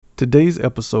Today's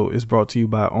episode is brought to you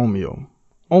by Omeo.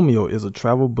 Omeo is a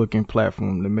travel booking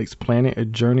platform that makes planning a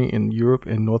journey in Europe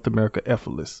and North America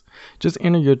effortless. Just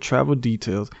enter your travel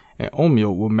details and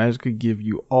Omeo will magically give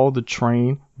you all the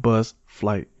train, bus,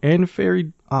 flight, and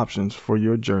ferry options for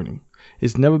your journey.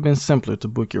 It's never been simpler to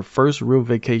book your first real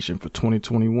vacation for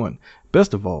 2021.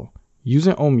 Best of all,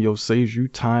 using Omeo saves you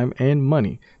time and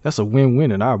money. That's a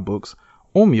win-win in our books.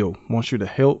 Omeo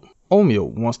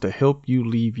wants to help you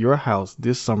leave your house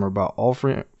this summer by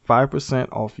offering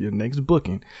 5% off your next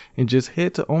booking, and just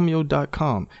head to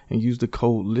omeo.com and use the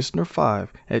code LISTENER5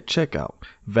 at checkout,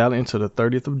 valid until the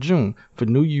 30th of June for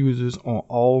new users on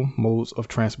all modes of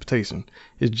transportation.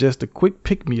 It's just a quick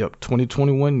pick-me-up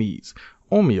 2021 needs.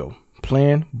 Omeo,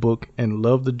 plan, book, and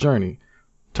love the journey.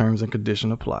 Terms and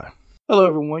conditions apply. Hello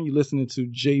everyone, you're listening to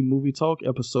J Movie Talk,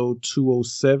 episode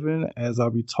 207, as I'll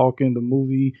be talking the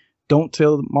movie Don't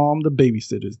Tell Mom the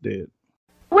Babysitter's Dead.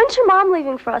 When's your mom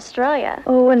leaving for Australia?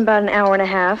 Oh, in about an hour and a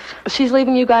half. She's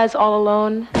leaving you guys all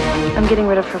alone? I'm getting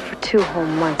rid of her for 2 whole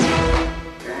months.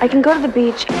 I can go to the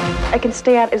beach. I can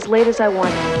stay out as late as I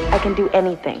want. I can do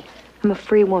anything. I'm a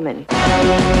free woman.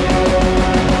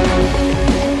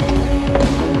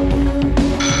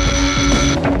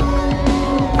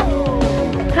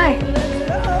 Hi.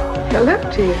 Hello,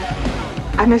 dear.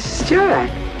 I'm Mrs.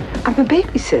 Jurek. I'm a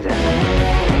babysitter.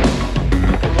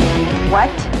 What?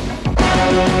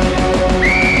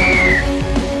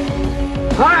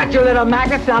 All right, you little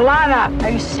maggots, now line up.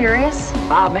 Are you serious?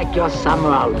 I'll make your summer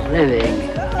a living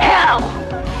hell.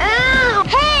 Ow!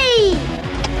 Hey!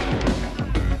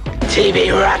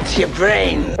 TV rots your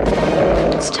brain.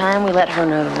 It's time we let her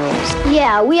know the rules.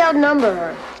 Yeah, we outnumber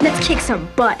her. Let's kick some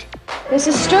butt.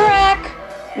 Mrs. Sturek!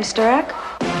 Miss Sturek?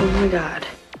 Oh my God.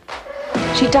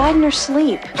 She died in her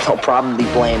sleep. They'll probably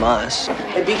blame us.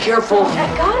 Hey, be careful.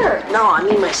 I got her. No, I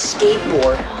mean my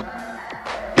skateboard.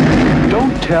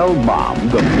 Don't Tell Mom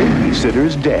the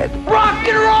Babysitter's Dead. Rock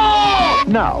and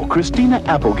roll! Now, Christina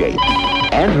Applegate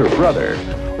and her brother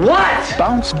What?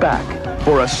 bounce back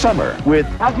for a summer with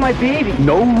How's my baby?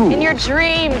 no rules, In your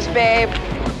dreams, babe.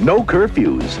 no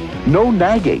curfews, no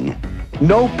nagging,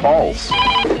 no pulse.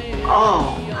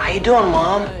 Oh, how you doing,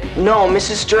 Mom? No,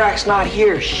 Mrs. Durak's not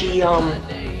here. She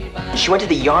went to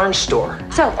the yarn store.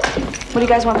 So, what do you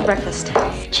guys want for breakfast?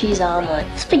 Cheese omelet.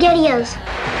 SpaghettiOs.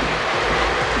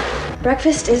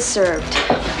 Breakfast is served.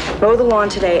 Mow the lawn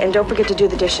today, and don't forget to do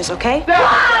the dishes, okay?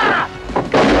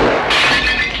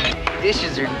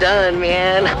 Dishes are done,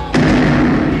 man.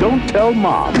 Don't Tell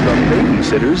Mom the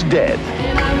Babysitter's Dead.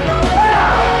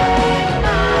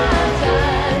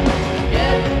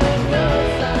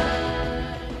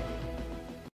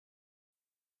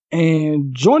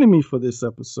 And joining me for this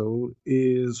episode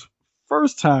is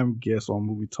first-time guest on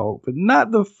Movie Talk, but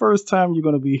not the first time you're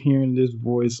going to be hearing this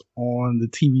voice on the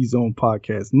TV Zone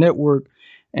Podcast Network.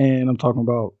 And I'm talking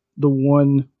about the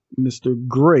one Mr.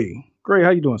 Gray. Gray,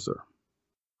 how you doing, sir?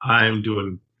 I'm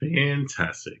doing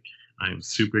fantastic. I'm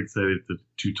super excited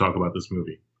to talk about this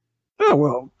movie. Yeah,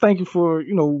 well, thank you for,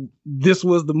 this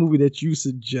was the movie that you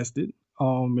suggested,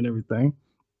 and everything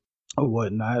or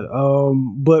whatnot.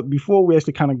 But before we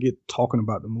actually kind of get talking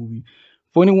about the movie,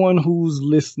 for anyone who's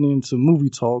listening to Movie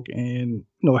Talk and,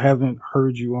 haven't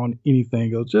heard you on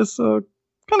anything else, just kind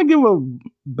of give a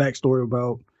backstory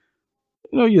about,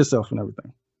 yourself and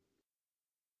everything.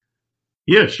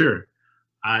 Yeah, sure.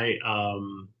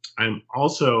 I'm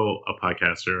also a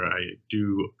podcaster. I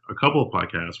do a couple of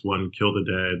podcasts. One, Kill the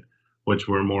Dead, which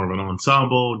we're more of an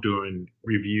ensemble doing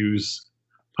reviews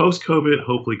post-COVID,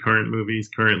 hopefully current movies.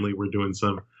 Currently, we're doing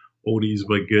some oldies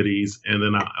but goodies. And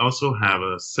then I also have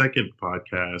a second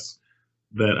podcast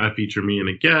that I feature me and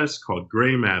a guest called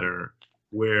Gray Matter,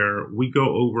 where we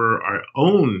go over our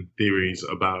own theories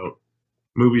about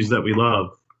movies that we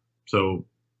love. So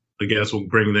the guests will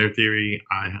bring their theory.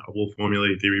 I will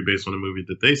formulate a theory based on a movie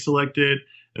that they selected,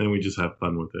 and then we just have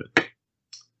fun with it.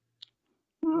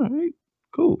 All right,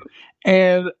 cool.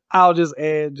 And I'll just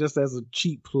add, just as a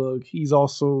cheap plug, he's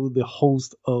also the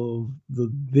host of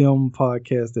the Them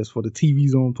podcast. That's for the TV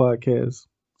Zone podcast.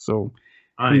 So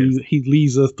he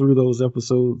leads us through those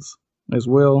episodes as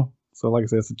well. So like I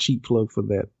said, it's a cheap plug for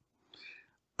that.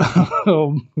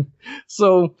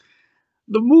 So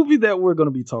the movie that we're going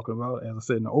to be talking about, as I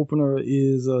said in the opener,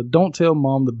 is Don't Tell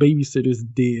Mom the Babysitter's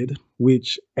Dead,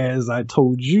 which, as I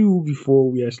told you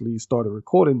before we actually started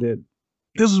recording, that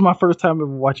this was my first time ever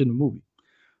watching the movie.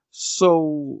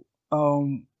 So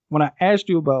when I asked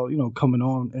you about, coming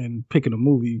on and picking a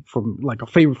movie from like a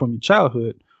favorite from your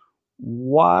childhood,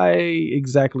 why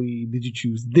exactly did you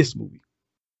choose this movie?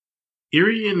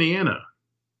 Erie, Indiana.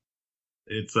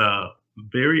 It's a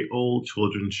very old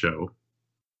children's show.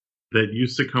 that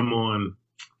used to come on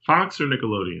Fox or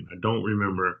Nickelodeon. I don't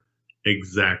remember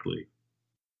exactly.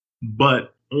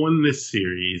 But on this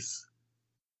series,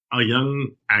 a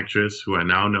young actress who I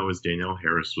now know as Danielle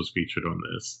Harris was featured on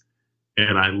this.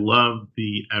 And I loved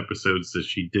the episodes that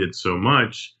she did so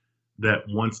much that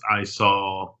once I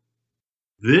saw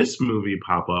this movie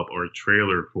pop up or a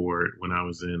trailer for it when I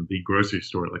was in the grocery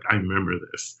store, like I remember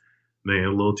this. They had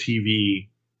a little TV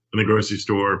in the grocery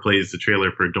store, plays the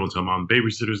trailer for Don't Tell Mom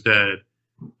Babysitter's Dead.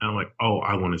 And I'm like, oh,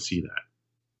 I want to see that.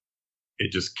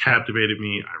 It just captivated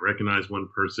me. I recognized one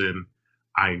person.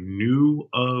 I knew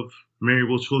of Married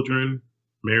with Children,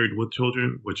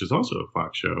 which is also a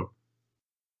Fox show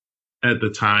at the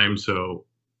time. So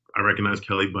I recognized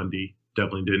Kelly Bundy.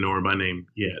 Definitely didn't know her by name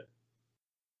yet.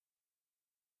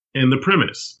 And the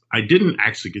premise, I didn't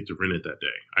actually get to rent it that day.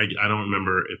 I don't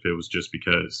remember if it was just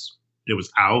because it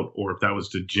was out or if that was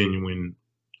the genuine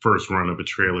first run of a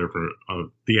trailer for a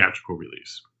theatrical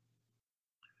release.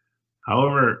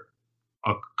 However,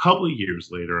 a couple of years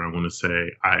later, I want to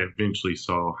say, I eventually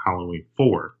saw Halloween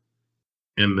 4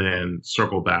 and then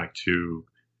circle back to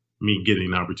me getting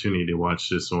an opportunity to watch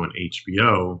this on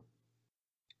HBO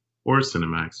or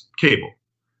Cinemax cable.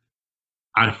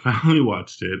 I finally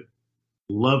watched it,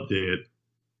 loved it,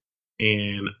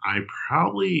 and I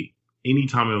probably,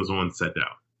 anytime it was on, sat down.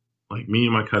 Like me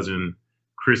and my cousin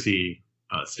Chrissy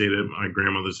stayed at my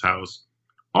grandmother's house.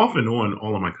 Off and on,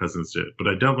 all of my cousins did, but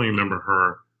I definitely remember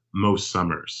her most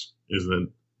summers.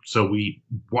 So we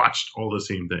watched all the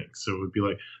same things. So it would be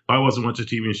like, if I wasn't watching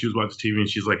TV and she was watching TV and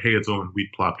she's like, hey, it's on,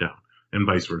 we'd plop down, and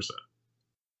vice versa.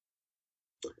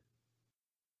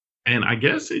 And I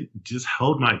guess it just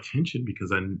held my attention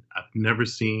because I've never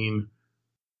seen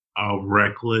a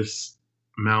reckless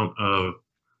amount of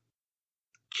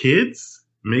kids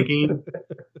making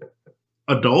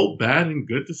adult bad and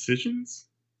good decisions.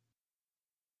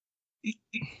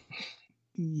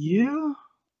 Yeah.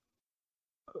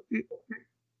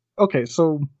 Okay,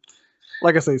 so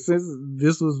like I say, since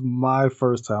this was my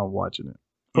first time watching it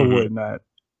or whatnot,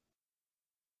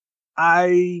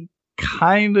 I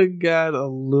kind of got a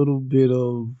little bit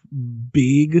of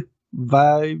big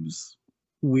vibes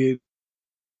with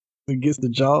Against the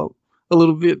Job a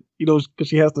little bit, because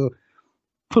she has to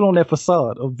put on that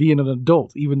facade of being an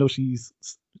adult, even though she's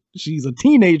a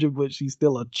teenager, but she's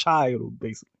still a child,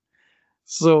 basically.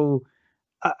 So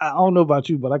I don't know about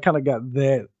you, but I kind of got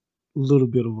that little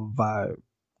bit of a vibe,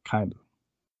 kind of.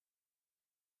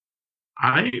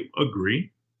 I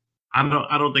agree. I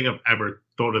don't think I've ever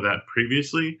thought of that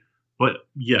previously, but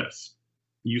yes,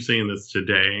 you saying this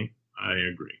today, I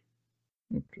agree.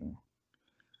 Okay.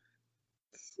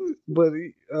 But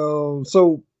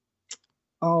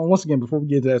once again, before we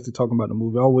get to actually talking about the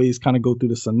movie, I always kind of go through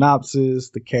the synopsis,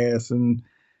 the cast, and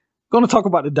going to talk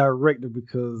about the director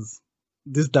because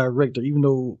this director, even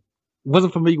though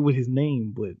wasn't familiar with his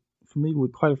name, but familiar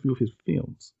with quite a few of his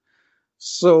films.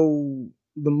 So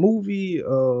the movie,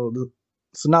 the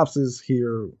synopsis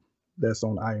here that's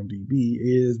on IMDb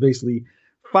is basically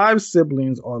 5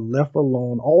 siblings are left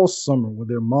alone all summer when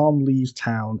their mom leaves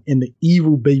town and the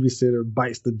evil babysitter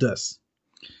bites the dust.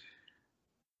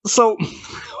 So,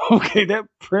 okay, that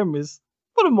premise,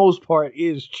 for the most part,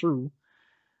 is true.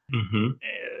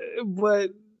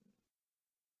 But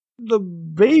the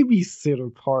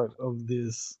babysitter part of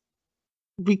this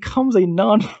becomes a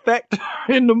non-factor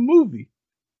in the movie,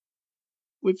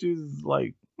 which is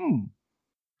like,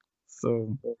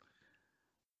 So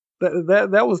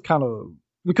that was kind of,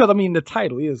 because I mean the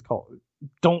title is called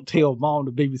 "Don't Tell Mom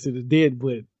the Babysitter's Dead,"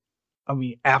 but I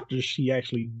mean after she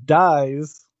actually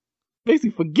dies,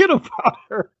 basically forget about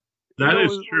her. That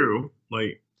is true.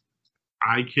 Like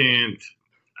I can't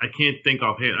think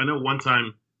offhand. I know one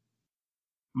time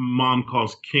mom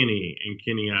calls Kenny and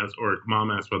Kenny asks, or mom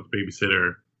asks about the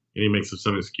babysitter and he makes up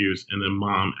some excuse and then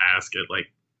mom asks it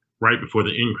like right before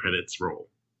the end credits roll.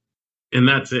 And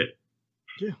that's it.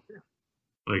 Yeah.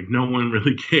 Like no one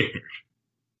really cared.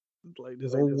 Like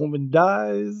this old woman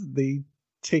dies, they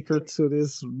take her to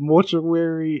this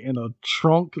mortuary in a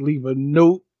trunk, leave a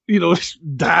note, she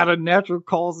died of natural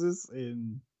causes,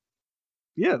 and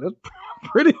yeah, that's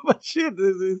pretty much it.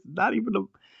 It's not even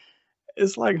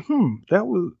it's like, that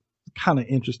was kind of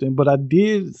interesting. But I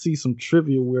did see some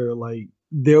trivia where like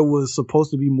there was supposed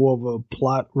to be more of a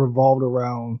plot revolved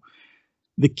around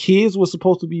the kids were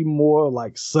supposed to be more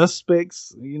like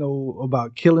suspects,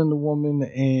 about killing the woman,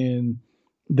 and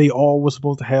they all were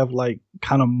supposed to have like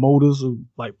kind of motives of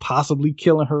like possibly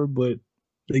killing her, but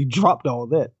they dropped all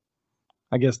that,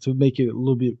 I guess, to make it a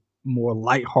little bit more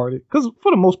lighthearted. Because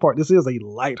for the most part, this is a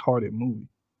lighthearted movie.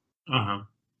 Uh-huh.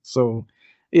 So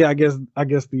Yeah, I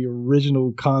guess the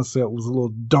original concept was a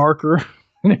little darker.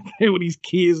 When these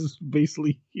kids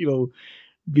basically,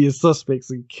 being suspects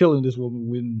and killing this woman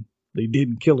when they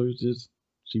didn't kill her. It's just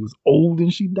she was old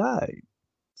and she died.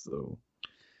 So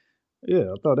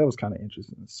yeah, I thought that was kind of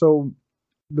interesting. So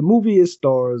the movie it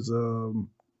stars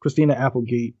Christina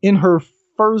Applegate in her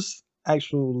first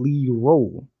actual lead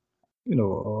role,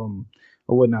 or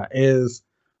whatnot, as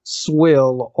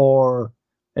Swell, or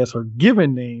as her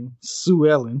given name, Sue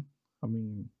Ellen. I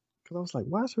mean, because I was like,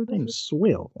 why is her name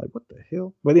Swell? Like, what the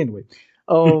hell? But anyway,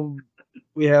 um,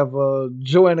 we have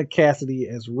Joanna Cassidy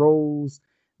as Rose,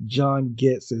 John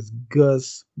Getz as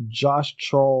Gus, Josh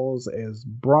Charles as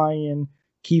Brian,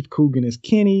 Keith Coogan as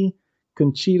Kenny,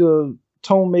 Conchita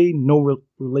Tomei, no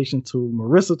relation to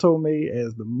Marissa Tomei,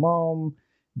 as the mom,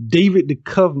 David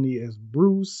Duchovny as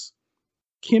Bruce,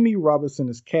 Kimmy Robinson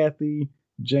as Kathy,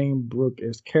 Jane Brooke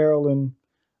as Carolyn,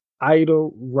 Ida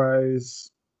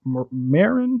Rice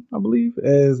Marin, I believe,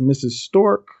 as Mrs.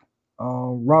 Stork,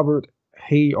 Robert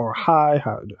Hay or High,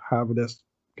 however that's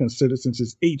considered since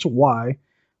it's HY,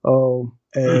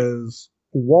 as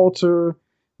Walter,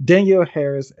 Danielle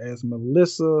Harris as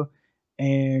Melissa,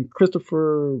 and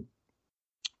Christopher,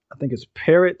 I think it's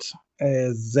Parrott,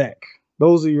 as Zach.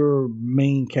 Those are your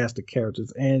main cast of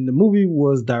characters. And the movie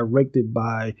was directed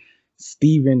by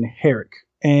Stephen Herrick.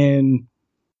 And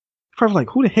probably like,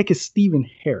 who the heck is Stephen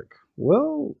Herrick?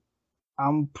 Well,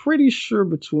 I'm pretty sure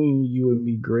between you and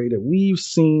me, Gray, that we've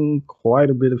seen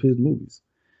quite a bit of his movies.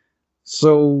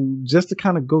 So just to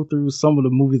kind of go through some of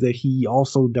the movies that he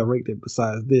also directed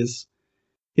besides this,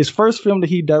 his first film that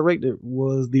he directed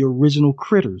was the original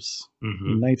Critters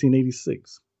in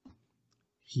 1986.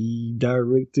 He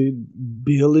directed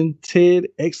Bill and Ted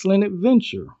Excellent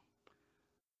Adventure.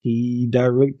 He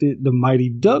directed The Mighty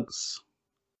Ducks,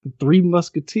 The Three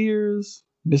Musketeers,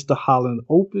 Mr. Holland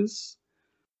Opus,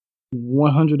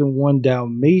 101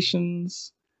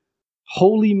 Dalmatians,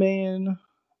 Holy Man,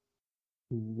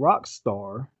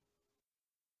 Rockstar.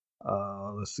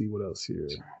 Let's see what else here.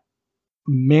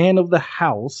 Man of the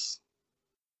House,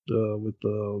 with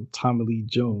Tommy Lee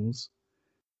Jones.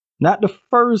 Not the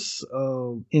first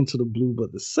Into the Blue,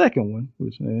 but the second one,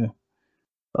 which and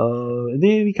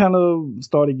then he kind of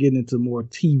started getting into more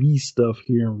TV stuff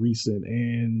here in recent,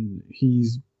 and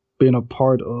he's been a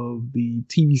part of the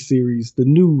TV series, the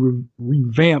new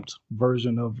revamped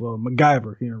version of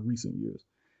MacGyver here in recent years,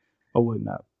 or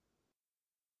whatnot.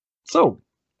 So,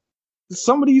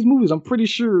 some of these movies, I'm pretty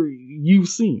sure you've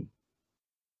seen.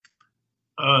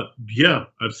 Yeah,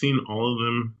 I've seen all of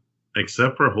them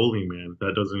except for Holy Man.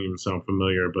 That doesn't even sound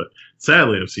familiar, but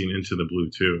sadly, I've seen Into the Blue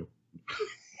too.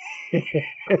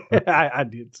 I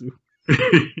did too.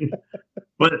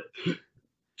 But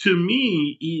to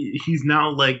me, he's now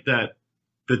like that,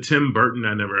 the Tim Burton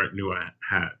I never knew I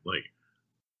had. Like,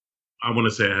 I want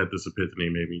to say I had this epiphany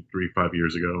maybe 3-5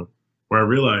 years ago, where I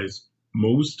realized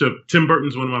Tim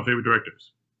Burton's one of my favorite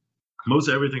directors. Most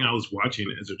everything I was watching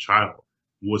as a child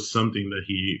was something that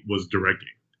he was directing.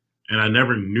 And I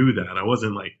never knew that. I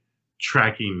wasn't like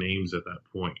tracking names at that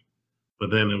point. But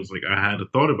then it was like, I had a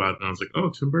thought about it, and I was like, oh,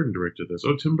 Tim Burton directed this.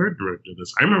 Oh, Tim Burton directed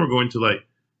this. I remember going to, like,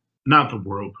 not the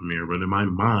world premiere, but in my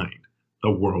mind, the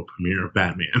world premiere of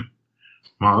Batman.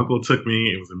 My uncle took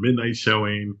me. It was a midnight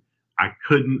showing. I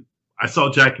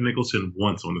saw Jack Nicholson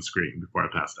once on the screen before I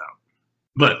passed out.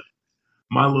 But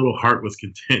my little heart was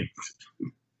content.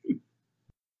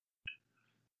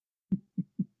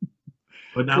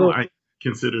 But now I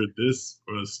consider this,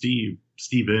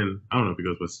 Steven, I don't know if he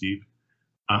goes by Steve,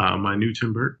 my new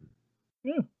Tim Burton.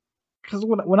 Yeah. Because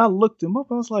when I looked him up,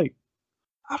 I was like,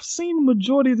 I've seen the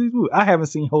majority of these movies. I haven't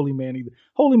seen Holy Man either.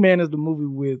 Holy Man is the movie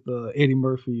with Eddie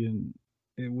Murphy and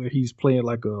where he's playing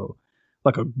like a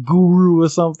guru or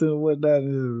something or whatnot.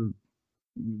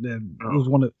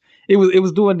 It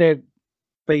was during that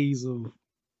phase of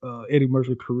Eddie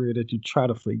Murphy's career that you try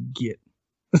to forget.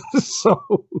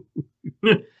 So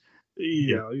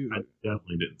yeah, I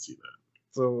definitely didn't see that.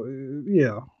 So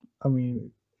yeah, I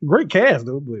mean, great cast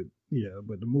though, but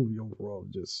the movie overall,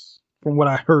 just from what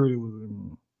I heard, it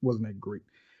wasn't that great.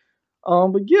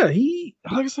 But yeah, he,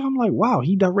 like I said, I'm like, wow,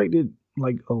 he directed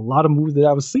like a lot of movies that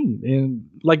I've seen,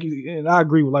 and I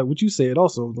agree with like what you said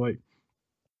also, like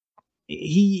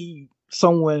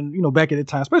someone, back at the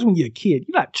time, especially when you're a kid,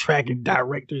 you're not tracking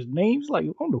directors' names. Like,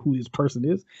 I don't know who this person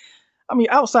is. I mean,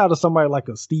 outside of somebody like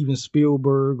a Steven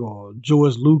Spielberg or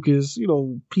George Lucas,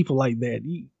 people like that,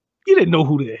 you didn't know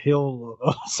who the hell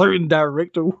a certain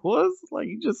director was. Like,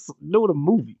 you just know the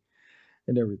movie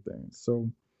and everything. So,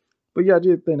 but yeah, I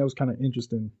did think that was kind of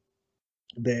interesting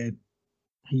that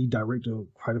he directed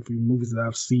quite a few movies that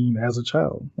I've seen as a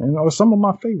child, and are some of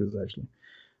my favorites actually.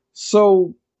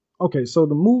 So, okay, so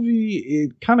the movie,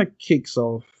 it kind of kicks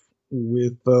off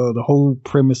with the whole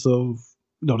premise of,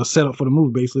 the setup for the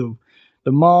movie, basically. Of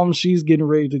the mom, she's getting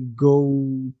ready to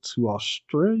go to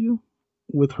Australia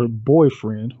with her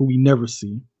boyfriend, who we never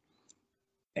see,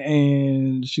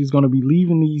 and she's going to be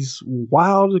leaving these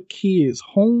wilder kids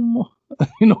home,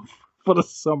 you know, for the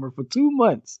summer for 2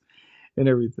 months and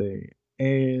everything.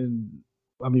 And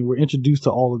I mean, we're introduced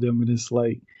to all of them, and it's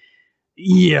like,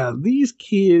 yeah, these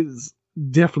kids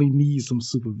definitely need some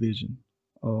supervision,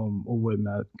 or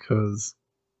whatnot. Because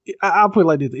I'll put it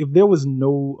like this: if there was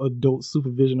no adult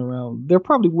supervision around, there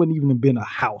probably wouldn't even have been a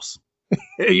house,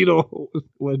 you know,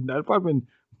 whatnot. It'd probably been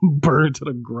burned to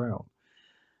the ground.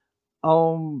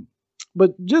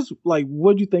 But just like,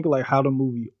 what do you think of like how the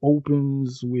movie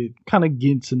opens with kind of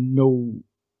getting to know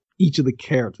each of the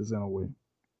characters in a way?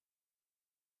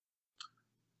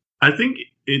 I think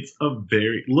it's a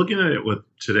very, looking at it with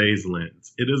today's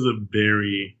lens, it is a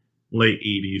very late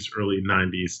 80s, early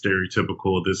 90s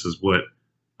stereotypical, this is what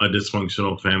a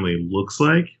dysfunctional family looks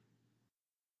like.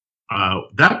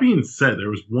 That being said, there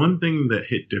was one thing that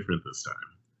hit different this time,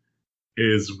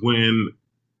 is when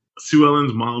Sue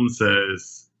Ellen's mom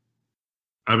says,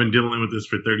 I've been dealing with this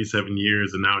for 37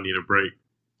 years and now I need a break.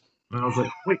 And I was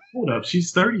like, wait, hold up,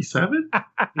 she's 37?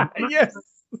 Yes.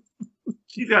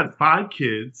 She's got 5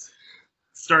 kids,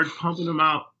 started pumping them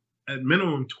out at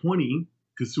minimum 20,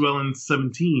 because Sue Ellen's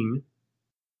 17.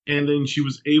 And then she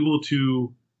was able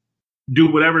to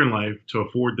do whatever in life to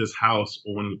afford this house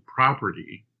on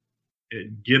property,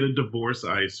 and get a divorce,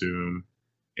 I assume,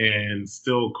 and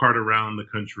still cart around the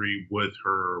country with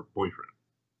her boyfriend.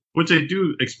 Which they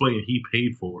do explain he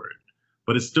paid for it,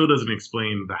 but it still doesn't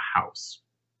explain the house.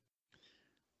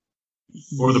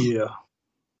 Or yeah.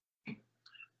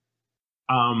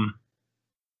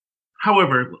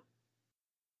 However,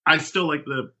 I still like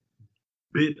the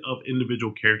bit of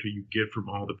individual character you get from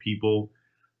all the people.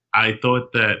 I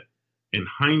thought that in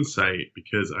hindsight,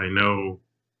 because I know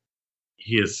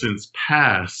he has since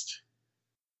passed,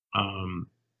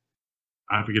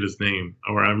 I forget his name,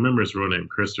 or I remember his real name,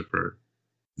 Christopher.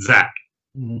 Zach.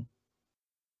 Mm-hmm.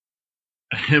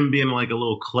 Him being like a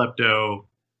little klepto.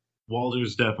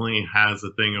 Walters definitely has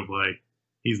a thing of like,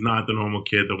 he's not the normal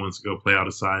kid that wants to go play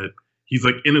outside. He's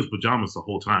like in his pajamas the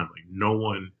whole time. Like no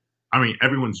one, I mean,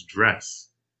 everyone's dressed,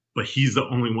 but he's the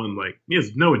only one, like, he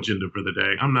has no agenda for the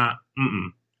day. I'm not,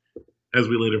 As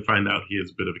we later find out, he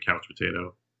is a bit of a couch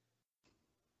potato.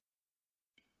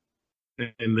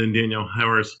 And then Danielle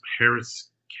Harris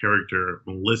character,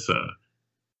 Melissa,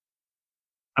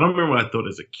 I don't remember what I thought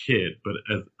as a kid, but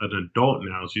as an adult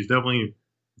now, she's definitely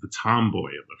the tomboy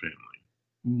of the family.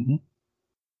 Mm-hmm.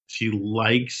 She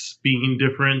likes being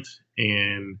different,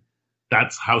 and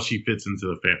that's how she fits into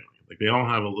the family. Like, they all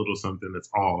have a little something that's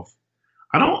off.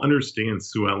 I don't understand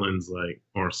Sue Ellen's, like,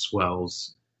 or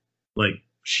Swell's, like,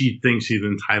 she thinks she's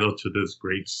entitled to this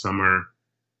great summer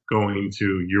going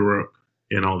to Europe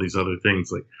and all these other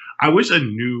things. Like, I wish I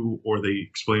knew, or they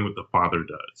explain what the father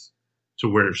does, to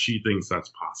where she thinks that's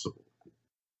possible.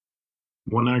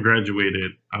 When I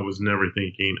graduated, I was never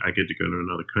thinking I get to go to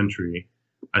another country.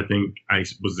 I think I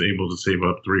was able to save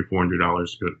up $300-400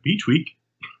 to go to Beach Week,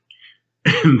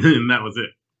 and then that was it.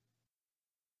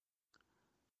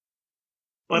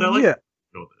 But I like to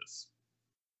know this.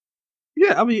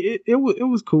 Yeah, I mean, it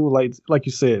was cool, like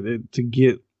you said, to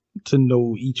get to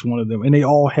know each one of them, and they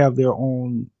all have their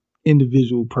own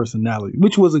individual personality,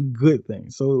 which was a good thing.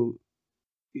 So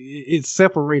it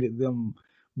separated them,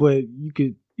 but you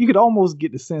could almost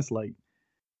get the sense like,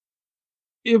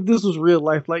 if this was real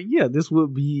life, like, yeah, this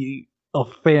would be a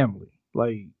family,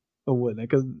 like, or whatnot.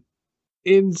 Because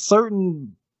in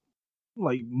certain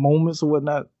like moments or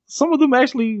whatnot, some of them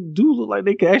actually do look like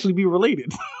they could actually be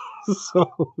related.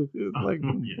 So it's like,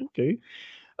 Yeah. okay.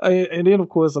 And then of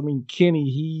course, I mean,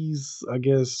 Kenny, I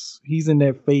guess he's in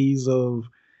that phase of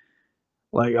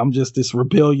like, I'm just this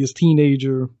rebellious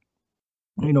teenager,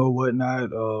 you know,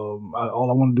 whatnot. All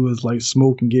I want to do is like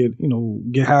smoke and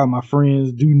get high with my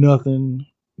friends, do nothing.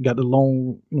 Got the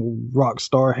long, rock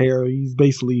star hair. He's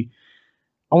basically,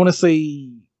 I want to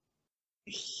say,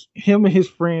 him and his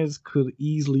friends could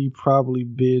easily probably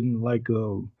been like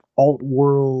a alt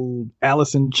world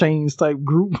Alice in Chains type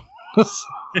group or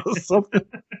something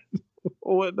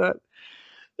or whatnot.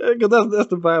 Because that's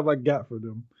the vibe I got for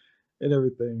them and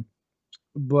everything.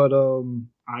 But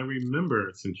I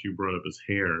remember, since you brought up his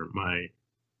hair, my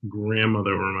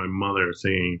grandmother or my mother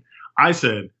saying, I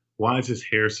said, why is his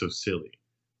hair so silly?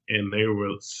 And they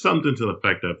were something to the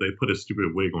effect of, they put a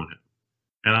stupid wig on him.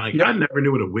 And I never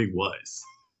knew what a wig was.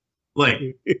 Like,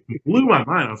 blew my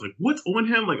mind. I was like, what's on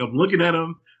him? Like, I'm looking at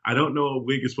him. I don't know a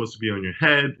wig is supposed to be on your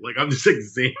head. Like, I'm just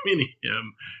examining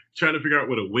him, trying to figure out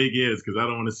what a wig is because I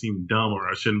don't want to seem dumb or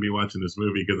I shouldn't be watching this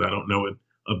movie because I don't know it,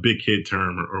 a big kid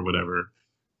term or whatever.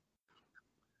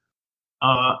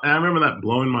 And I remember that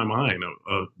blowing my mind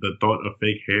of the thought of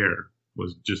fake hair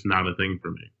was just not a thing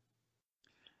for me.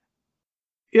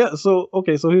 Yeah, so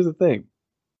okay, so here's the thing.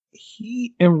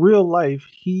 He in real life,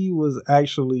 he's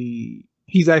actually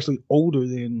older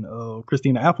than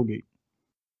Christina Applegate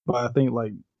by I think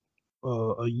like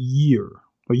a year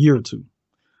or two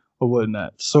or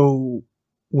whatnot. So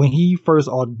when he first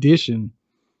auditioned,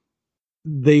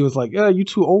 they was like, "Yeah, you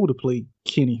too old to play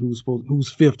Kenny, who's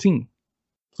 15."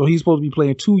 So he's supposed to be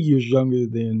playing 2 years younger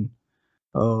than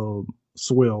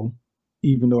Swell,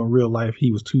 even though in real life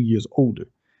he was 2 years older.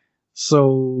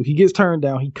 So he gets turned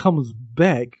down. He comes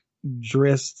back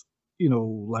dressed,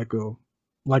 like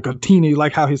a teenager,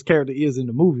 like how his character is in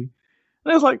the movie.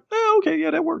 And it's like, okay,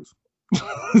 yeah, that works.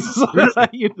 So that's how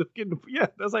you end up getting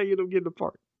the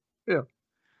part. Yeah,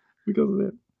 because of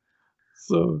that.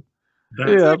 So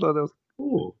That's I thought that was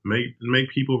cool. Make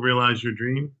people realize your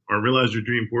dream or realize your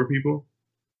dream for people.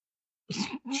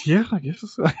 yeah, I guess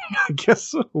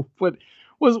so. But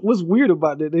what's weird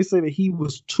about that? They say that he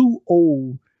was too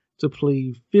old to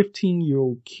play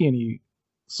 15-year-old Kenny.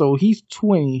 So he's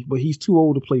 20, but he's too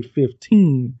old to play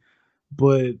 15.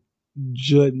 But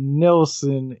Judd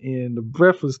Nelson in The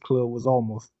Breakfast Club was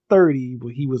almost 30,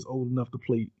 but he was old enough to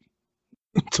play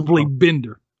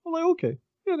Bender. I'm like, okay,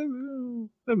 yeah,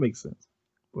 that makes sense.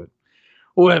 But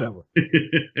whatever.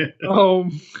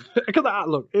 Because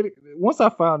once I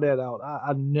found that out,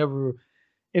 I never.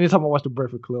 Anytime I watch The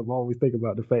Breakfast Club, I always think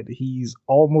about the fact that he's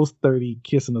almost 30,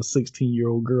 kissing a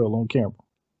 16-year-old girl on camera.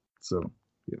 So,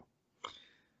 yeah.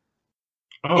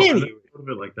 Oh, anyway. A little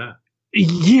bit like that.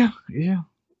 Yeah.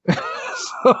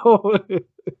 So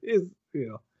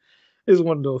it's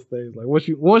one of those things. Like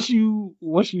once you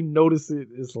notice it,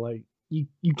 it's like you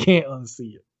can't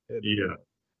unsee it. Yeah.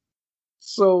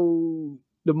 So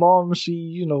the mom,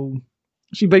 she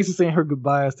basically saying her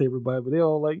goodbyes to everybody, but they're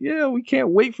all like, yeah, we can't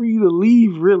wait for you to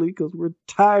leave, really, because we're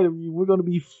tired of you. We're going to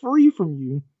be free from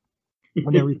you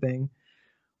and everything.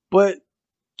 But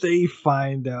they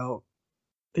find out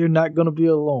they're not going to be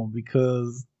alone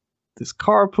because this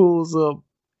car pulls up.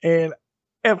 And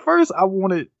at first I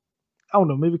don't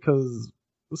know, maybe because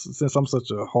since I'm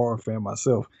such a horror fan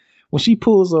myself, when she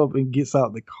pulls up and gets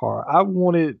out the car, I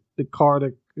wanted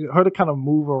her to kind of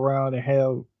move around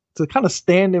and to kind of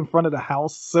stand in front of the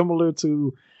house, similar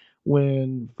to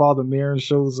when Father Merrin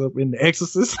shows up in The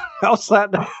Exorcist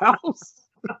outside the house.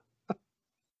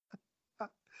 I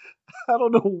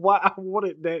don't know why I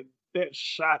wanted that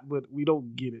shot, but we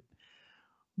don't get it.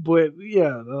 But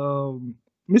yeah,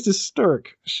 Mrs. Sturck,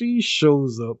 she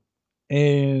shows up,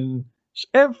 and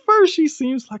at first she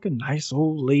seems like a nice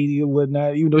old lady or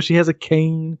whatnot, even though she has a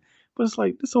cane. But it's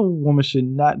like, this old woman should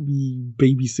not be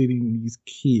babysitting these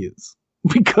kids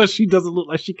because she doesn't look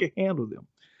like she can handle them.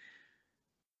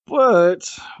 But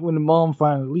when the mom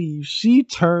finally leaves, she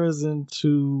turns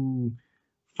into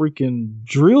freaking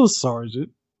drill sergeant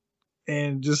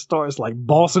and just starts like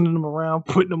bossing them around,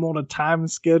 putting them on a time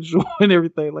schedule and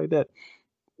everything like that.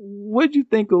 What'd you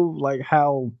think of like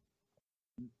how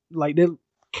like that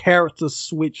character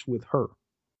switch with her?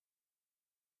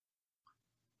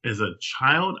 As a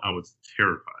child, I was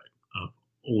terrified of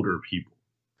older people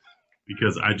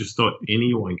because I just thought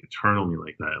anyone could turn on me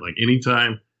like that. Like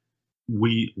anytime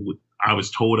I was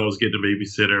told I was getting a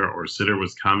babysitter or a sitter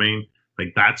was coming,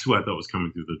 like that's who I thought was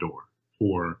coming through the door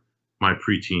for my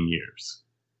preteen years.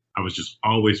 I was just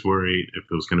always worried if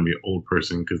it was going to be an old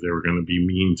person because they were going to be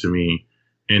mean to me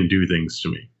and do things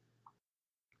to me.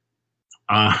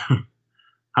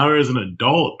 However, as an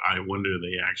adult, I wonder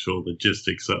the actual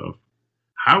logistics of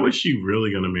how is she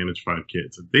really going to manage 5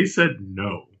 kids? If they said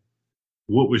no,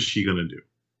 what was she going to do?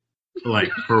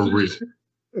 Like, for real.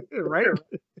 Right.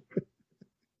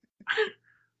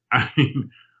 I mean,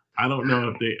 I don't know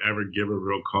if they ever give a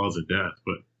real cause of death,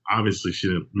 but obviously she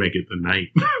didn't make it the night.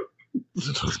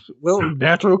 Well,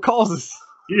 natural causes.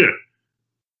 Yeah.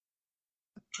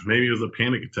 Maybe it was a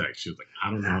panic attack. She was like, I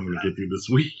don't know how I'm going to get through this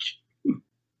week.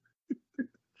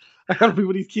 I got to be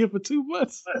with these kids for 2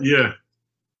 months. Yeah.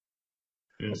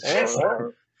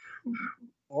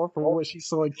 Or from what she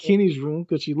saw in Kenny's room,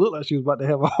 because she looked like she was about to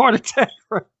have a heart attack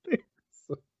right there.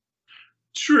 So.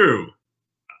 True.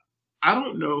 I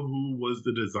don't know who was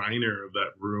the designer of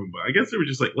that room, but I guess they were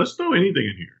just like, let's throw anything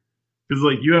in here. Because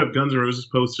like you have Guns N' Roses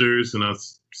posters, and I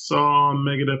saw a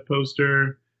Megadeth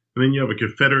poster, and then you have a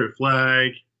Confederate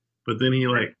flag, but then he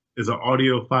like is an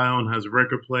audiophile and has a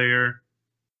record player.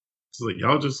 It's like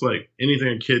y'all just like anything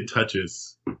a kid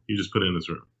touches, you just put it in this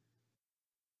room.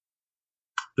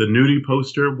 The nudie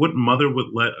poster. What mother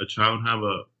would let a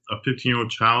 15-year-old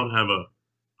child have a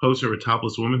poster of a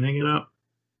topless woman hanging up?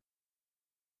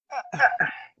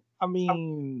 I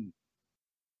mean,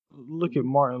 look at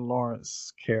Martin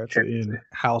Lawrence's character in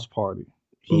House Party.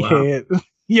 He had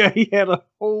a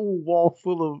whole wall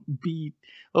full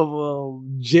of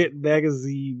Jet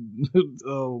magazine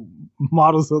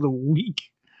models of the week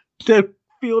that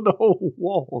filled the whole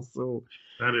wall. So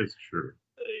that is true.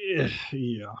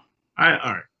 Yeah. All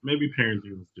right. Maybe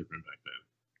parenting was different back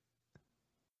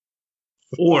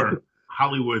then, or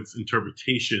Hollywood's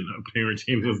interpretation of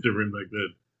parenting was different back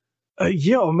then.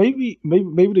 Yeah, or maybe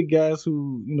the guys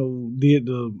who did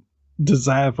the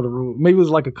design for the room. Maybe it was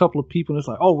like a couple of people, and it's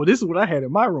like, oh, well, this is what I had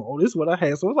in my room. Oh, this is what I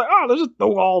had. So it's like, oh, let's just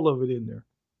throw all of it in there.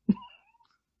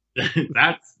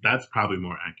 That's probably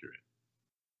more accurate.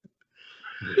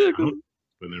 Yeah, in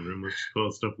the room was just full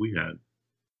of stuff we had.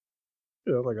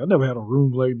 Yeah, like I never had a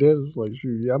room like that. It's like,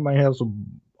 shoot, I might have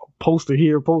some poster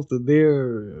here, poster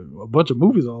there, a bunch of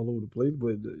movies all over the place,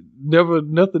 but never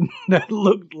nothing that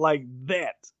looked like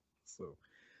that.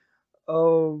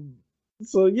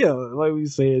 So yeah, like we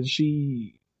said,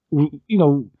 she,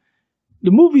 the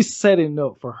movie's setting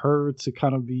up for her to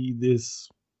kind of be this,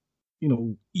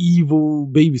 evil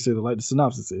babysitter, like the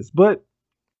synopsis is. But,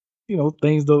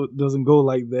 things doesn't go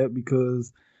like that,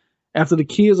 because after the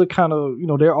kids are kind of,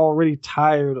 they're already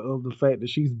tired of the fact that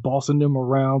she's bossing them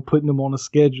around, putting them on a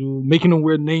schedule, making them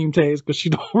wear name tags because she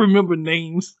don't remember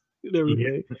names and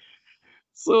everything. Yeah.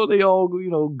 So they all,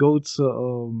 go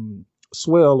to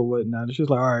Swell or whatnot. And she's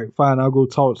like, all right, fine, I'll go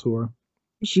talk to her.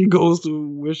 She goes to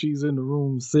where she's in the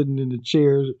room, sitting in the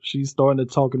chair. She's starting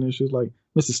to talk, and then she's like,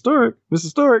 Mrs.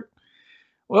 Sturrock.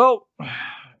 Well,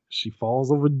 she falls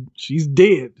over. She's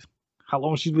dead. How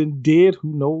long she's been dead,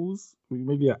 who knows?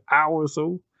 Maybe an hour or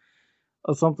so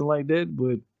or something like that.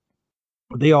 But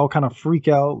they all kind of freak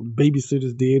out.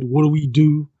 Babysitter's dead. What do we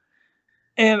do?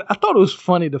 And I thought it was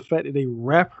funny, the fact that they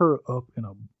wrap her up in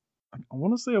I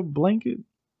want to say a blanket,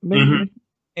 maybe,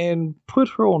 and put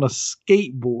her on a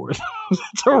skateboard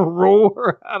to roll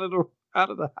her out of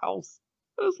the house.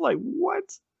 It's like, what?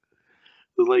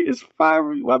 It's like, it's 5.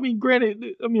 I mean,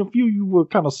 granted, a few of you were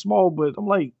kind of small, but I'm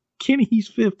like, Kenny, he's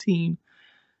 15.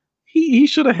 He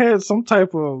should have had some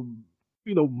type of,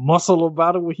 muscle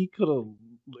about it where he could have,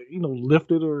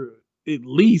 lifted her at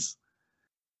least,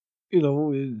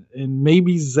 and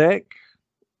maybe Zach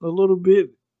a little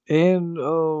bit. And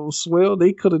Swell,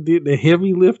 they could have did the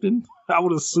heavy lifting, I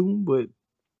would assume, but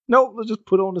no, let's just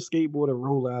put on the skateboard and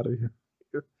roll out of here.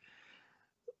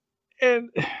 And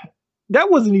that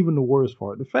wasn't even the worst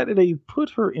part. The fact that they put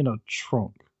her in a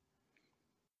trunk,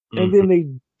 and then they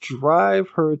drive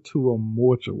her to a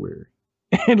mortuary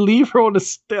and leave her on the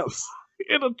steps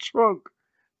in a trunk.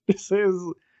 It says,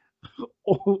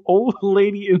 old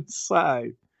lady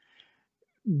inside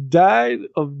died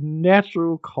of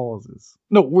natural causes.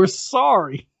 No, we're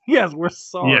sorry. Yes, we're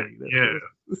sorry. Yeah.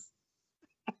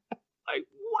 Like,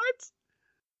 what?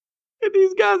 And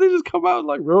these guys, they just come out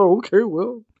like, oh, okay,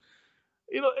 well,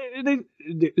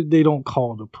 they don't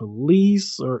call the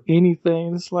police or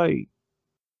anything. It's like,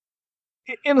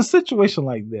 in a situation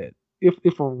like that,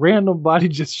 if a random body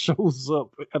just shows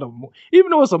up at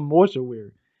even though it's a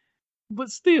mortuary, but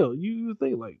still, you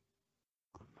think like,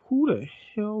 who the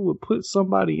hell would put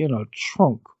somebody in a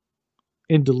trunk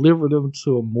and deliver them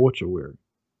to a mortuary?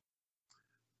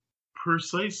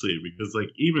 Precisely, because like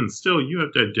even still, you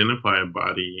have to identify a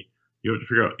body. You have to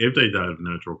figure out if they died of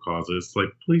natural causes. Like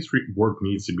police work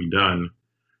needs to be done,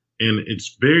 and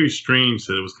it's very strange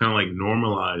that it was kind of like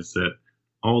normalized that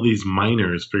all these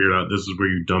minors figured out this is where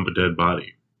you dump a dead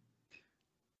body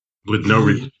with no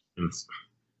resistance.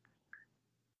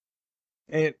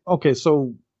 And okay,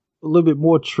 so a little bit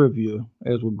more trivia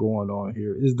as we're going on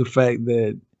here is the fact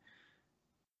that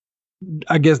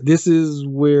I guess this is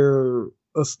where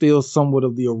still somewhat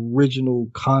of the original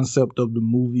concept of the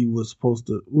movie was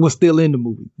still in the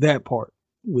movie, that part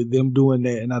with them doing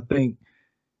that. And I think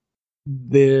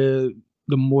the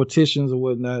morticians or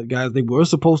whatnot, guys, they were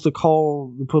supposed to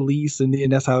call the police, and then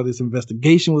that's how this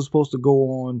investigation was supposed to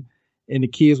go on, and the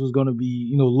kids was going to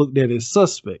be, looked at as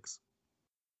suspects.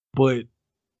 But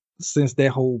since that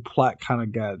whole plot kind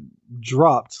of got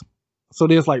dropped, so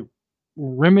there's like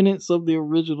remnants of the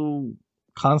original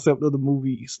concept of the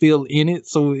movie still in it.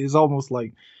 So it's almost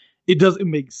like it doesn't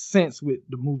make sense with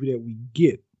the movie that we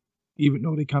get, even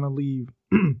though they kind of leave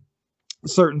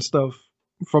certain stuff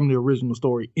from the original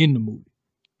story in the movie.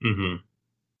 Mm-hmm.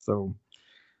 So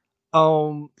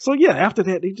So yeah, after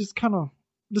that, they just kind of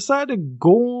decide to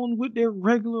go on with their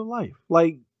regular life.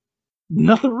 Like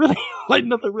nothing really, like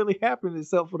nothing really happened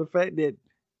except for the fact that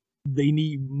they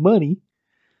need money,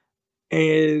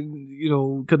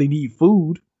 and because they need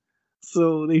food.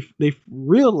 So they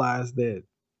realize that,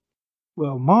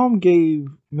 well, mom gave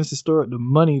Mrs. Stewart the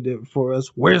money for us.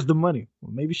 Where's the money?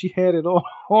 Well, maybe she had it all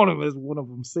on him, as one of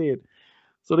them said.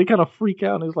 So they kind of freak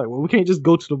out, and it's like, well, we can't just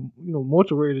go to the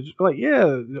mortuary. Like, yeah,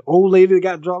 the old lady that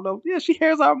got dropped off. Yeah, she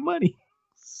has our money.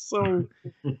 So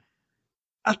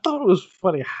I thought it was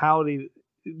funny how they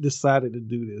decided to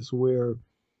do this, where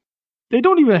they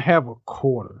don't even have a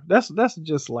quarter. That's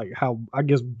just like how I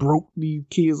guess broke these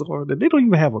kids are. That they don't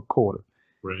even have a quarter.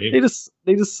 Right.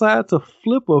 They decide to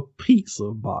flip a pizza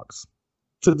box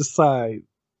to decide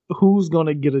who's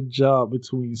gonna get a job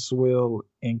between Swell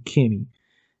and Kenny.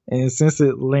 And since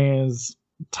it lands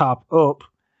top up,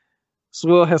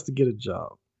 Swell has to get a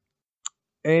job.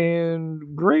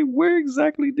 And Gray, where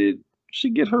exactly did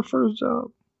she get her first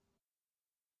job?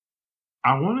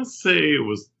 I want to say it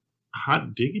was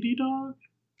Hot Diggity Dog.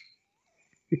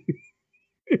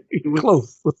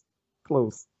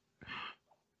 Close.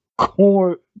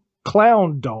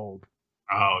 Clown Dog.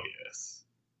 Oh yes,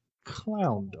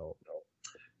 Clown Dog.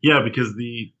 Yeah, because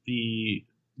the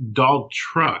dog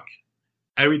truck,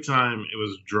 every time it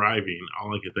was driving,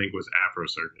 all I could think was Afro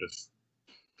Circus.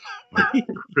 Like,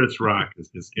 Chris Rock is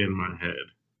just in my head.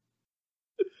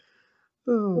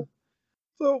 So,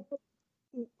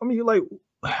 I mean, like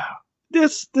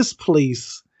this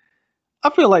place. I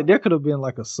feel like there could have been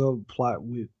like a subplot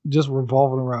with just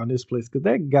revolving around this place, because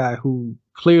that guy who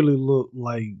clearly looked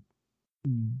like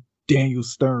Daniel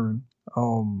Stern,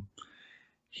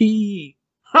 he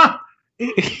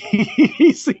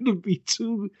he seemed to be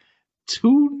too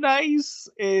nice,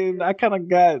 and I kind of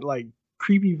got like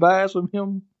creepy vibes from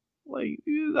him. Like,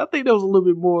 I think there was a little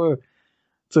bit more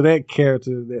to that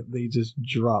character that they just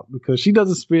dropped, because she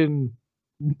doesn't spend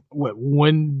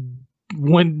one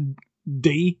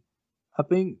day, I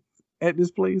think, at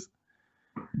this place.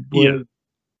 But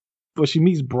she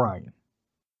meets Brian,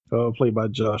 played by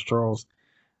Josh Charles.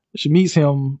 She meets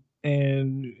him,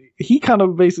 and he kind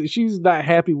of basically, she's not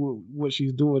happy with what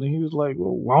she's doing, and he was like,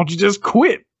 well, why don't you just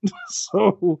quit?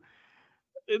 So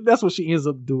that's what she ends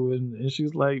up doing. And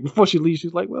she's like, before she leaves,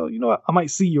 she's like, well, I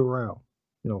might see you around.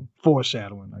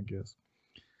 Foreshadowing, I guess.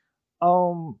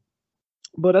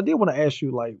 But I did want to ask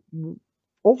you, like,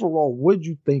 overall, what did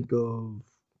you think of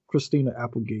Christina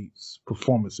Applegate's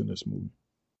performance in this movie?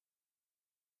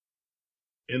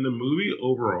 In the movie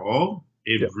overall,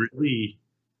 it really,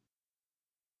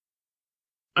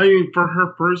 I mean, for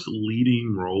her first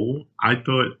leading role, I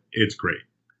thought it's great.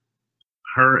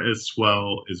 Her as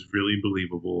Swell is really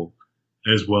believable,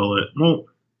 as well as, well,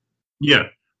 yeah,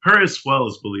 her as Swell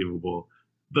is believable.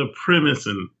 The premise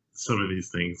and some of these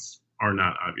things are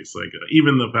not obvious. Like,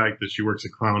 even the fact that she works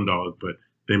at Clown Dog, but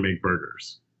they make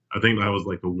burgers. I think that was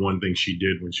like the one thing she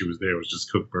did when she was there, was just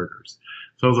cook burgers.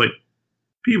 So I was like,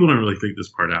 people don't really think this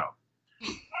part out.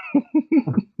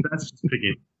 That's just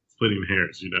splitting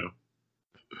hairs,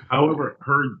 However,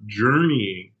 her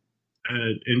journey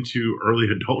into early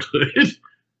adulthood,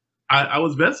 I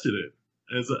was vested in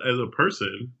as a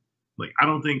person. Like, I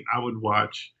don't think I would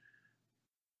watch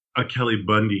a Kelly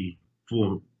Bundy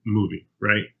full movie,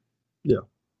 right? Yeah.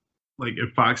 Like,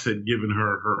 if Fox had given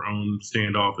her her own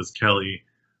standoff as Kelly,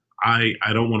 I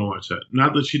don't want to watch that.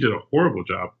 Not that she did a horrible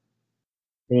job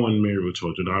on Married with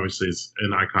Children. Obviously, it's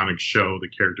an iconic show. The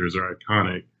characters are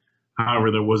iconic.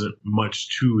 However, there wasn't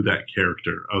much to that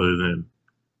character other than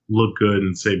look good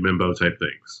and say bimbo type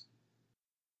things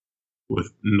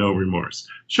with no remorse.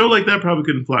 Show like that probably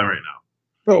couldn't fly right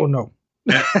now. Oh, no.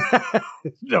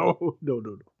 No.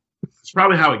 It's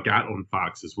probably how it got on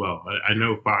Fox as well. I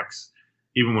know Fox,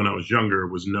 even when I was younger,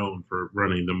 was known for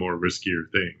running the more riskier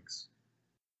things,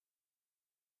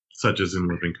 such as In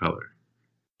Living Color.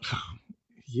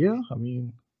 Yeah, I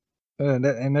mean, and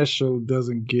that show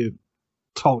doesn't get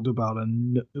talked about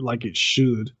like it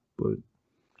should, but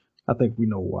I think we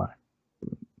know why.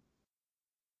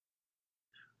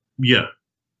 Yeah,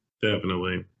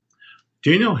 definitely.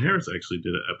 Danielle Harris actually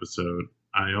did an episode.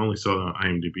 I only saw it on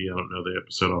IMDb. I don't know the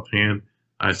episode offhand.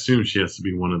 I assume she has to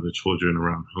be one of the children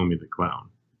around Homie the Clown.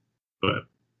 But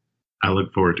I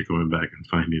look forward to going back and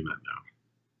finding that now.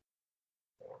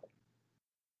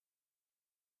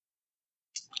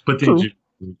 But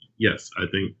yes, I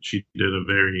think she did a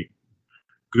very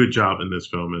good job in this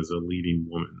film as a leading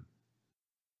woman.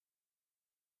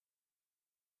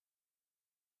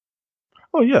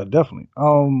 Oh yeah, definitely.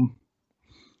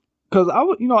 Because I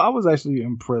was actually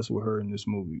impressed with her in this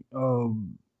movie.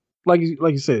 like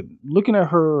you said, looking at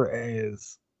her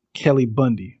as Kelly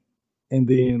Bundy, and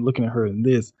then looking at her in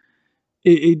this,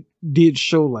 it did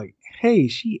show like, hey,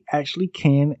 she actually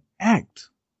can act.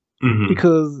 Hmm.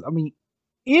 Because I mean,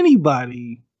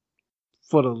 anybody,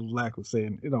 for the lack of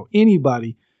saying,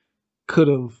 anybody could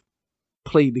have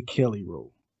played the Kelly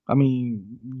role. I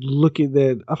mean, look at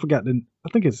that. I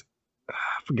think it's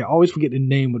I always forget the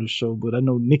name of the show, but I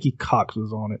know Nikki Cox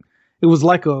was on it. It was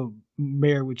like a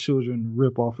Married with Children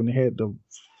ripoff, and they had the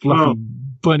fluffy Oh,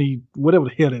 bunny, whatever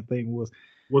the hell that thing was.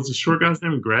 was the short guy's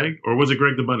name Greg, or was it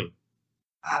Greg the Bunny?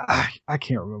 I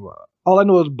can't remember. All I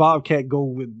know is Bobcat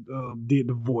Goldthwait did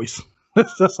the voice.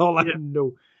 That's all I Yeah.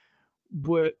 know.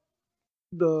 But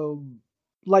the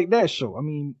like that show, I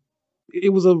mean, it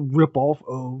was a ripoff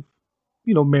of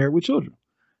Married with Children,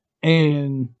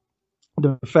 and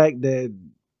the fact that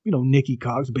Nikki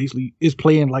Cox basically is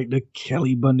playing like the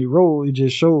Kelly Bundy role, it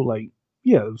just showed like,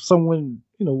 yeah, someone,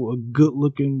 a good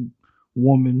looking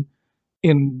woman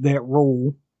in that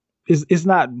role is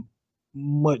not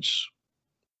much.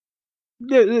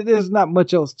 There's not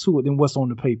much else to it than what's on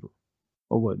the paper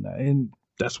or whatnot, and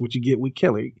that's what you get with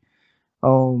Kelly,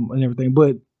 and everything.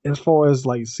 But as far as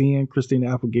like seeing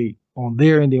Christina Applegate on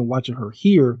there and then watching her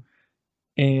here,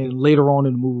 and later on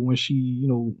in the movie when she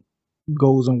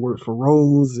goes and works for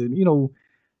Rose, and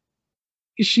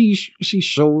she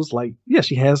shows like, yeah,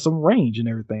 she has some range and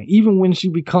everything. Even when she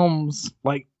becomes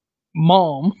like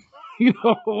mom,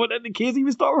 when the kids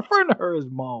even start referring to her as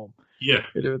mom Yeah.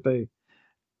 and everything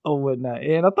or whatnot.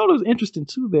 And I thought it was interesting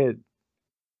too that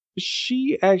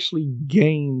she actually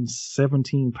gained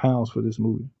 17 pounds for this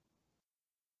movie.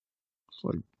 It's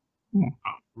like,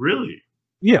 Really?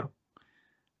 yeah,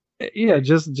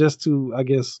 just to, I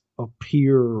guess,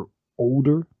 appear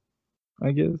older,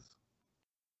 I guess,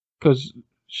 because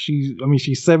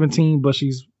she's 17, but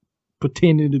she's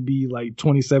pretending to be like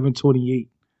 27, 28.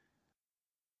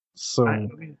 So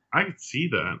I could see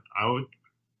that.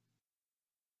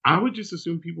 I would just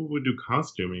assume people would do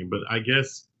costuming, but I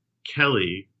guess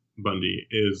Kelly Bundy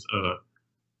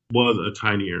was a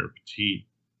tinier, petite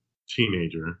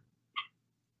teenager,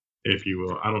 if you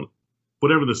will.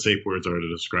 Whatever the safe words are to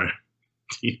describe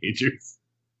teenagers.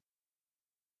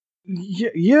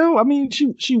 yeah, I mean,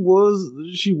 she was a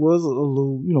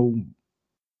little,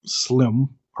 slim,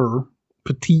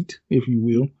 petite, if you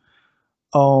will.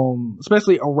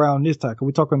 Especially around this time, 'cause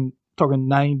we're talking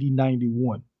 90,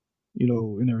 91,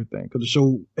 and everything. Because the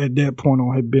show at that point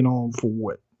on had been on for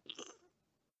what,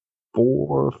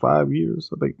 4 or 5 years,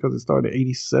 I think, because it started in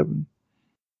 87.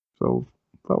 So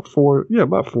about 4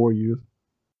 years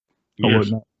or Yes.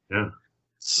 whatnot. Yeah.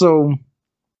 So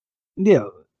yeah,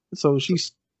 so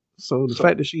the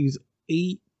fact that she's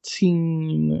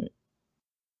 18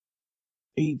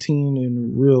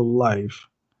 in real life.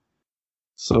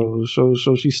 So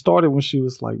she started when she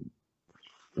was like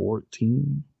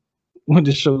 14. When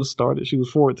the show started, she was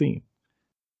 14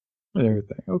 and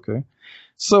everything. Okay.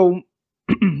 So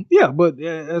yeah, but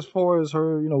as far as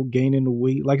her, gaining the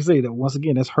weight, like I say, that once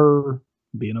again, that's her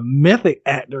being a method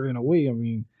actor in a way. I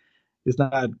mean, it's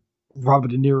not Robert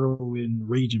De Niro in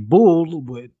Raging Bull,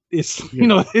 but it's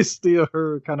it's still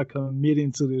her kind of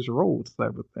committing to this role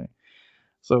type of thing.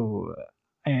 So,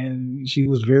 and she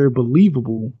was very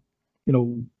believable,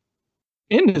 in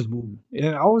this movie.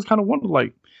 And I always kind of wondered,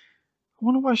 like, I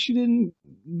wonder why she didn't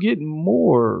get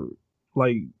more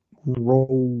like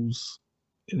roles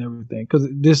and everything. Because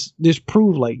this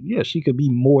proved like, yeah, she could be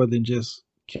more than just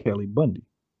Kelly Bundy.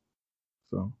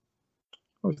 So I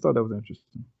always thought that was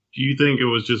interesting. Do you think it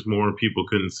was just more people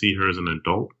couldn't see her as an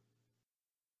adult?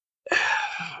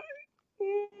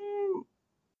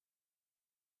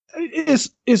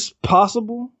 It's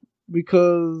possible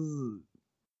because,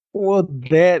 well,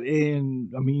 that,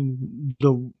 and I mean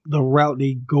the route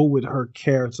they go with her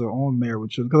character on Married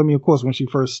with Children. Because I mean, of course, when she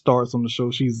first starts on the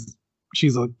show, she's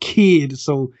a kid,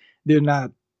 so they're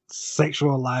not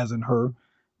sexualizing her.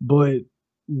 But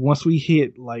once we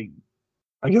hit like,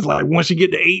 I guess like once you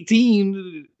get to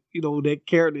 18, that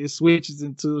character switches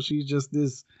until she's just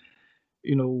this,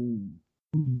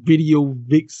 video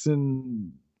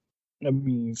vixen. I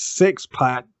mean, sex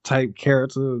pot type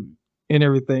character and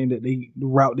everything the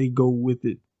route they go with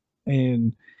it.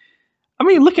 And I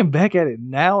mean, looking back at it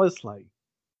now, it's like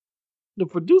the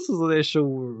producers of that show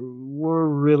were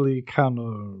really kind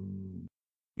of,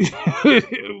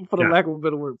 for the lack of a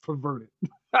better word, perverted.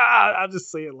 I'll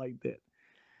just say it like that.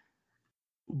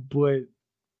 But,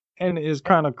 and it's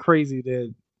kind of crazy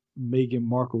that Meghan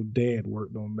Markle dad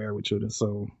worked on Married with Children,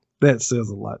 so that says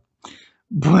a lot.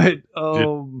 But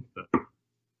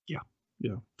yeah,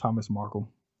 Thomas Markle,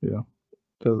 yeah,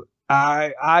 because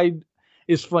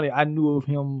It's funny. I knew of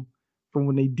him from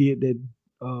when they did that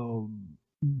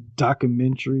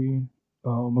documentary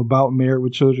about Married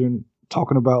with Children,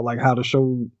 talking about like how the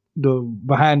show, the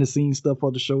behind the scenes stuff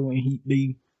of the show, and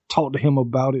they talked to him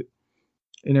about it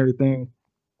and everything.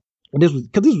 And this was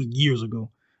years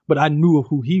ago, but I knew of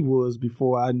who he was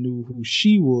before I knew who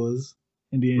she was,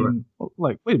 and then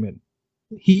like, wait a minute,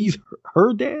 he's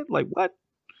her dad? Like what?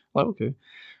 Like okay,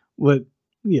 but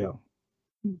yeah,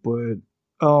 but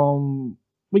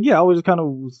but yeah, I was kind of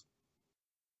was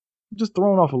just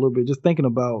thrown off a little bit just thinking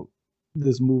about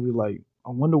this movie. Like,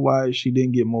 I wonder why she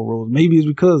didn't get more roles. Maybe it's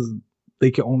because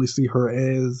they can only see her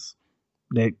as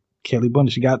that Kelly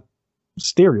Bundy. She got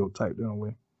stereotyped in a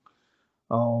way,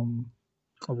 or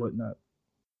whatnot.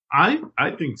 I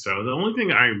think so. The only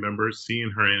thing I remember seeing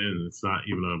her in, and it's not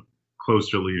even a close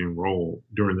to leading role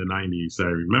during the '90s that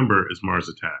I remember, is Mars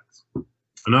Attacks,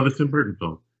 another Tim Burton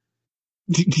film.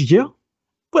 Yeah,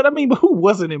 but I mean, but who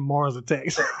wasn't in Mars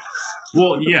Attacks?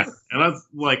 Well, yeah, and that's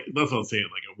what I'm saying.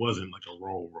 Like, it wasn't like a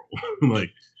role,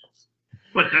 like,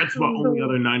 but that's my only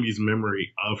other '90s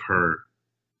memory of her,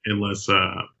 unless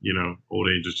old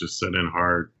age is just set in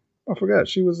hard. I forgot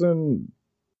she was in.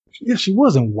 Yeah, she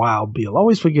was in Wild Bill. I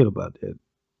always forget about that.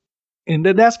 And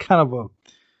that's kind of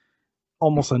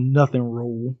almost a nothing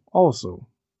role. Also,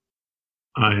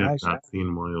 I have not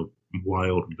seen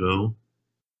Wild Bill.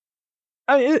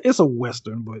 It's a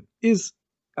Western, but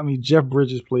Jeff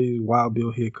Bridges plays Wild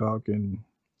Bill Hickok, and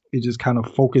it just kind of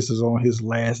focuses on his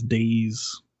last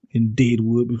days in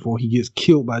Deadwood before he gets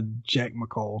killed by Jack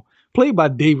McCall, played by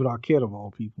David Arquette of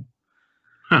all people.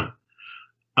 Huh.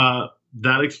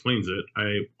 That explains it.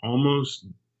 Not almost.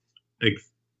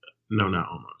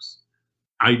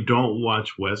 I don't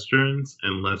watch Westerns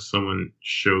unless someone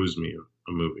shows me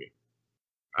a movie.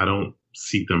 I don't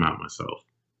seek them out myself.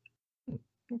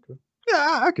 Okay.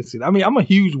 Yeah, I can see that. I mean, I'm a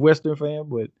huge Western fan,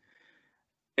 but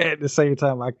at the same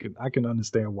time, I can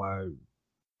understand why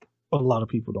a lot of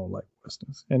people don't like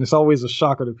Westerns. And it's always a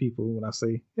shocker to people when I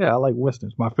say, yeah, I like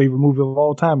Westerns. My favorite movie of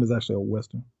all time is actually a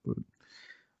Western. But,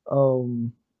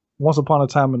 Once Upon a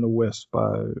Time in the West,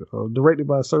 directed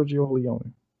by Sergio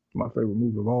Leone. My favorite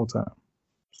movie of all time.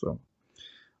 So,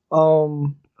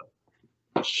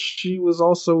 she was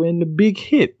also in The Big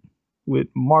Hit with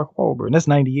Mark Wahlberg, and that's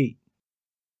 98.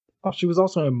 Oh, she was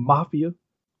also in Mafia,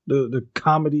 the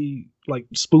comedy like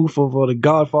spoof of The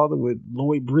Godfather with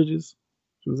Lloyd Bridges.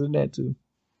 She was in that too.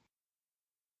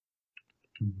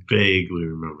 Vaguely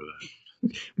remember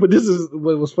that. But this is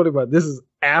what was funny about it, this is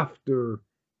after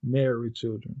Married with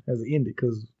Children has ended,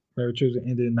 because Married with Children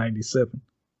ended in 97.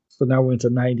 So now we're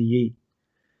into 98.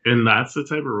 And that's the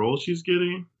type of role she's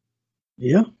getting?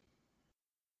 Yeah.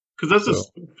 Because that's a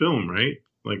spoof film, right?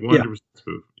 Like 100%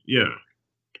 spoof. Yeah.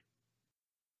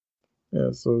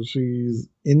 Yeah, so she's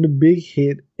in The Big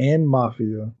Hit and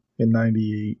Mafia in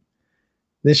 98.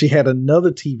 Then she had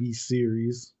another TV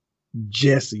series,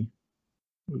 Jessie,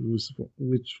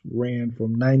 which ran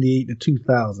from 98 to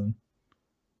 2000.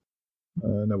 I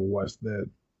never watched that.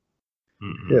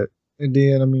 Mm-hmm. Yeah. And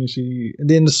then, and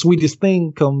then The Sweetest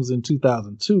Thing comes in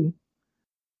 2002.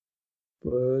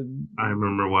 But I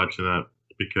remember watching that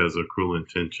because of Cruel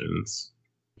Intentions.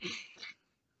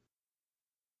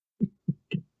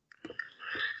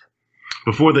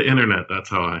 Before the internet, that's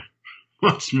how I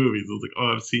watched movies. I was like,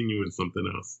 oh, I've seen you in something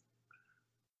else.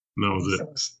 And that was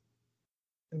it.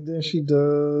 And then she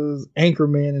does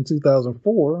Anchorman in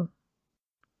 2004.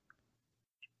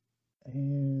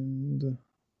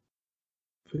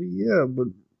 But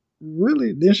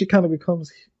really, then she kind of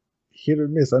becomes hit or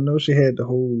miss. I know she had the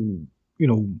whole,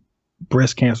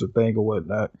 breast cancer thing or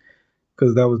whatnot,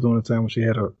 because that was during the time when she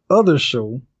had her other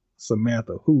show,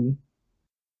 Samantha Who.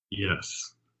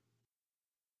 Yes.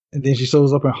 And then she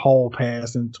shows up in Hall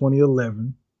Pass in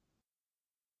 2011.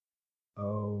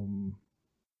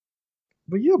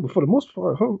 But for the most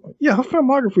part, her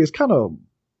filmography is kind of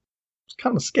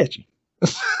sketchy.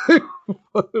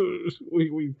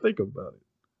 we think about it.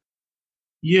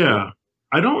 Yeah,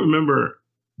 I don't remember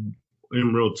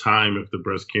in real time if the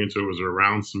breast cancer was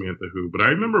around Samantha Who, but I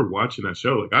remember watching that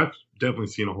show. Like, I've definitely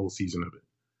seen a whole season of it,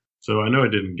 so I know it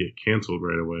didn't get canceled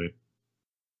right away.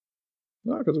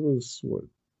 No, because it was what,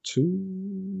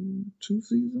 two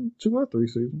seasons, 2 or 3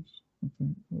 seasons. I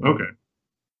think. Okay.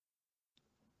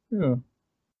 Yeah,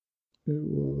 it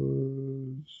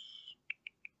was.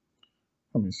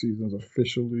 How many seasons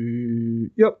officially?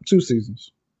 Yep, 2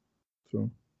 seasons. So,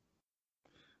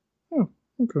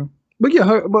 okay. But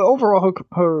yeah, but overall,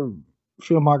 her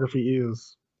filmography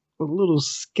is a little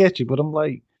sketchy. But I'm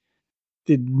like,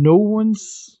 did no one,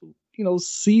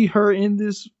 see her in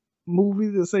this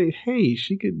movie to say, hey,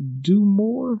 she could do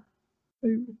more?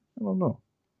 Maybe. I don't know.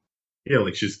 Yeah,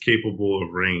 like she's capable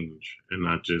of range and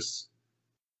not just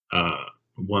uh,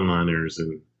 one-liners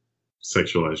and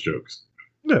sexualized jokes.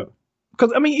 Yeah,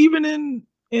 because I mean, even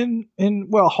in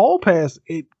Hall Pass,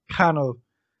 it kind of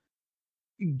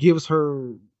gives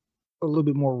her a little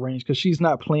bit more range because she's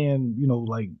not playing,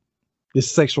 like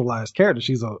this sexualized character.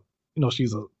 She's a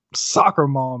soccer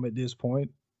mom at this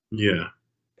point, Yeah.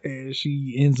 and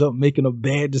she ends up making a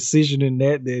bad decision in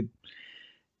that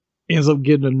ends up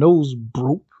getting her nose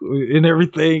broke and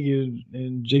everything,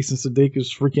 and Jason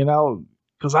Sudeikis freaking out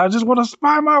because I just want to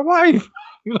spy my wife,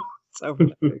 you know. type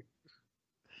of thing.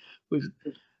 Which,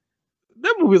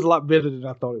 that movie is a lot better than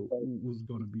I thought it was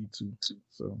going to be too.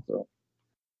 So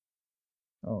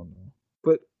I don't know,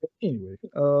 but anyway,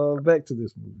 back to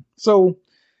this movie. So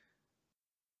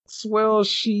Swell,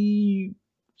 she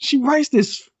writes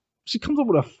this. She comes up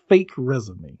with a fake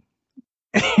resume,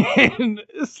 and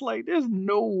it's like there's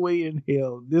no way in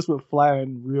hell this would fly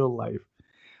in real life.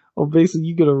 Or basically,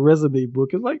 you get a resume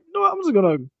book. It's like, no, I'm just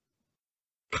gonna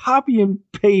copy and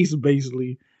paste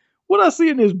basically what I see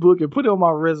in this book and put it on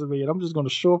my resume, and I'm just gonna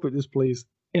show up at this place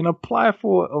and apply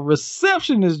for a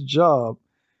receptionist job,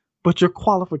 but your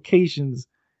qualifications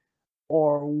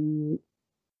are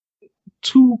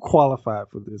too qualified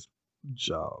for this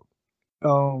job.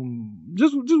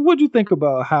 Just what do you think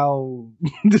about how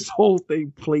this whole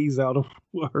thing plays out of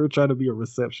her trying to be a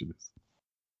receptionist?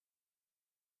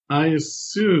 I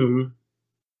assume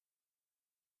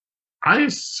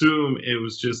it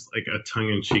was just like a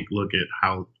tongue-in-cheek look at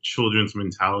how children's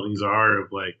mentalities are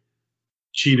of like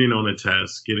cheating on a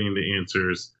test, getting the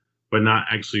answers, but not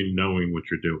actually knowing what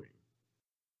you're doing.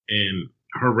 And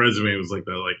her resume was like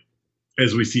that. Like,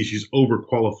 as we see, she's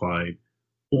overqualified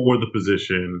for the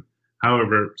position.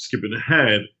 However, skipping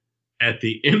ahead, at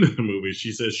the end of the movie,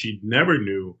 she says she never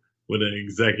knew what an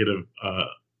executive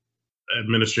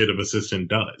administrative assistant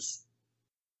does.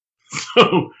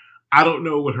 So I don't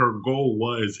know what her goal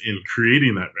was in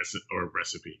creating that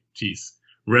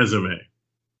resume,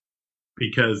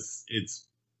 because it's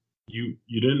you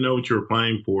didn't know what you were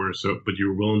applying for, so but you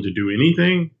were willing to do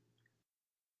anything.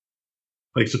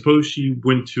 Like, suppose she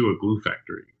went to a glue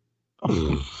factory.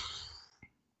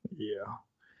 Yeah.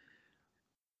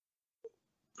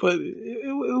 But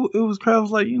it was kind of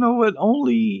like, you know what,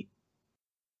 only,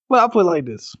 well, I'll put it like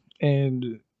this,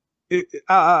 and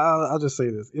I'll just say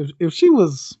this. If she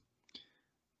was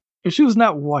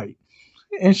not white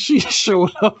and she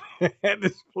showed up at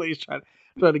this place trying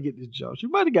to get this job, she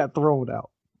might have got thrown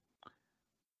out.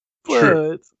 But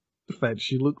Sure. the fact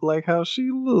she looked like how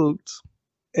she looked,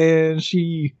 and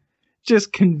she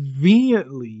just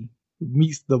conveniently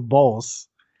meets the boss,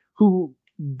 who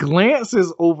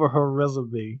glances over her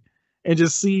resume and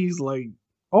just sees like,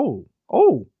 oh,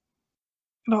 you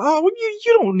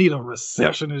don't need a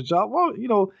receptionist job. Well,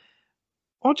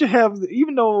 won't you have,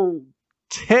 even though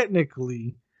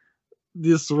technically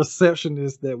this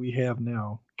receptionist that we have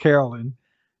now, Carolyn,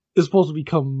 is supposed to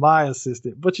become my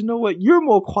assistant, but you know what? You're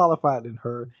more qualified than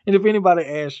her. And if anybody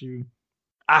asks you,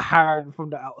 I hired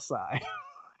from the outside.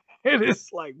 And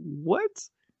it's like, what?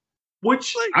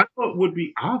 Which I thought would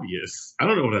be obvious. I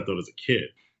don't know what I thought as a kid.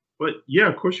 But yeah,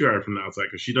 of course you hired from the outside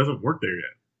because she doesn't work there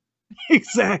yet.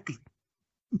 Exactly.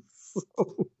 So,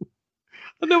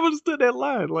 I never understood that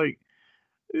line. Like,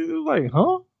 it was like,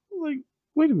 huh? Like,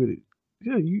 wait a minute.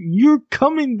 Yeah, you're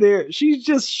coming there. She's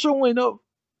just showing up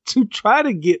to try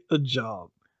to get a job.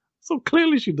 So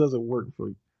clearly she doesn't work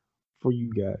for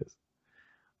you guys.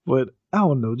 But I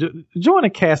don't know. Joanna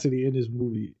Cassidy in this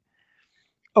movie.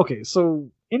 Okay,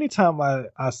 so anytime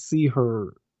I see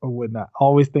her or whatnot, I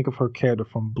always think of her character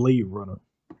from Blade Runner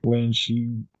when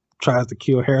she tries to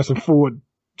kill Harrison Ford,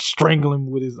 strangle him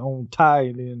with his own tie,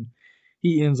 and then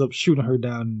he ends up shooting her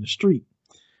down in the street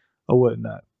or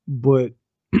whatnot. But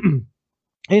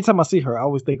anytime I see her, I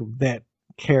always think of that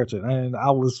character, and I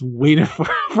was waiting for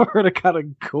her to kind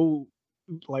of go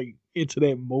like into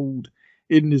that mode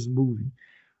in this movie,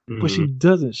 but she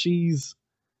doesn't. She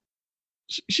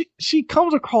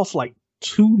comes across like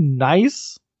too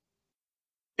nice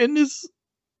in this.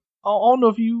 I don't know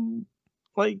if you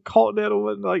like caught that or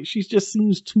what. Like, she just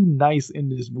seems too nice in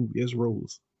this movie as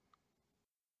Rose.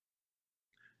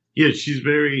 Yeah, she's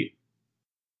very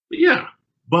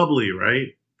bubbly,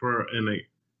 right? For a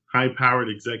high-powered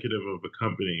executive of a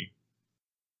company.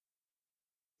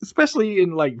 Especially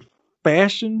in like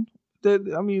fashion.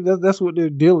 That's what they're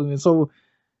dealing in. So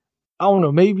I don't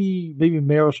know. Maybe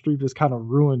Meryl Streep has kind of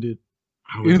ruined it.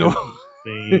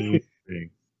 Same thing.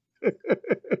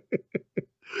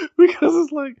 Because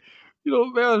it's like,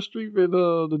 Meryl Streep in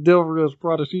the Devil Wears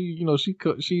Prada.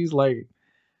 She's like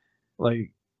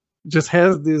just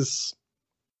has this,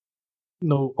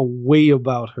 a way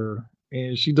about her,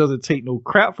 and she doesn't take no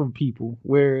crap from people.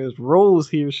 Whereas Rose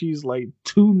here, she's like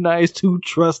too nice, too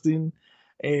trusting,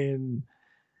 and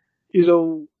I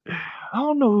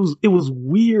don't know. It was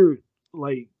weird,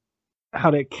 like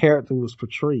how that character was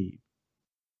portrayed.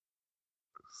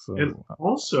 And So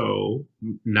also,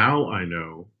 now I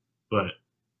know, but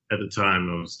at the time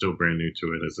I was still brand new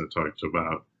to it as I talked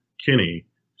about Kenny,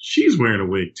 she's wearing a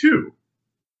wig too.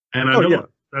 And I oh know yeah,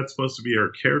 that's supposed to be her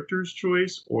character's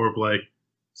choice, or if like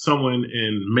someone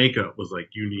in makeup was like,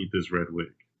 you need this red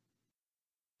wig.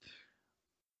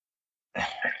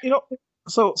 you know.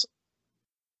 So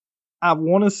I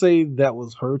want to say that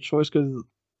was her choice because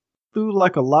through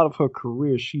like a lot of her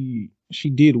career, she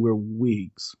did wear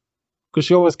wigs because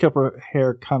she always kept her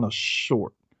hair kind of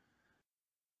short.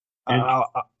 And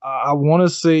I want to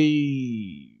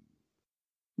say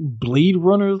Blade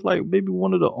Runner is like maybe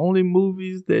one of the only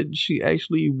movies that she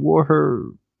actually wore her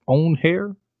own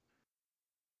hair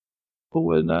or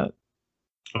whatnot.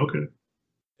 okay.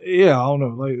 Yeah, I don't know.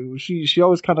 Like she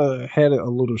always kind of had it a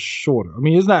little shorter. I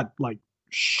mean, it's not like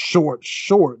short,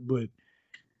 but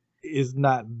it's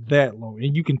not that long,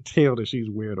 and you can tell that she's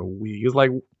wearing a wig. It's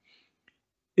like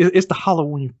it's the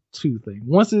Halloween 2 thing.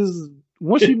 Once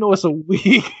you know it's a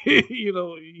wig, you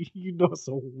know it's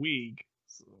a wig.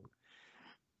 So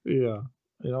yeah,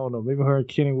 I don't know. Maybe her and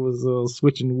Kenny was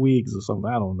switching wigs or something.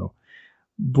 I don't know,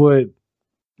 but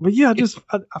yeah,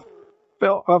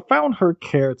 I found her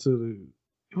character.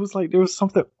 It was like there was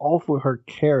something off with her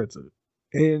character,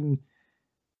 and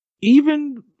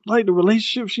even like the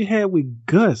relationship she had with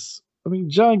Gus. I mean,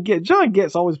 John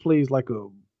Getz always plays like a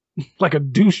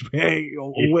douchebag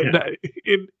or Yeah. whatnot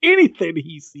in anything that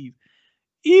he sees.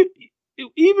 Even,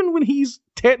 even when he's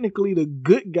technically the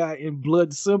good guy in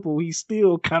Blood Simple, he's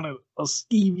still kind of a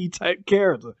skeevy type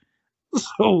character.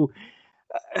 So,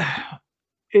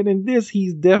 and in this,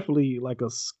 he's definitely like a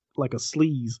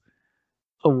sleaze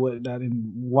or whatnot.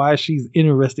 And why she's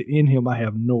interested in him, I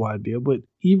have no idea. But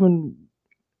even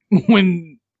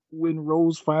when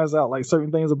Rose finds out like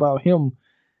certain things about him,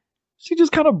 she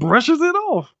just kind of brushes it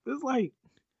off. It's like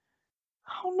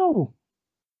I don't know.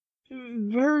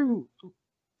 Very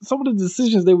some of the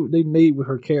decisions they made with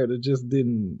her character just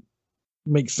didn't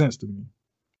make sense to me.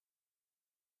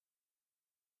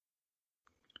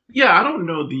 Yeah, I don't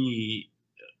know the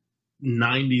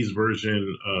 90s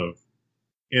version of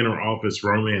inner office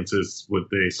romances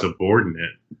with a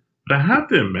subordinate, but I have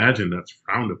to imagine that's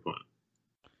frowned upon.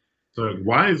 So like,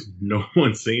 why is no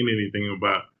one saying anything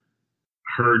about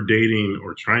her dating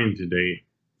or trying to date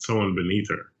someone beneath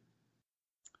her?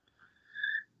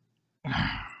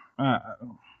 I,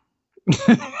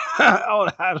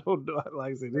 I don't know.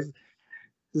 Like I said,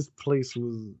 this place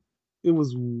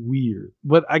was weird,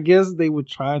 but I guess they were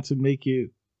trying to make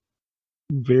it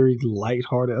very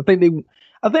lighthearted. I think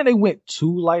they went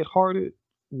too lighthearted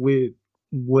with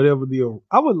whatever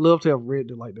I would love to have read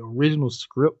the original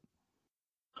script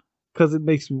because it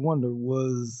makes me wonder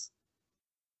was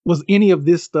any of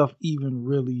this stuff even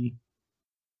really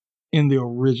in the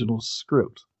original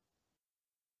script?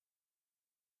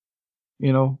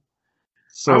 You know,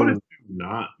 I would so assume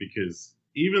not, because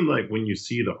even like when you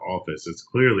see The Office, it's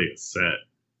clearly a set.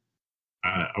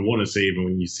 I want to say even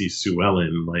when you see Sue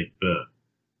Ellen, like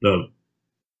the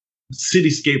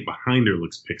cityscape behind her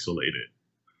looks pixelated.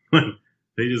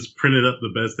 They just printed up the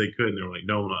best they could, and they're like,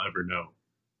 no one will ever know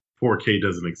 4K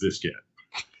doesn't exist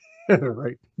yet.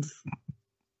 right.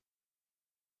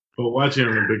 But watching it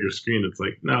on a bigger screen, it's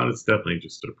like, no, it's definitely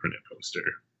just a printed poster.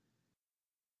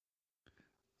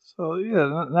 So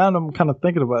yeah, now I'm kind of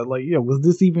thinking about it, like, yeah, was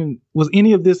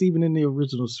any of this even in the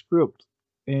original script?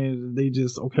 And they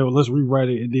just okay, well, let's rewrite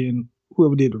it, and then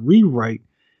whoever did the rewrite,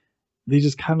 they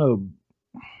just kind of,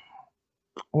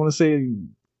 I want to say,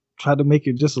 tried to make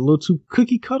it just a little too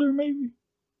cookie cutter, maybe.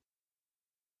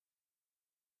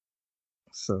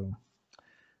 So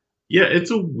Yeah,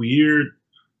 it's a weird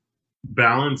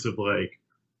balance of like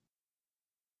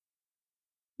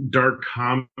dark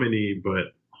comedy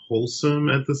but wholesome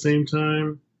at the same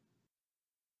time.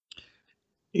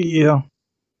 yeah,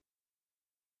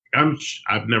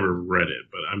 I've never read it,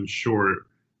 but I'm sure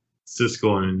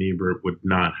Siskel and Ebert would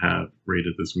not have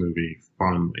rated this movie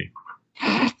fondly.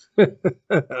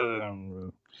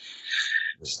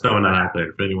 Just throwing that out there.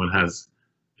 If anyone has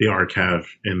the archive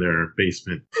in their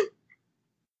basement,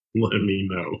 let me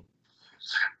know.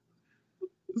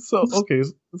 So okay,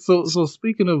 so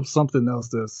speaking of something else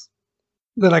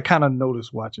that I kind of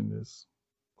noticed watching this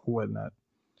or whatnot.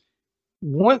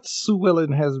 Once Sue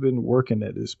Ellen has been working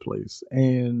at this place,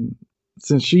 and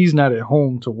since she's not at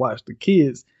home to watch the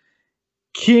kids,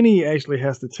 Kenny actually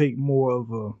has to take more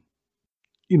of a,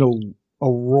 a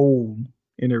role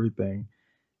in everything.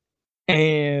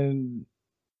 And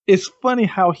it's funny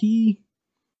how he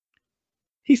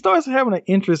starts having an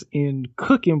interest in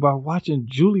cooking by watching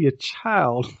Julia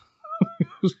Child. I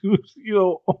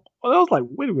was like,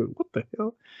 wait a minute, what the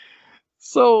hell?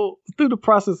 So through the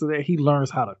process of that, he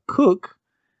learns how to cook,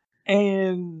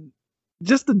 and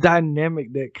just the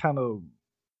dynamic that kind of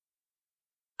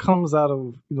comes out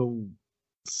of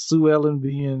Sue Ellen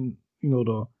being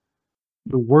the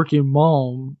working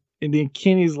mom, and then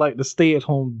Kenny's like the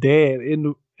stay-at-home dad,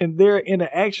 and their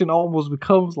interaction almost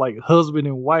becomes like husband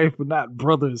and wife, but not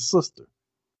brother and sister.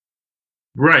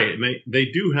 Right, and they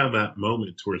do have that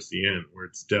moment towards the end where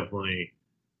it's definitely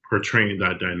portraying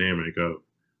that dynamic of,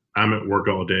 I'm at work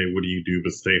all day, what do you do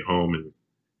but stay home, and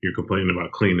you're complaining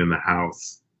about cleaning the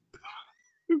house.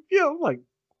 Yeah, I'm like,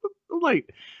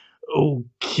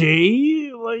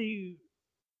 okay, like,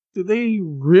 did they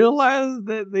realize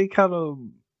that they kind of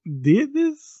did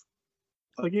this?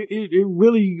 Like, it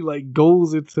really like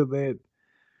goes into that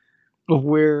of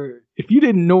where if you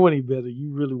didn't know any better,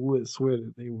 you really would swear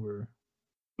that they were,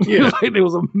 like they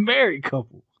was a married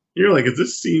couple. You're like, is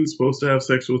this scene supposed to have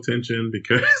sexual tension?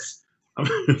 Because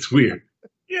it's weird.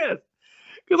 Yes,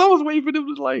 because I was waiting for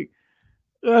them to like,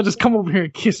 just come over here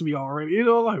and kiss me already.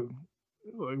 Like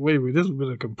wait a minute, this would have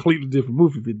been a completely different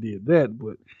movie if it did that.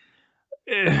 But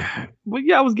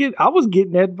yeah, I was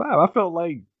getting that vibe. I felt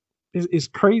like it's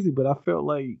crazy, but I felt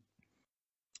like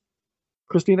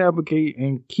Christina Applegate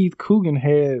and Keith Coogan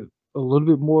had a little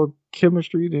bit more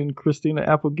chemistry than Christina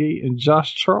Applegate and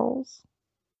Josh Charles.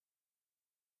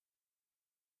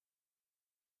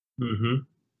 Mm-hmm.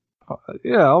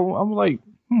 Yeah, I'm like,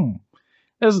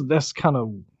 that's kind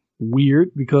of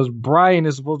weird because Brian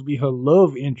is supposed to be her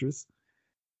love interest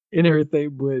and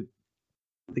everything, but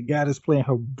the guy that's playing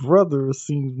her brother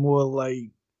seems more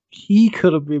like he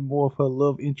could have been more of her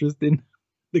love interest than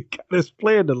the guy that's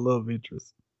playing the love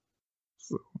interest.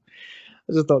 So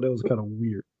I just thought that was kind of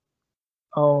weird.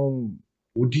 Well,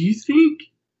 do you think,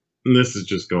 and this is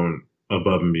just going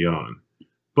above and beyond,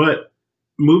 but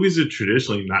movies are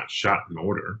traditionally not shot in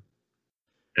order,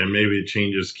 and maybe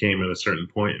changes came at a certain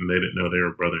point and they didn't know they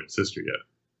were brother and sister yet.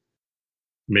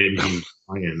 Maybe he was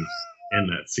playing in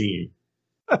that scene.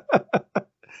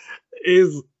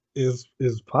 is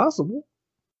possible.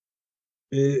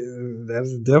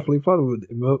 That's definitely possible.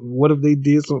 What if they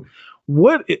did so?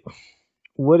 What if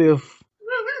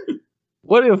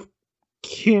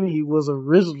Kenny was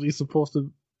originally supposed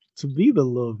to be the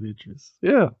love interest?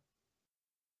 Yeah.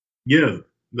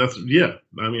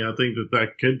 I mean, I think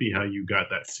that could be how you got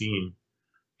that scene,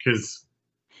 because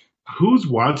who's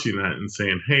watching that and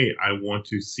saying, "Hey, I want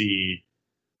to see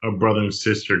a brother and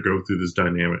sister go through this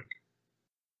dynamic,"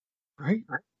 right?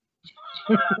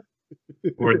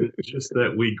 Or just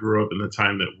that we grew up in the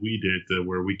time that we did, to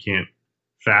where we can't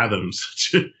fathom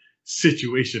such a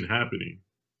situation happening.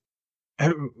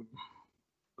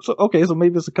 So okay, so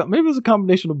maybe it's a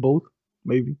combination of both,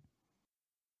 maybe.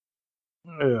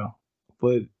 Yeah,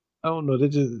 but I don't know. That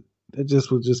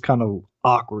just was just kind of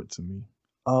awkward to me.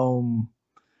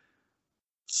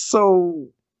 So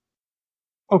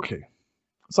okay,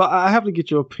 so I have to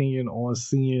get your opinion on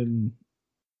seeing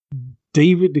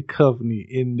David Duchovny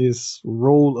in this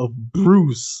role of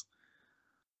Bruce,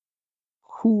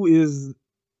 who is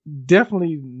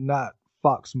definitely not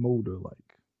Fox Mulder like.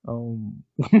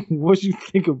 What do you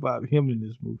think about him in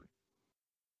this movie?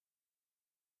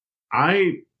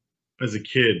 I, as a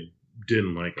kid,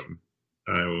 didn't like him.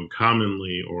 I would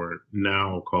commonly, or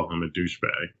now, call him a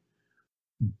douchebag.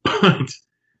 But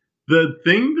the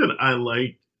thing that I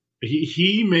liked,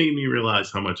 he made me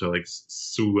realize how much I like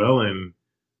Sue Ellen,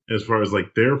 as far as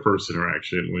like their first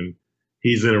interaction, when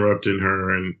he's interrupting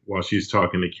her and while she's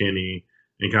talking to Kenny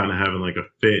and kind of having like a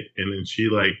fit, and then she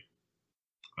like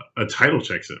a title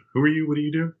checks him. Who are you? What do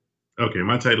you do? Okay,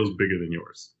 my title's bigger than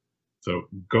yours, so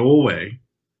go away,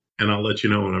 and I'll let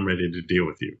you know when I'm ready to deal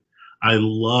with you. I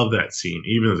love that scene.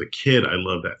 Even as a kid, I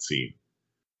love that scene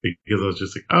because I was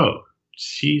just like, oh,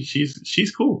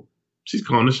 she's cool. She's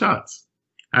calling the shots.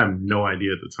 I have no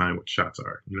idea at the time what shots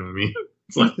are. You know what I mean?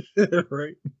 It's like,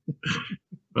 right.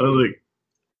 I was like,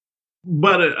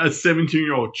 but a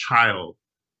 17-year-old child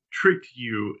tricked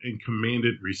you and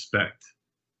commanded respect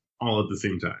all at the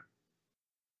same time.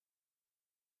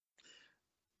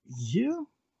 Yeah.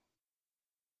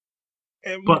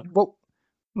 But no,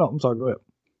 I'm sorry. Go ahead.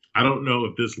 I don't know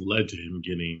if this led to him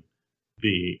getting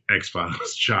the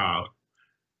X-Files job.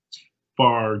 It's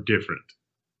far different.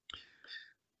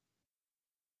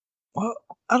 Well,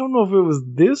 I don't know if it was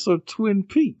this or Twin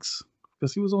Peaks,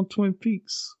 because he was on Twin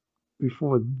Peaks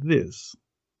before this,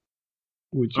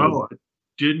 which is Oh, I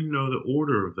didn't know the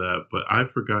order of that, but I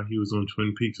forgot he was on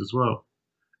Twin Peaks as well.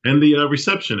 And the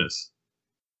receptionist,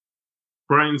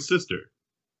 Brian's sister.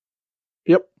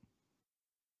 yep.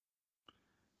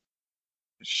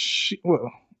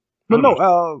 But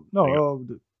Oh, no,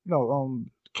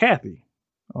 Kathy,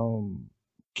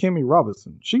 Kimmy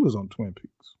Robinson, she was on Twin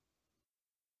Peaks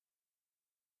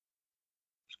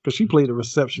because she played the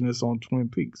receptionist on Twin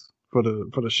Peaks for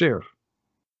the sheriff.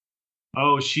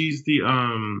 Oh, she's the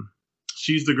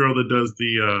girl that does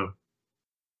the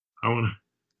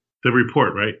the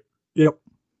report, right? Yep.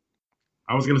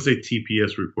 I was gonna say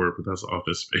TPS report, but that's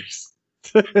Office Space.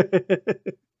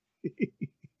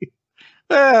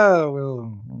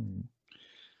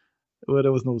 Well,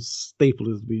 there was no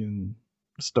staplers being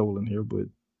stolen here, but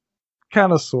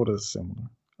kind of sort of similar.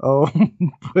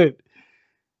 But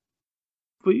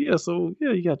yeah, so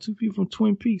yeah, you got two people from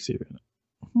Twin Peaks here.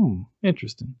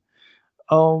 Interesting.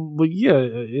 But yeah,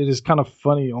 it is kind of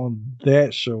funny on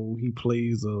that show. He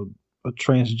plays a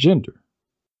transgender.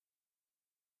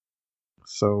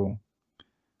 So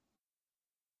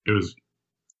It was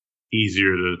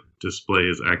easier to display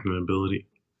his acting ability.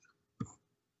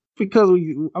 because when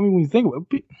you think about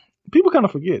it, people kind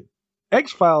of forget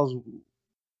X-Files,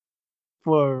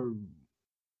 for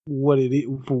what it is,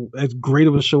 for as great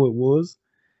of a show it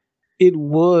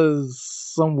was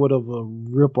somewhat of a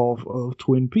ripoff of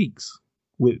Twin Peaks,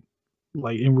 with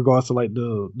like in regards to like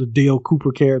the Dale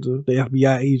Cooper character, the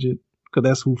FBI agent, because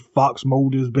that's who Fox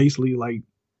Mulder is, basically like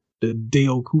the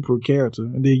Dale Cooper character,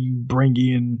 and then you bring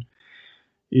in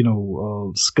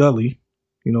Scully,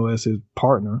 as his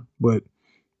partner, but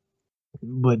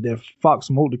that Fox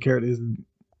Mulder character is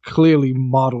clearly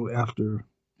modeled after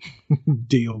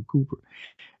Dale Cooper,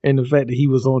 and the fact that he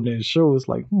was on that show is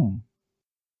like,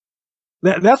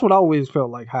 that's what I always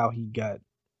felt like how he got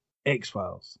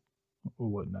X-Files or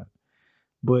whatnot.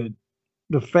 But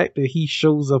the fact that he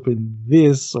shows up in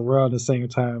this around the same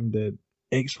time that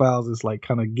X-Files is like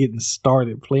kind of getting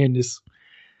started playing this,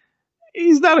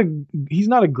 he's not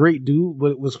a great dude.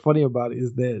 But what's funny about it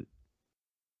is that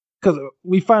because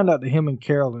we find out that him and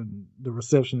Carolyn, the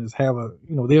receptionist, have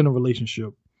they're in a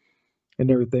relationship and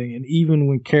everything. And even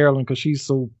when Carolyn, because she's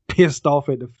so pissed off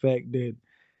at the fact that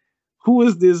who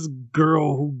is this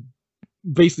girl who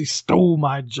basically stole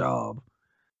my job,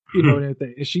 and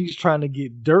everything, and she's trying to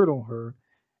get dirt on her,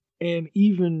 and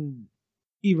even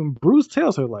Bruce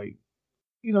tells her, like,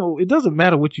 it doesn't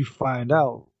matter what you find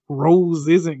out. Rose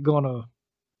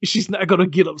she's not gonna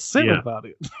get upset about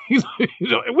it,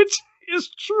 which is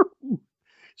true.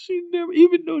 She never,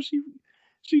 even though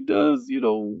she does,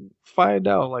 find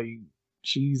out like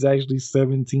she's actually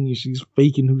 17, she's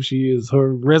faking who she is.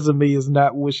 Her resume is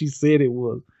not what she said it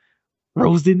was.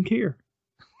 Rose didn't care.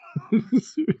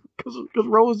 Because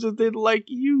Rose just didn't like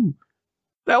you.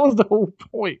 That was the whole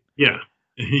point. Yeah.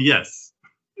 Yes.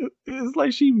 It's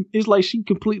like she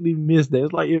completely missed that.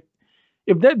 It's like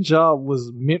if that job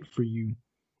was meant for you,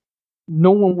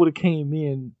 no one would have came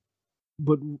in,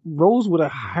 but Rose would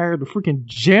have hired a freaking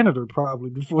janitor probably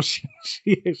before she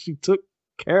took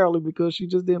Carolyn, because she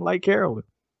just didn't like Carolyn,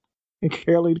 and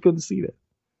Carolyn couldn't see that.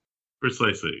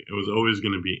 Precisely. It was always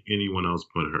going to be anyone else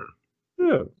but her.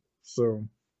 Yeah. So,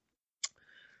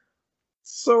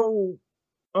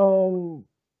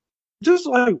 just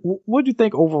like, what do you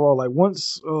think overall? Like,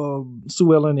 once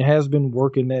Sue Ellen has been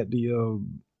working at the,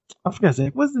 I forgot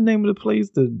that. What's the name of the place?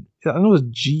 I know it's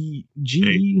G.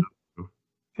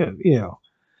 Yeah,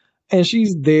 and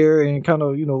she's there, and kind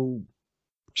of,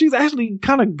 she's actually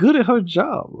kind of good at her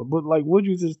job. But like, what do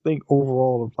you just think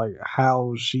overall of like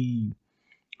how she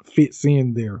fits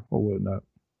in there or whatnot?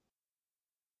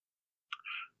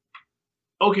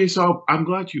 Okay, so I'm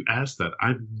glad you asked that.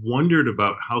 I've wondered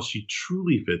about how she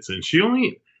truly fits in. She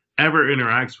only ever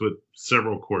interacts with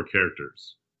several core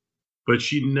characters, but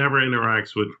she never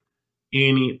interacts with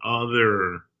any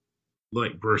other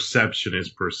like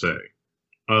receptionist per se,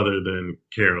 other than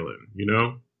Carolyn,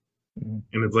 Mm-hmm.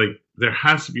 And it's like there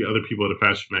has to be other people at a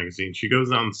fashion magazine. She goes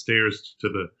downstairs to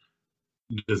the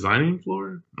designing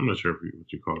floor. I'm not sure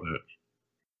what you call that.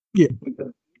 Yeah.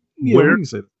 Where You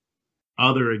said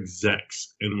other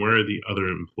execs and where are the other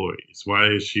employees? Why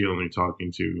is she only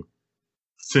talking to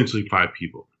essentially 5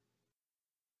 people?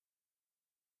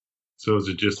 So is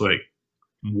it just like,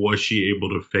 was she able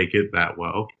to fake it that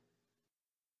well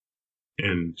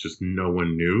and just no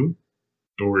one knew?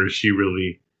 Or is she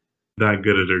really that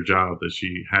good at her job that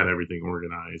she had everything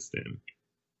organized and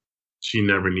she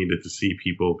never needed to see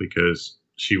people because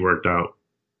she worked out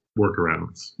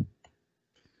workarounds?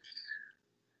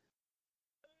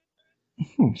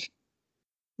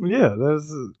 Yeah,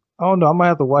 that's. I don't know. I might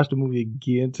have to watch the movie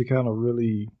again to kind of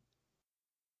really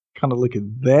kind of look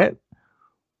at that.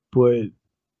 But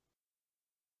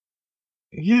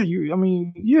yeah,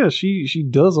 she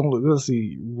does only, let's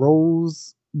see,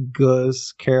 Rose,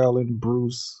 Gus, Carolyn,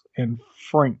 Bruce, and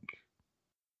Frank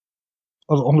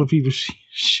are the only people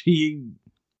she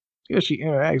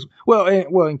interacts with.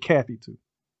 And Kathy too.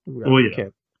 We forgot Well, yeah.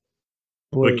 Kathy.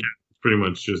 But But Kat's pretty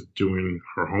much just doing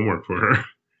her homework for her.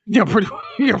 yeah, pretty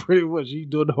much. She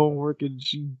doing the homework and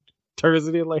she turns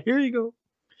it in like, here you go.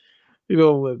 You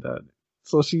know what?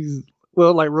 So she's,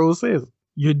 well, like Rose says,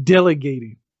 you're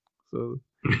delegating. So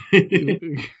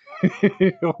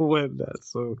whatnot.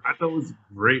 So I thought it was a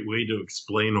great way to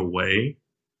explain away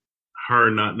her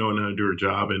not knowing how to do her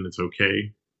job, and it's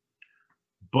okay.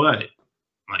 But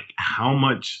like,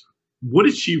 what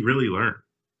did she really learn?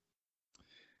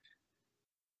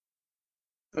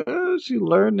 she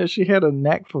learned that she had a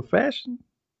knack for fashion.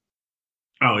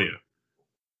 Oh yeah,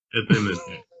 at the end of the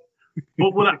day.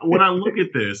 But when I look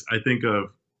at this, I think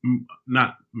of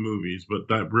not movies, but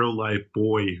that real life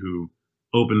boy who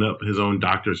opened up his own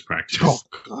doctor's practice. Oh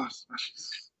gosh.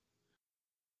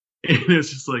 And it's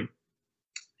just like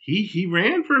he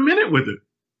ran for a minute with it,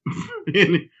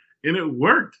 and it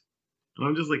worked. And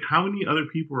I'm just like, how many other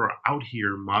people are out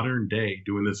here modern day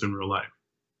doing this in real life?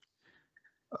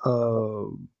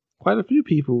 Quite a few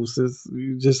people, since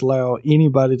you just allow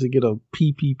anybody to get a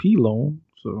PPP loan.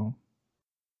 So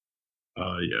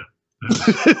Yeah.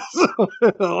 so,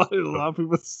 a lot of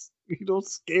people,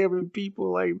 scamming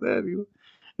people like that.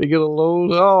 They get a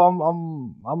loan.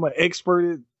 Oh, I'm an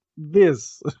expert at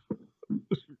this.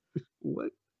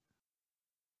 What?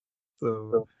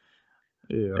 So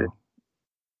yeah.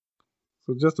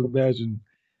 So just imagine,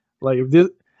 like, if this.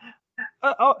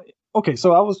 Okay,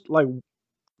 so I was like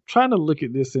trying to look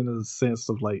at this in a sense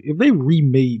of like, if they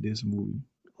remade this movie,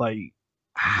 like,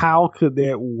 how could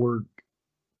that work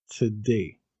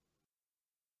today?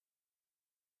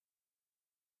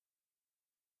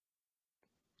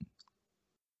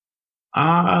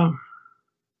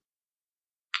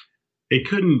 It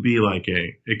couldn't be like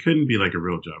a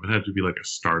real job. It had to be like a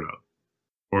startup,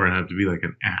 or it had to be like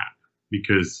an app,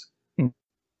 because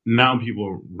now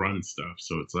people run stuff.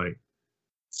 So it's like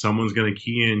someone's going to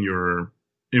key in your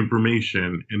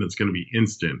information and it's going to be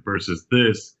instant, versus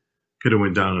this could have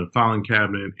went down in a filing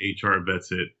cabinet. HR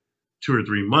vets it 2 or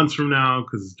 3 months from now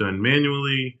because it's done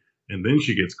manually, and then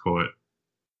she gets caught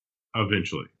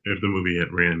eventually if the movie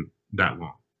had ran that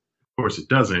long. Of course it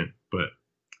doesn't, but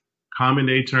common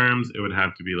day terms, it would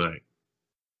have to be like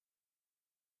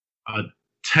a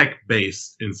tech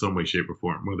based in some way, shape, or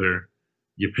form. Whether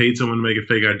you paid someone to make a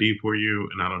fake ID for you,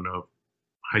 and I don't know if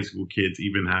high school kids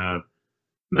even have.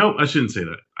 No, I shouldn't say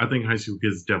that. I think high school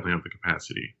kids definitely have the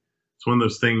capacity. It's one of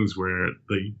those things where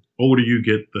the older you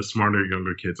get, the smarter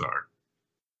younger kids are.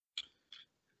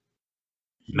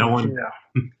 No one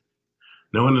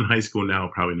in high school now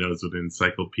probably knows what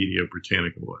Encyclopedia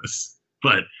Britannica was,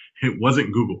 but it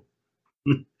wasn't Google.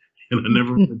 And I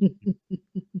never.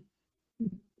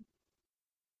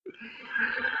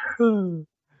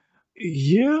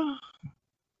 Yeah.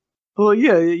 Well,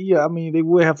 yeah. I mean, they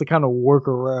would have to kind of work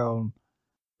around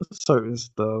certain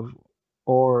stuff,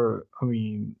 or I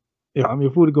mean,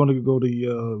 if we were going to go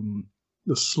the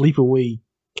Sleepaway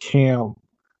Camp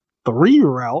 3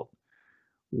 route,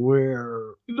 where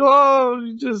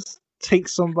you just take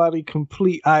somebody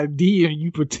complete ID and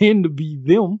you pretend to be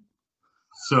them.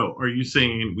 So, are you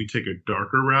saying we take a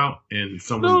darker route and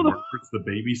someone markets the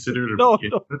babysitter to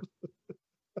begin with?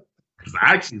 Because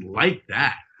I actually like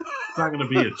that. It's not going to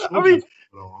be a children's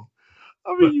film.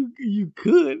 You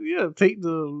could, take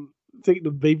the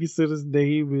babysitter's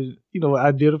name and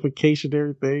identification,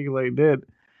 everything like that,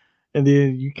 and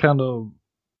then you kind of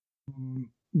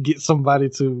get somebody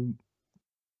to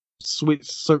switch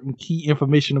certain key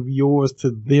information of yours to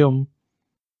them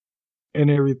and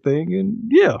everything,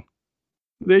 and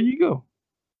there you go.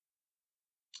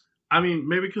 I mean,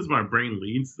 maybe because my brain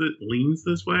leans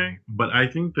this way, but I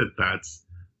think that's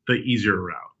the easier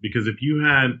route. Because if you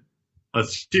had a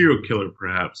serial killer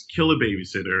perhaps kill a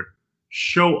babysitter,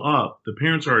 show up, the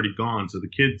parents are already gone, so the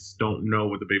kids don't know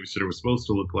what the babysitter was supposed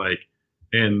to look like,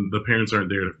 and the parents aren't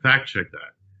there to fact check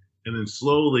that. And then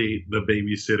slowly the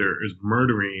babysitter is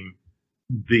murdering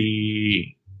the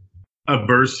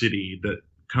adversity that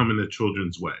come in the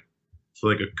children's way. So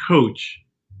like a coach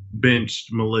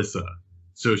benched Melissa,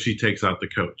 so she takes out the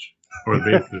coach, or the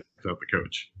babysitter takes out the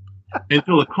coach,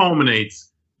 until it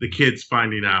culminates the kids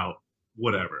finding out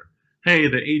whatever. Hey,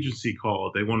 the agency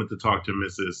called. They wanted to talk to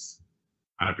Mrs.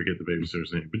 I forget the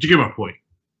babysitter's name, but you get my point.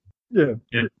 Yeah.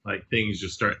 And like things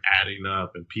just start adding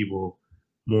up, and people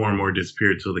more and more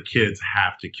disappear till the kids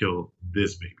have to kill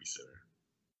this babysitter.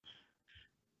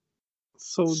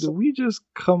 So do we just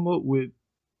come up with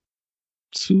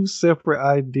two separate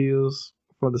ideas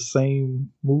for the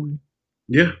same movie?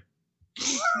 Yeah.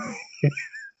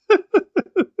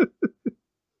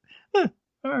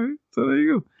 All right, so there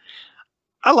you go.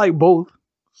 I like both.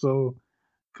 So,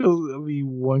 because I mean,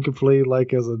 one can play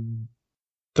like as a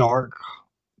dark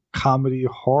comedy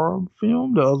horror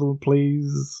film. The other one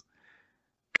plays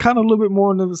kind of a little bit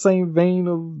more in the same vein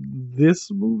of this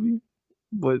movie,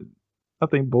 but I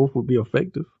think both would be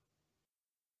effective.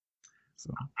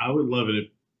 So I would love it if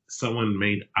someone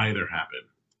made either happen.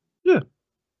 yeah,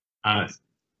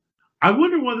 I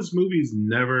wonder why this movie's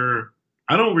never.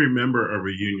 I don't remember a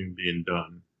reunion being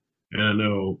done, and I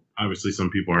know obviously some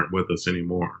people aren't with us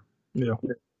anymore. yeah.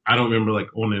 I don't remember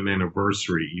like on an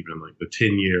anniversary, even like the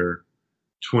 10-year,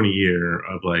 20-year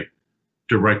of like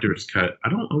director's cut. I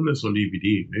don't own this on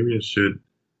DVD. Maybe I should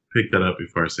pick that up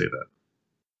before I say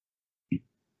that.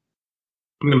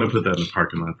 I'm gonna put that in the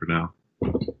parking lot for now.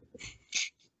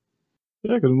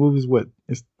 Yeah, because the movie's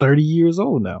it's 30 years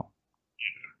old now.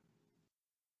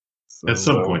 So, At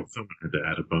some point, someone had to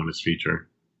add a bonus feature.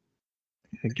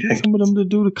 Get some of them to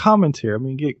do the commentary. I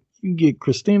mean, you can get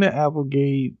Christina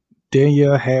Applegate,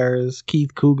 Danielle Harris,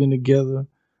 Keith Coogan together.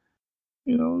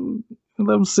 You know, and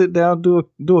let them sit down,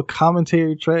 do a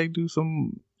commentary track, do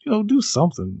something.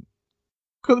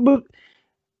 But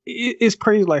it's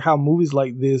crazy, like how movies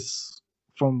like this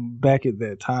from back at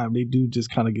that time, they do just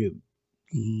kind of get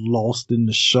lost in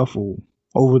the shuffle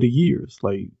over the years.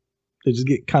 Like they just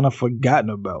get kind of forgotten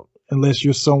about, unless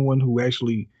you're someone who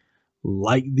actually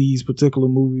like these particular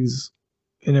movies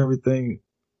and everything.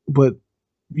 But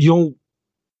you don't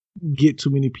get too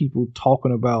many people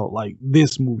talking about like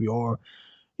this movie, or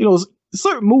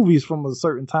certain movies from a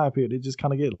certain time period. They just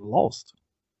kind of get lost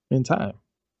in time.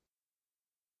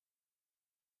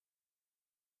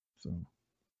 So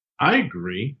I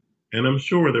agree, and I'm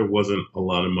sure there wasn't a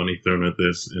lot of money thrown at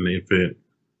this, and if it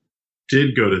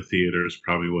did go to theaters,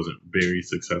 probably wasn't very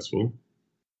successful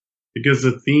because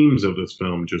the themes of this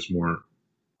film just weren't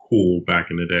cool back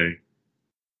in the day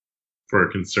for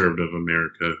a conservative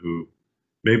America who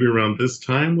maybe around this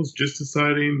time was just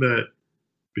deciding that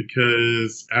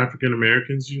because African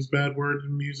Americans use bad words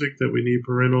in music that we need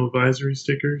parental advisory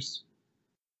stickers.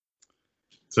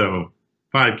 So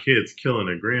 5 kids killing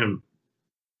a grandmother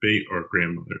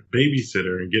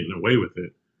babysitter and getting away with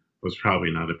it was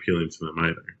probably not appealing to them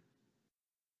either.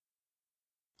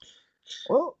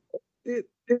 Well,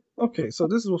 okay, so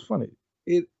this is what's funny.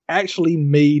 It actually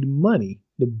made money.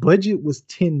 The budget was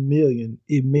 $10 million.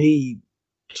 It made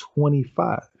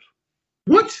 25.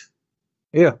 What?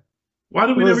 Yeah. Why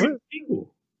do we never get a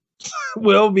sequel?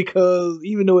 Well, because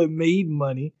even though it made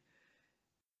money,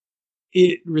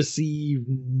 it received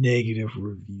negative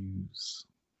reviews.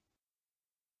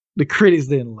 The critics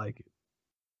didn't like it.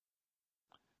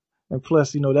 And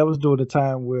plus, that was during the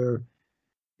time where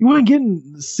you weren't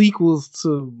getting sequels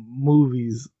to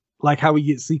movies like how we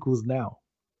get sequels now.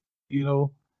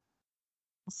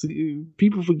 See,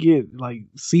 people forget like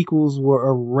sequels were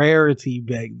a rarity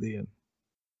back then.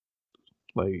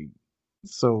 Like,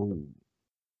 so,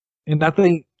 and I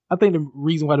think the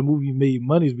reason why the movie made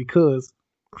money is because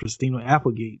Christina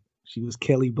Applegate, she was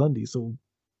Kelly Bundy, so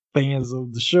fans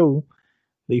of the show,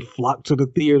 they flocked to the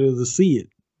theater to see it,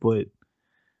 but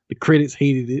the critics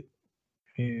hated it,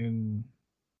 and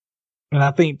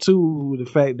I think too the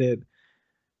fact that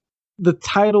the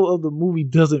title of the movie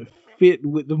doesn't fit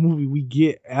with the movie we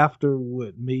get after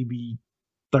maybe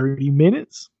 30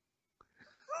 minutes.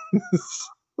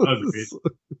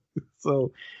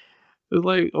 So it's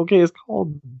like, okay, it's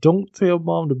called Don't Tell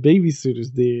Mom the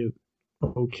Babysitter's Dead.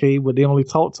 Okay, but they only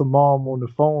talk to mom on the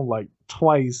phone like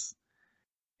twice,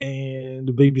 and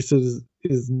the babysitter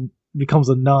becomes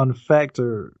a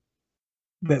non-factor.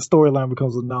 That storyline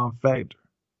becomes a non-factor.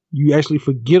 You actually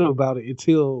forget about it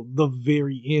until the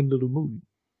very end of the movie.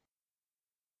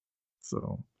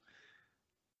 So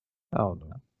I don't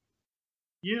know.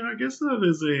 Yeah, I guess that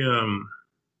is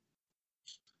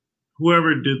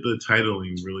whoever did the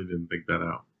titling really didn't think that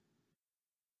out.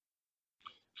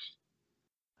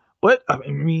 But I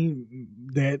mean,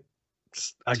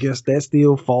 I guess that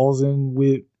still falls in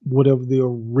with whatever the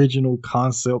original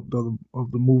concept of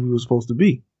the movie was supposed to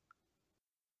be.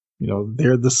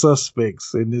 They're the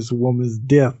suspects in this woman's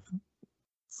death.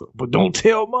 So, but don't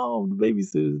tell mom the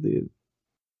babysitter's dead.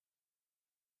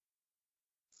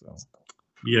 So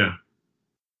yeah.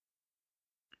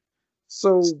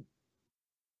 So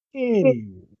anyway,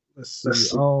 let's see.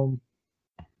 Let's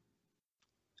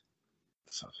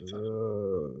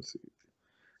see.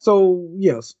 So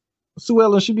yes, Sue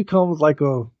Ellen, she becomes like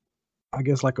I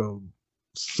guess like a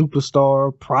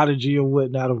superstar prodigy or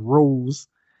whatnot of Rose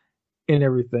and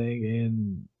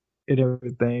everything, and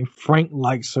everything. Frank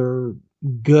likes her.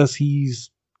 Gus, he's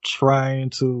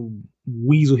trying to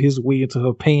weasel his way into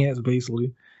her pants,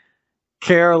 basically.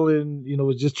 Carolyn,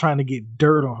 is just trying to get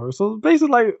dirt on her. So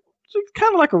basically, like, it's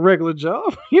kind of like a regular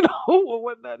job, or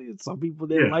whatnot. Is some people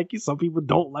that Yeah. like it, some people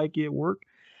don't like it at work,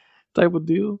 type of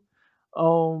deal,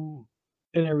 um,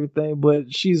 and everything.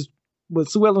 But Sue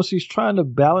Ellen, she's trying to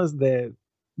balance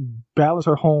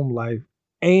her home life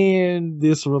and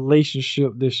this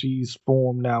relationship that she's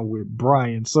formed now with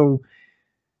Brian. So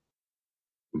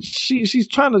she's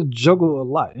trying to juggle a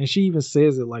lot, and she even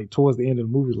says it like towards the end of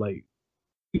the movie, like,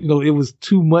 it was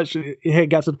too much. It had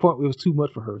got to the point where it was too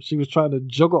much for her. She was trying to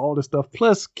juggle all this stuff,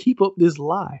 plus keep up this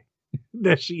lie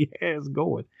that she has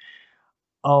going,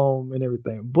 and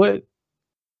everything. But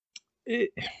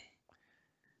it,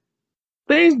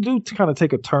 things do kind of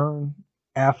take a turn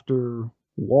after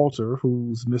Walter,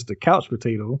 who's Mr. Couch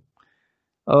Potato,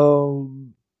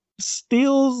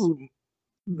 steals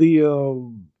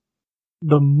the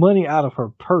money out of her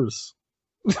purse.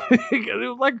 It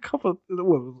was like a couple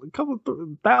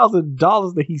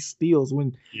 $1,000 that he steals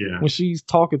when she's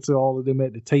talking to all of them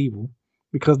at the table,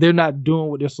 because they're not doing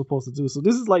what they're supposed to do. So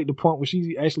this is like the point where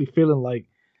she's actually feeling like,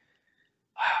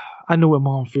 I know what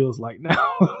mom feels like now.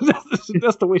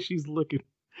 That's the way she's looking.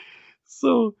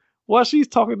 So while she's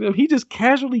talking to him, he just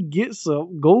casually gets up,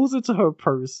 goes into her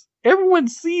purse. Everyone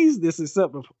sees this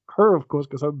except her, of course,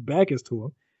 because her back is to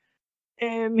him.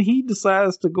 And he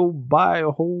decides to go buy a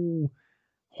whole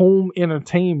home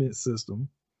entertainment system,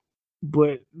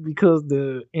 but because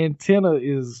the antenna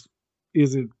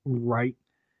isn't right,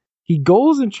 he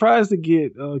goes and tries to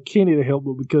get Kenny to help,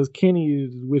 but because Kenny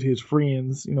is with his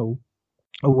friends, or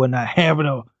whatnot,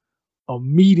 having a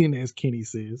meeting, as Kenny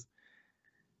says,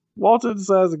 Walter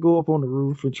decides to go up on the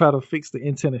roof and try to fix the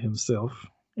antenna himself,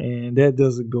 and that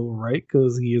doesn't go right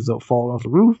because he ends up falling off the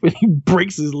roof and he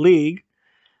breaks his leg.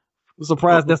 I'm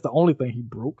surprised that's the only thing he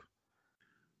broke.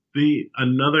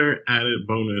 Another added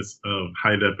bonus of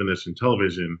high definition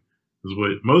television is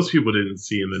what most people didn't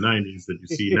see in the 90s that you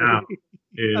see now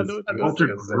is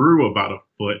Walter grew about a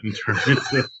foot and turned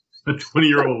into a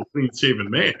 20-year-old clean shaven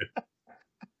man.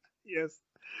 Yes.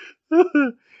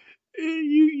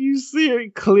 you see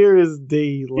it clear as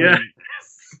day. Like,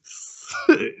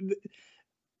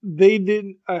 they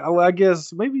didn't. I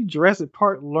guess maybe Jurassic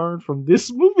Park learned from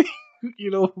this movie,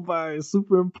 by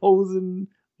superimposing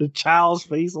the child's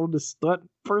face on the stunt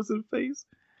person face,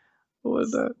 or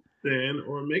that.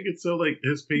 Or make it so like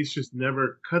his face just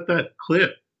never cut that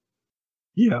clip.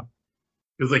 Yeah,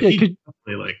 because he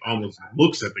definitely like almost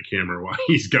looks at the camera while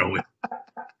he's going.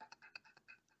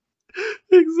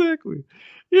 Exactly.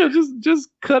 Yeah, just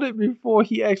cut it before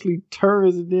he actually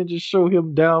turns, and then just show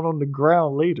him down on the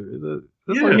ground later.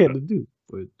 That's what he had to do.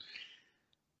 But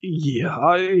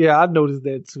I noticed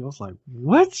that too. I was like,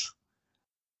 what? It's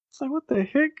like, what the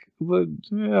heck? But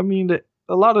I mean,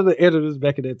 a lot of the editors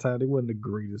back at that time, they weren't the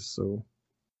greatest, so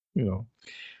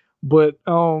But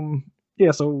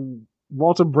so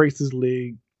Walter breaks his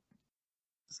leg.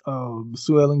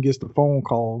 Sue Ellen gets the phone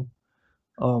call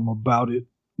about it.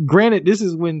 Granted, this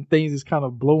is when things is kind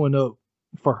of blowing up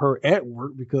for her at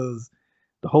work, because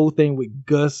the whole thing with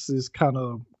Gus is kind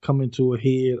of coming to a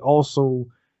head. Also,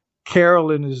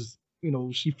 Carolyn is,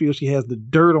 she feels she has the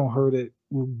dirt on her that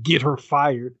will get her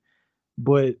fired.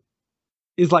 But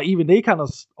it's like even they kind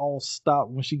of all stop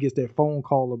when she gets that phone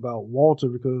call about Walter,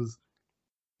 because,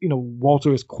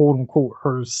 Walter is quote unquote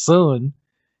her son,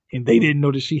 and they didn't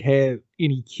know that she had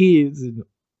any kids.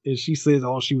 And she says,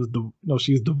 she's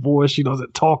divorced. She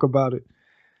doesn't talk about it.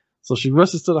 So she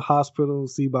rushes to the hospital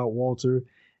to see about Walter.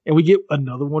 And we get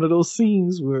another one of those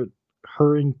scenes where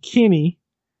her and Kenny,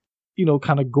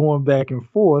 kind of going back and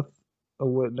forth or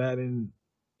whatnot. And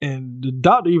the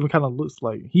doctor even kind of looks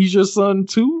like, he's your son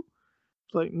too?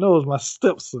 It's like, no, it's my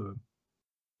stepson.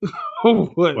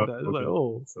 Whatnot. It's like,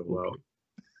 oh. So well.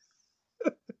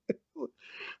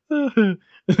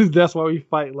 That's why we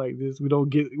fight like this. We don't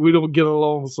get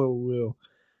along so well.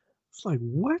 It's like,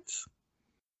 what?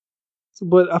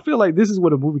 But I feel like this is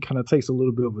where the movie kind of takes a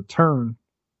little bit of a turn,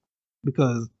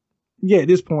 because at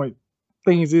this point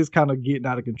things is kind of getting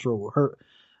out of control. Her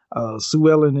Sue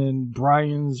Ellen and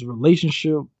Brian's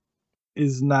relationship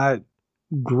is not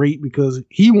great because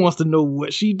he wants to know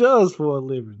what she does for a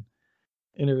living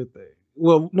and everything.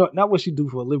 Well, not what she do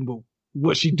for a living, but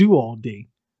what she do all day.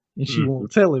 And she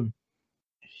won't tell him.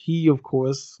 He, of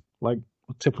course, like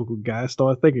a typical guy,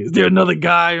 started thinking, is there another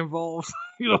guy involved?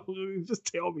 Just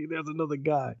tell me there's another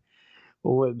guy.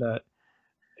 or whatnot.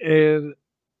 And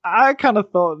I kind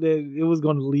of thought that it was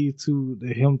going to lead to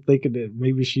him thinking that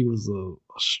maybe she was a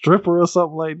stripper or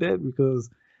something like that, because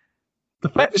the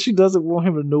fact that she doesn't want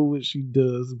him to know what she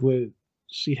does, but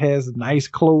she has nice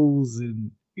clothes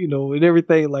and and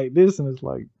everything like this, and it's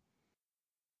like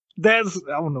I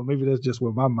don't know, maybe that's just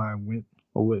where my mind went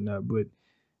or whatnot, but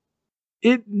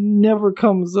it never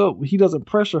comes up. He doesn't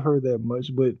pressure her that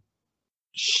much, but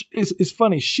it's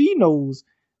funny. She knows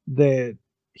that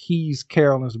he's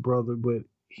Carolyn's brother, but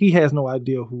he has no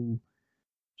idea who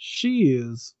she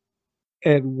is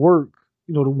at work.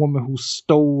 The woman who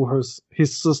stole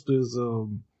his sister's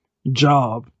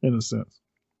job, in a sense.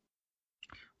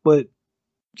 But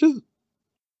just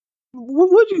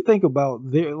what do you think about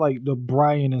the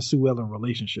Brian and Sue Ellen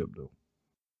relationship, though?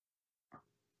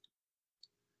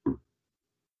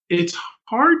 It's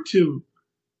hard to.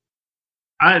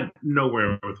 I had no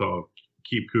wherewithal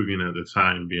keep Coogan at the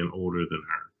time being older than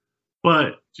her.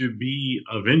 But to be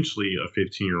eventually a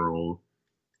 15-year-old,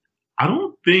 I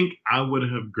don't think I would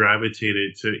have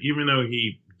gravitated to, even though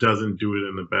he doesn't do it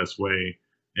in the best way,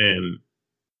 and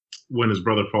when his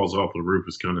brother falls off the roof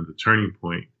is kind of the turning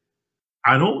point.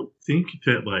 I don't think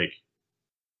that, like,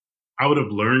 I would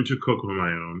have learned to cook on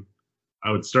my own.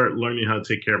 I would start learning how to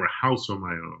take care of a house on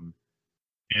my own,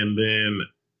 and then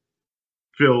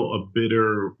feel a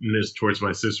bitterness towards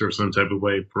my sister or some type of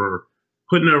way for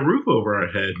putting a roof over our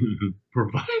head and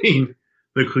providing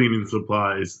the cleaning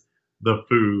supplies, the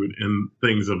food, and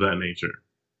things of that nature.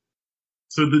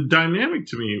 So the dynamic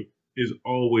to me is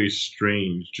always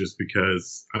strange, just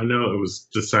because I know it was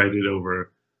decided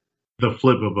over the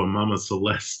flip of a Mama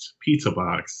Celeste pizza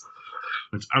box,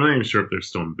 which I'm not even sure if they're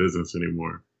still in business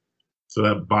anymore. So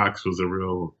that box was a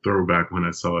real throwback when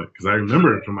I saw it, because I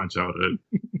remember it from my childhood.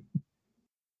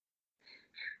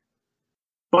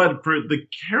 But for the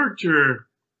character,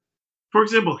 for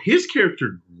example, his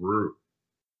character grew.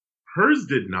 Hers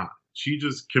did not. She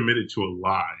just committed to a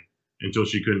lie until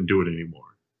she couldn't do it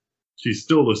anymore. She's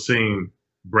still the same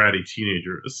bratty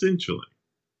teenager, essentially.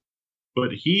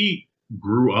 But he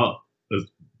grew up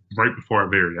right before our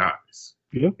very eyes.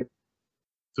 Yeah.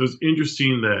 So it's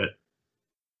interesting that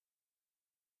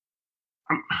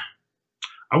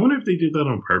I wonder if they did that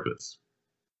on purpose.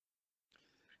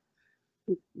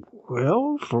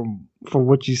 Well, from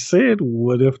what you said,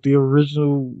 what if the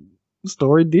original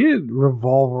story did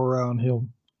revolve around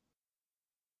him?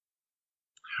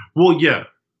 Well, yeah.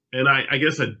 And I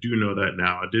guess I do know that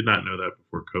now. I did not know that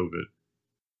before COVID.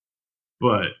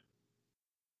 But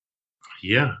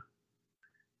yeah.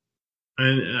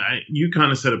 And you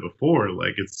kind of said it before,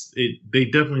 like they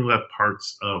definitely left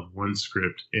parts of one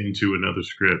script into another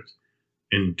script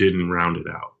and didn't round it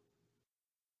out.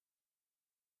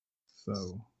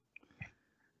 So,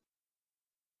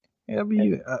 I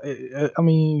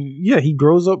mean, yeah, he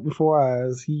grows up before our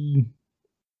eyes. He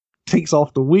takes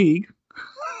off the wig,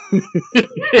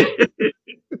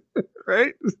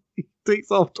 right? He takes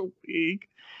off the wig.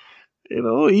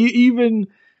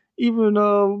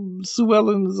 Even Sue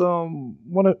Ellen's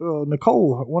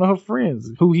Nicole, one of her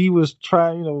friends, who he was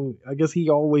trying, I guess he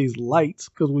always likes,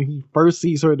 because when he first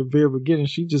sees her at the very beginning,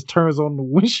 she just turns on the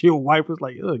windshield wipers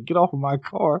like, "Ugh, get off of my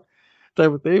car,"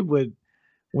 type of thing. But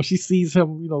when she sees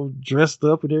him, dressed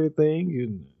up and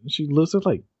everything, and she looks at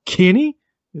like, "Kenny,"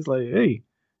 he's like, "Hey,"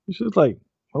 and she's like,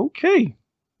 "Okay."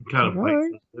 Kind of like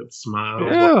right. that smile.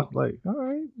 Yeah, like, all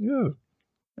right, yeah.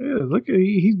 Yeah, look at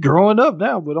he's growing up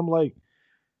now, but I'm like,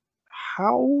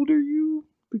 how old are you?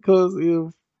 Because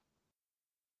if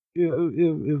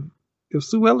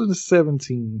Sue Ellen is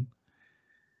 17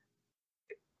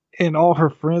 and all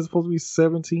her friends are supposed to be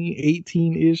 17,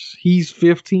 18-ish, he's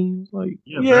 15, like,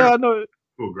 yeah, I know.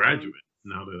 Cool graduate,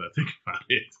 now that I think about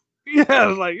it. Yeah,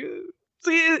 like,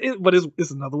 see, but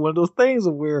it's another one of those things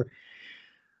where,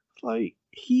 like,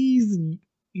 he's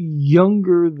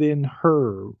younger than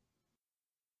her.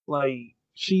 Like,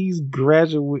 she's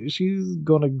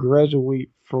gonna graduate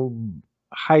from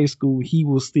high school. He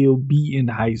will still be in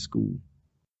high school,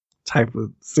 type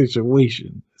of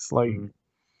situation. It's like,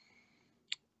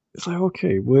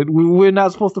 okay, but we're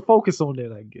not supposed to focus on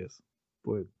that, I guess.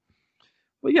 But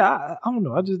yeah, I don't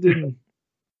know. I just didn't.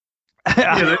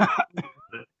 Yeah,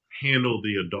 they handle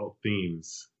the adult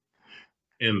themes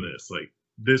in this. Like,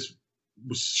 this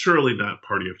was surely not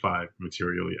Party of Five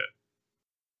material yet,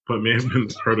 but may have been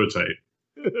the prototype.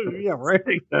 Yeah, right.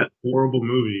 Take that horrible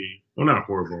movie. Well, not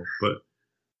horrible, but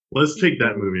let's take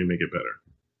that movie and make it better.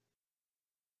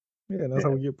 Yeah, that's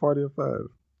how we get Party of Five.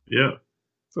 Yeah.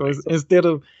 So instead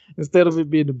of it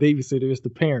being the babysitter, it's the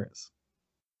parents.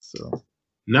 So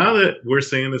now that we're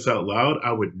saying this out loud,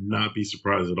 I would not be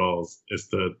surprised at all as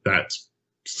to that's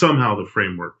somehow the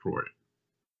framework for it.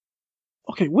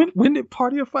 Okay, when did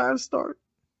Party of Five start?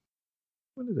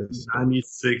 When did that start?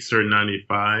 96 or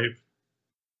 95.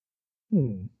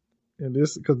 And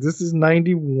because this is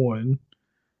 91.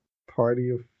 Party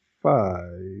of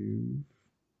Five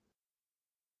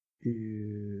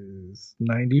is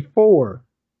 94.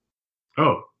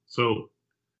 Oh, so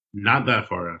not that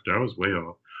far after. I was way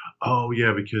off. Oh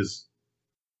yeah, because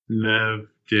Nev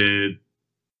did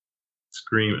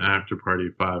Scream after Party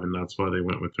of Five, and that's why they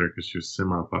went with her, because she was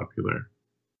semi-popular.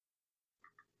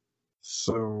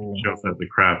 So She also had the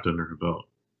craft under her belt.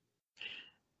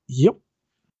 Yep.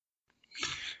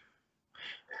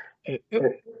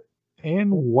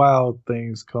 And Wild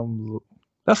Things comes.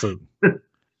 That's a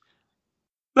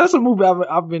movie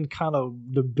I've been kind of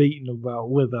debating about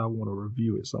whether I want to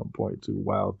review at some point too.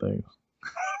 Wild Things,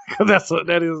 because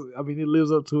that is. I mean, it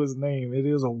lives up to its name. It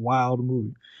is a wild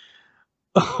movie.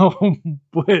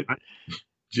 But I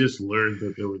just learned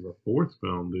that there was a fourth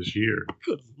film this year.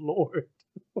 Good Lord.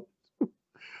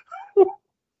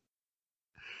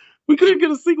 We couldn't get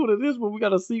a sequel to this, but we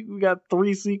got we got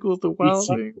 3 sequels to Wild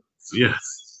Things.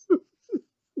 Yes.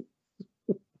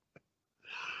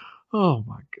 Oh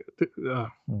my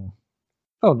god.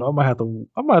 Oh no, I might have to,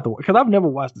 because I've never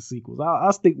watched the sequels.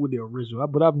 I'll stick with the original,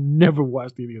 but I've never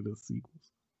watched any of the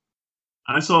sequels.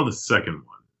 I saw the second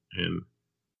one, and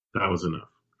that was enough.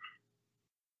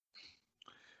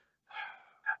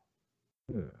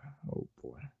 Oh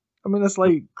boy. I mean, that's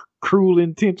like Cruel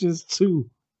Intentions too.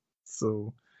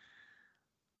 So.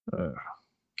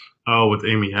 With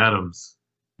Amy Adams.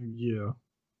 Yeah.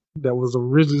 That was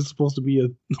originally supposed to be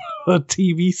a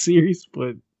TV series,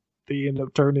 but they end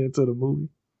up turning it into the movie.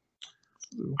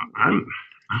 So, I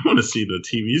want to see the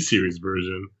TV series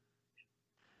version.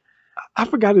 I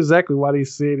forgot exactly why they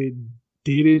said it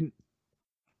didn't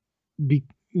be,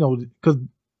 because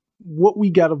what we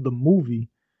got of the movie,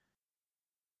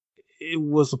 it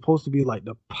was supposed to be like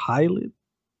the pilot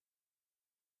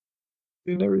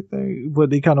and everything,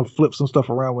 but they kind of flipped some stuff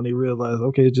around when they realized,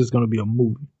 okay, it's just going to be a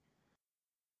movie.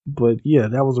 But yeah,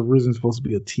 that was originally supposed to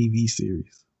be a TV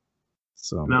series.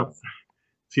 So now,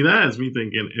 see, that has me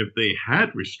thinking, if they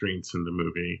had restraints in the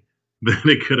movie, then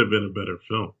it could have been a better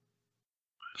film.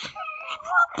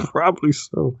 Probably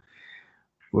so.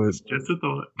 But it's just a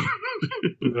thought.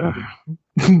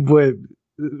 but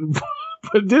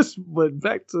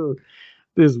back to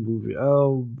this movie.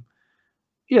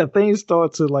 Yeah, things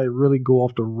start to like really go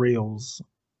off the rails.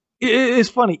 It's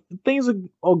funny. Things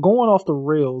are going off the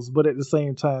rails, but at the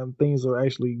same time, things are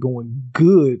actually going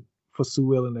good for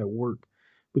Sue Ellen at work.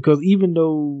 Because even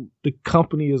though the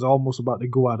company is almost about to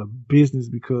go out of business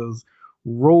because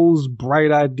Rose's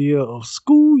bright idea of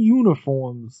school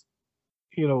uniforms,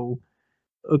 a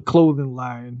clothing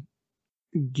line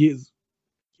gets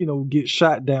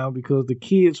shot down because the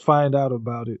kids find out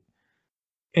about it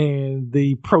and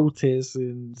they protest,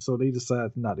 and so they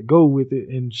decide not to go with it.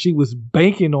 And she was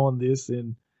banking on this,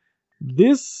 and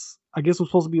this, I guess, was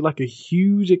supposed to be like a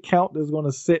huge account that's going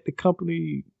to set the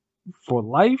company for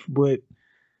life. But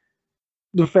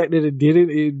the fact that it didn't,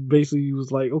 it basically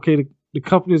was like, okay, the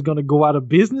company is going to go out of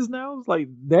business now. It's like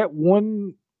that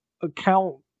one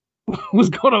account was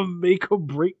going to make or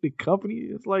break the company.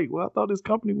 It's like, well, I thought this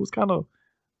company was kind of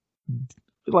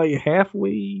like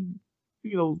halfway,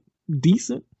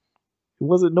 decent. It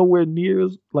wasn't nowhere near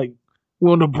as like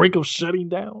we're on the brink of shutting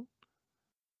down.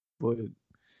 But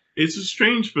it's a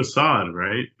strange facade,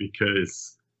 right?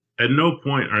 Because at no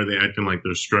point are they acting like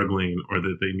they're struggling or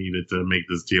that they needed to make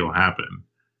this deal happen.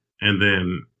 And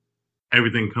then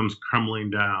everything comes crumbling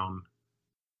down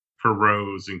for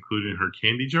Rose, including her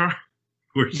candy jar,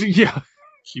 where she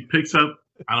picks up,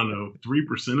 I don't know,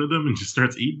 3% of them and just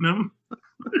starts eating them.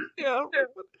 Yeah.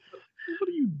 What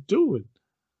are you doing?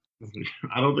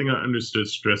 I don't think I understood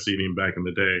stress eating back in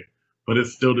the day, but it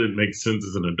still didn't make sense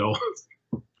as an adult.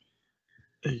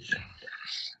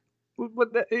 But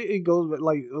it goes back,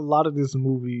 like a lot of this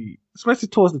movie, especially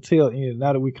towards the tail end,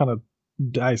 now that we kind of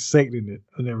dissecting it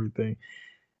and everything,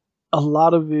 a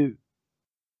lot of it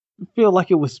feel like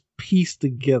it was pieced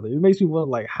together. It makes me wonder,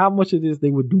 like, how much of this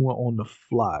they were doing on the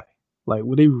fly. Like,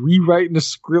 were they rewriting the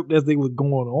script as they were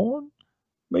going on?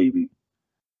 Maybe.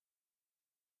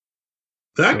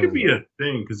 That could be a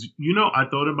thing, because, I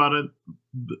thought about it.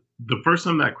 The first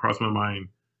time that crossed my mind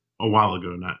a while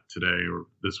ago, not today or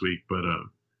this week, but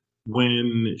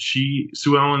when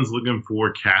Sue Ellen's looking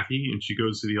for Kathy and she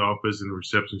goes to the office and the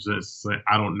receptionist says,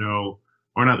 I don't know,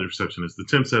 or not the receptionist, the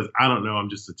temp says, I don't know, I'm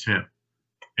just a temp.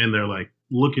 And they're like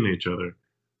looking at each other.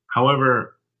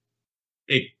 However,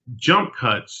 it jump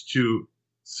cuts to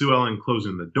Sue Ellen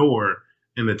closing the door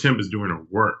and the temp is doing her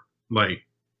work. Like,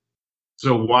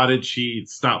 So why did she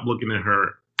stop looking at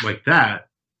her like that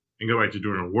and go back to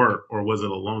doing her work? Or was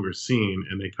it a longer scene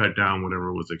and they cut down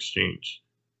whatever was exchanged?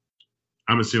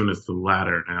 I'm assuming it's the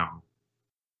latter now.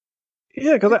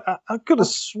 Yeah, because I could have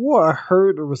swore I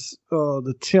heard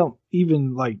the temp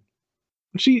even like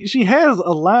she has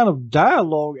a line of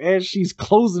dialogue as she's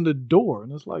closing the door,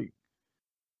 and it's like,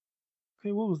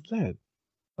 okay, what was that?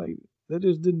 Like that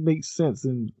just didn't make sense,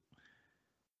 and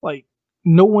like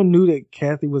no one knew that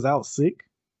Kathy was out sick.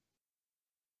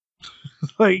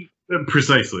 Like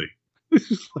Precisely. it's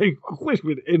just like wait a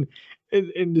minute,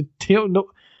 and the temp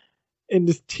and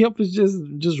this temp is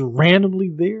just randomly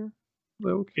there.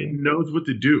 Like, okay, It knows what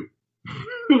to do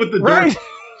with the right,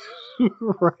 dirt,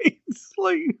 right. It's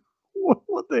like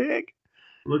what the heck?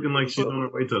 looking like she's on her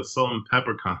way to a Salt and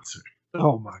Pepper concert.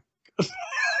 Oh my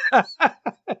god,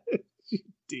 she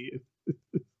did.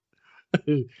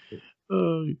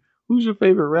 Who's your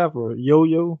favorite rapper?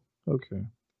 Yo-Yo? Okay.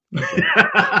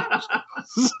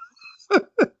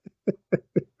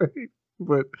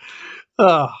 But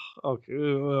okay.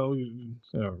 Well,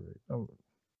 all right.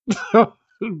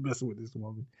 I'm messing with this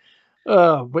woman.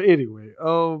 But anyway,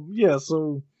 yeah.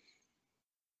 So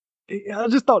I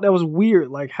just thought that was weird,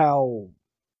 like how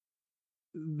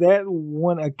that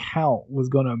one account was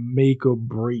gonna make or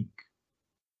break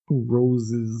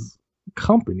Rose's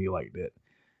company like that.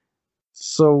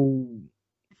 So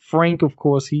Frank, of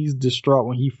course, he's distraught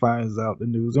when he finds out the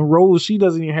news. And Rose, she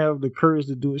doesn't even have the courage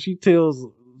to do it. She tells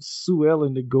Sue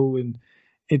Ellen to go and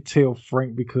tell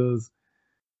Frank because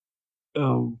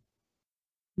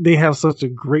they have such a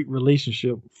great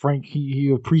relationship. Frank, he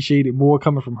appreciated more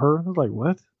coming from her. I was like,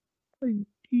 what? Like,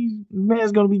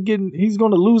 man's gonna he's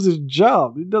gonna lose his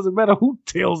job. It doesn't matter who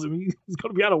tells him, he's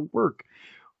gonna be out of work.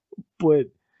 But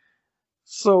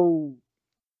so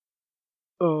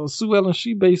Sue Ellen,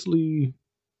 she basically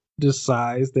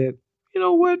decides that, you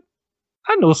know what?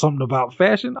 I know something about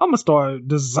fashion. I'm gonna start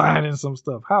designing some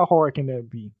stuff. How hard can that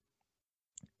be?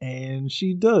 And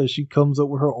she does. She comes up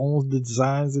with her own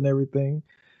designs and everything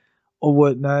or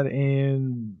whatnot.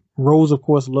 And Rose, of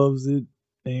course, loves it.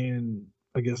 And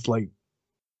I guess like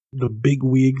the big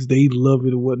wigs, they love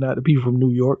it or whatnot. The people from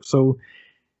New York. So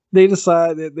they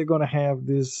decide that they're gonna have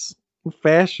this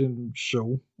fashion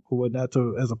show or whatnot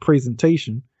as a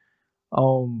presentation.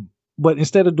 But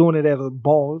instead of doing it at a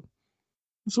ball,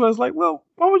 so I was like, well,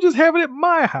 why don't we just have it at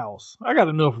my house? I got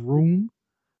enough room,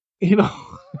 you know,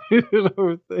 and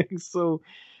everything. So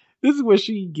this is where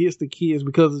she gets the kids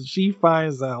because she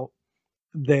finds out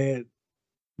that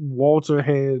Walter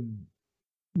had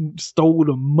stole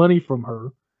the money from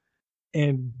her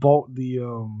and bought the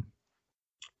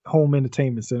home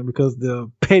entertainment center because the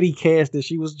petty cash that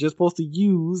she was just supposed to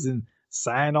use and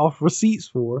sign off receipts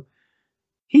for,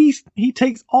 he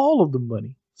takes all of the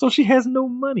money. So she has no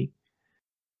money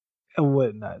and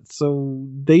whatnot. So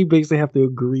they basically have to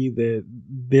agree that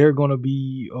they're going to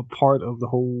be a part of the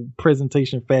whole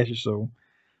presentation fashion show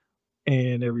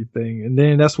and everything. And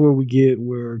then that's where we get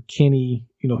where Kenny,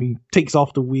 you know, he takes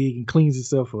off the wig and cleans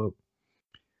himself up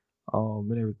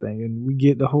and everything. And we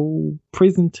get the whole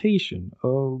presentation.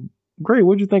 Gray,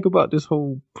 what do you think about this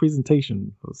whole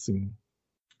presentation scene?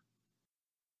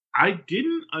 I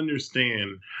didn't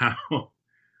understand how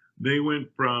they went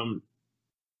from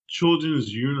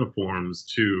children's uniforms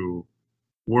to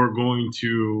we're going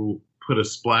to put a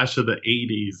splash of the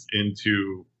 80s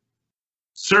into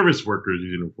service workers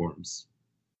uniforms.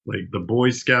 Like the Boy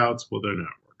Scouts, well, they're not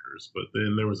workers, but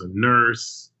then there was a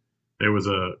nurse, there was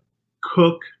a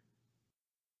cook.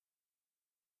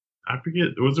 I forget,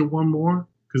 was there one more?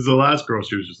 Because the last girl,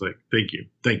 she was just like, thank you,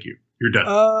 you're done.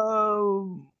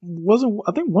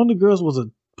 I think one of the girls was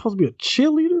supposed to be a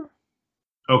cheerleader?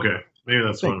 Okay, maybe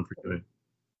that's what I'm forgetting.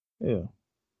 Yeah.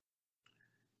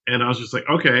 And I was just like,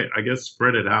 okay, I guess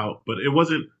spread it out. But it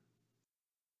wasn't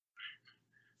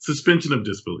suspension of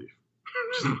disbelief.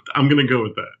 I'm going to go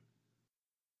with that.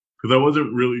 Because I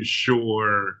wasn't really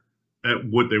sure at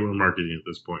what they were marketing at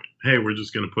this point. Hey, we're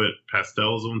just going to put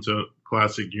pastels onto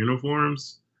classic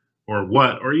uniforms or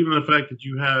what? Or even the fact that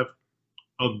you have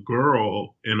a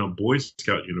girl in a Boy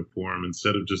Scout uniform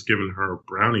instead of just giving her a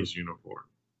Brownies uniform.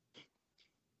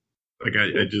 Like,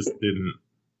 I just didn't.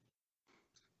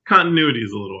 Continuity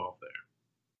is a little off there.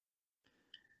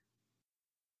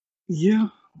 Yeah.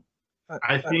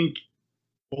 I think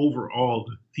overall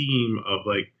the theme of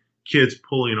like kids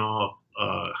pulling off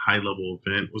a high level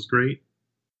event was great.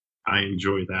 I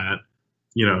enjoy that.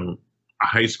 You know, a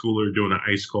high schooler doing an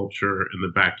ice sculpture in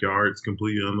the backyard is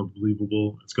completely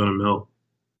unbelievable. It's going to melt.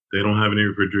 They don't have any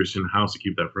refrigeration in the house to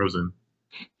keep that frozen.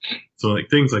 So like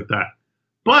things like that.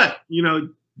 But, you know,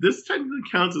 this technically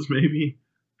counts as maybe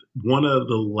one of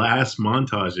the last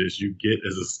montages you get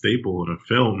as a staple in a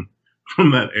film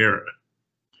from that era.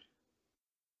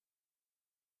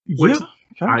 Which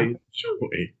I enjoy.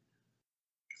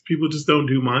 Because people just don't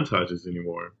do montages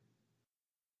anymore.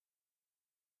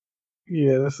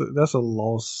 Yeah, that's a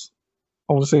loss.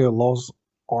 I want to say a lost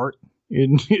art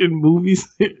in movies.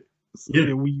 Yeah.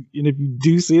 And if you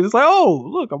do see it, it's like, oh,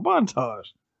 look, a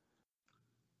montage.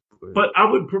 But I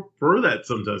would prefer that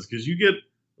sometimes because you get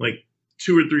like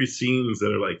 2 or 3 scenes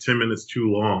that are like 10 minutes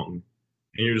too long,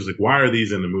 and you're just like, why are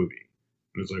these in the movie?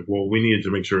 And it's like, well, we needed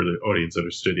to make sure the audience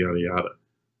understood yada yada.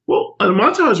 Well, a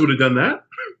montage would have done that.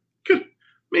 Could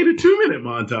made a 2-minute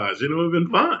montage, and it would have been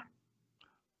fine.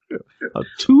 A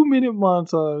 2-minute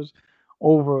montage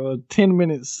over a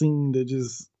 10-minute scene that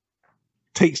just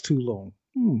takes too long.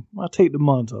 I take the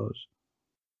montage.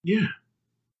 Yeah.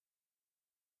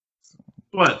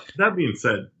 But that being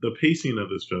said, the pacing of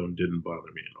this film didn't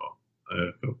bother me at all.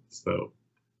 I felt as though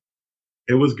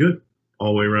it was good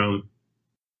all the way around.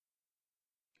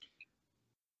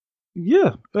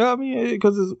 Yeah, I mean,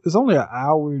 because it's only an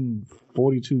hour and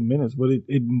 42 minutes, but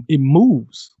it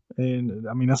moves, and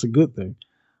I mean that's a good thing.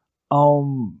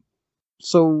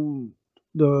 So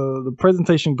the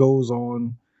presentation goes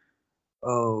on.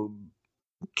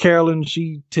 Carolyn,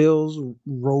 she tells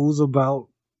Rose about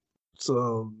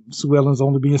Sue Ellen's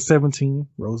only being 17.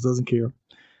 Rose doesn't care.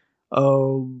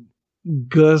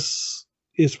 Gus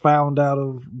is found out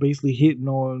of basically hitting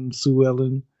on Sue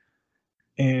Ellen,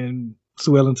 and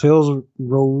Sue Ellen tells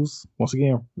Rose, once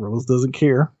again, Rose doesn't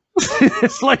care.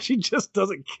 It's like she just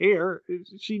doesn't care.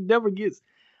 She never gets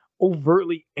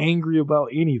overtly angry about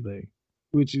anything,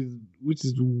 which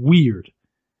is weird.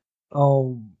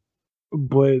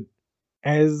 But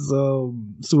as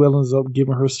Sue Ellen's up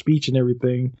giving her speech and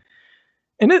everything,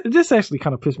 and this actually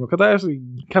kind of pissed me because I actually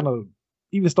kind of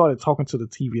even started talking to the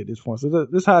TV at this point. So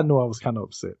this is how I know I was kind of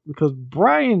upset, because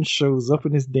Brian shows up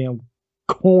in this damn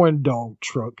corn dog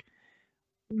truck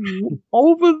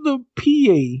over the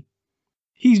PA.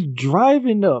 He's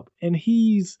driving up and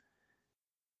he's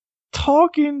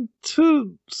talking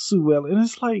to Sue Ellen, and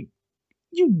it's like,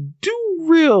 you do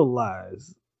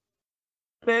realize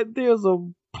that there's a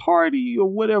party or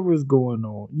whatever is going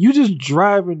on. You just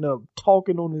driving up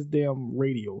talking on this damn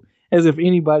radio as if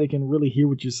anybody can really hear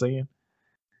what you're saying.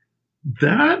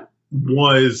 That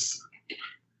was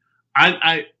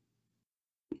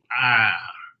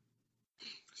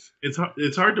it's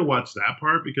hard to watch that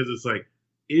part because it's like,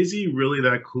 is he really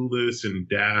that clueless and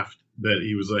daft that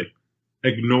he was like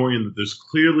ignoring that there's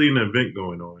clearly an event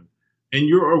going on and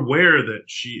you're aware that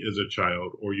she is a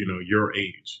child or, you know, your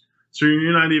age. So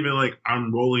you're not even like,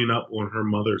 I'm rolling up on her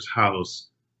mother's house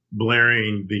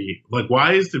blaring like,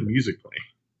 why is the music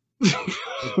playing?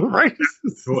 Right.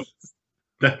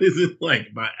 That isn't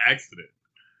like by accident.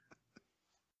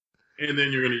 And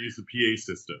then you're going to use the PA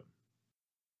system.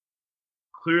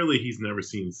 Clearly he's never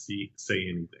seen say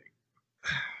anything.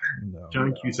 No,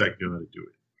 John Cusack knew how to do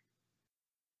it.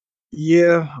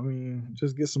 Yeah, I mean,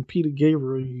 just get some Peter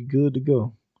Gabriel, you're good to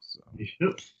go. So.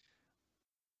 Yep.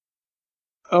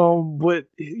 But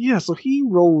yeah, so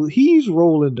he's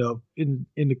rolling up in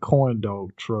the corn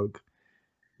dog truck.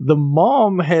 The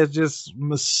mom has just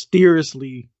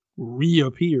mysteriously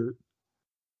reappeared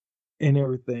and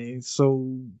everything.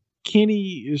 So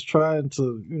Kenny is trying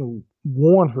to, you know,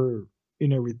 warn her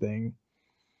and everything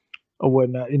or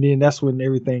whatnot. And then that's when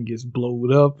everything gets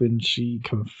blowed up and she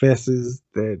confesses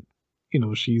that, you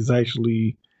know, she's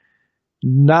actually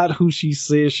not who she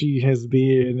says she has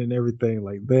been and everything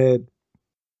like that.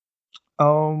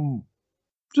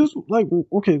 Just like,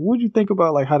 okay, what do you think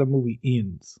about like how the movie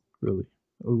ends, really,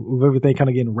 with everything kind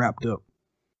of getting wrapped up?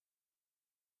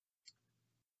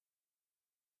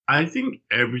 I think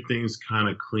everything's kind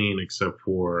of clean except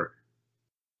for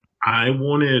I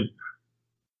wanted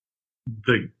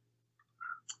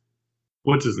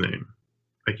what's his name?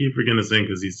 I keep forgetting his name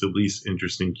because he's the least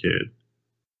interesting kid.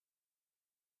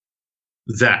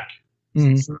 Zach.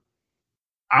 Mm-hmm.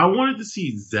 I wanted to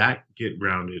see Zach get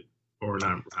rounded, or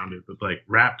not rounded, but like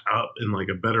wrapped up in like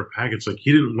a better package. Like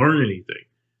he didn't learn anything.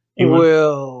 He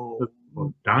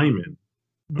diamond.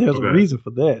 There's a reason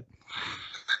for that.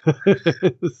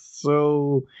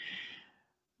 So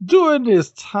during this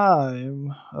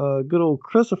time, good old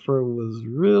Christopher was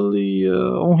really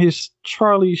on his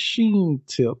Charlie Sheen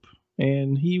tip,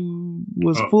 and he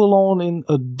was full on in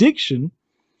addiction.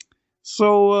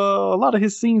 So a lot of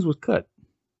his scenes was cut.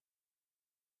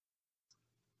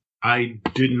 I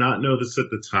did not know this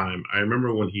at the time. I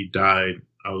remember when he died,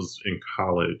 I was in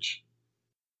college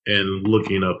and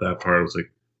looking up that part, I was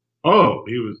like, oh,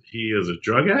 he is a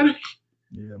drug addict?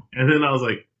 Yeah. And then I was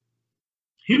like,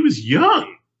 He was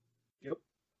young. Yep.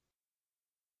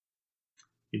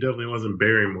 He definitely wasn't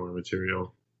Barrymore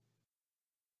material.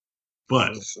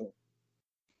 But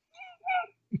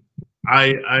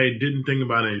I didn't think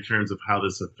about it in terms of how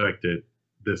this affected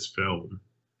this film.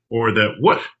 Or that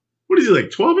what is he,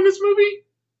 like 12 in this movie?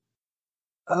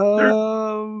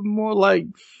 More like,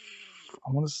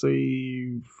 I want to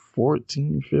say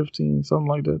 14, 15, something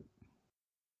like that.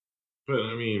 But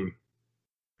I mean,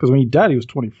 because when he died, he was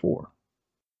 24.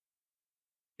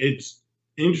 It's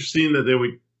interesting that they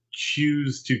would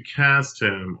choose to cast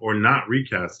him or not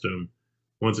recast him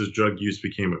once his drug use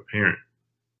became apparent.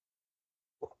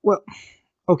 Well,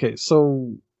 okay,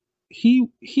 so he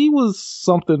was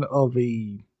something of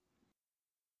a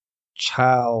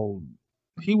child.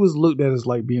 He was looked at as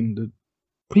like being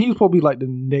he was probably like the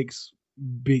next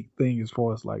big thing as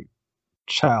far as like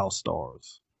child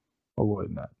stars or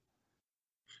whatnot.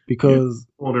 Because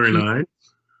older than I.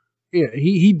 Yeah,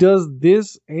 he does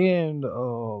this and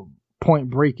Point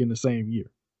Break in the same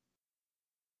year.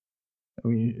 I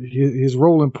mean, his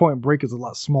role in Point Break is a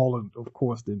lot smaller, of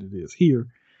course, than it is here,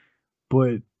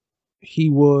 but he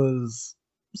was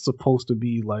supposed to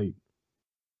be like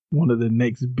one of the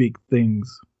next big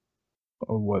things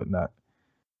or whatnot.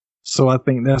 So I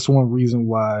think that's one reason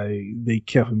why they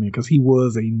kept him in, because he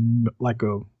was a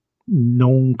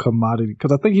known commodity.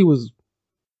 Because I think he was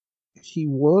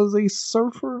a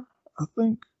surfer, I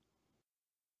think.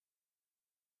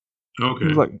 Okay.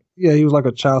 He was like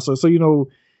a child surfer. So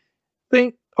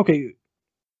think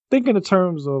in the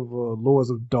terms of Lords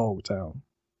of Dogtown.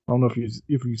 I don't know if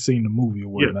you've seen the movie or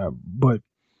whatnot, but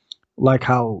like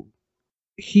how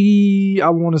I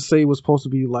want to say was supposed to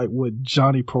be like what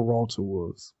Johnny Peralta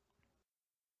was.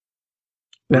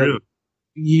 Really?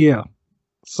 Yeah.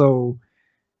 So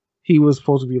he was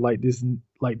supposed to be like this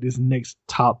next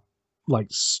top like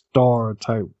star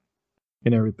type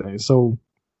and everything. So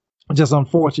just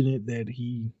unfortunate that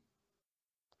he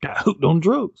got hooked on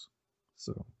drugs.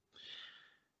 So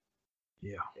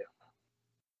yeah.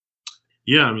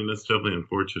 Yeah, I mean that's definitely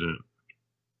unfortunate.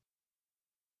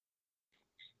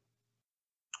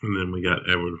 And then we got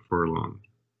Edward Furlong.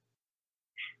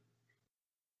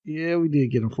 Yeah, we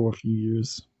did get him for a few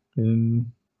years,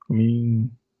 and I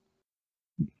mean,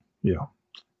 yeah.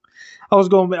 I was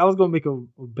gonna make a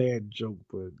bad joke,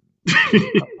 but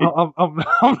I'm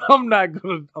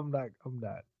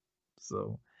not.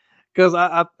 So, because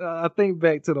I think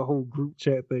back to the whole group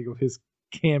chat thing of his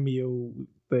cameo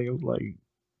thing. I was like,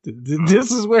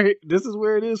 this is where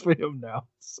it is for him now.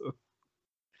 So,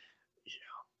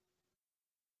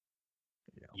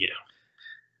 yeah.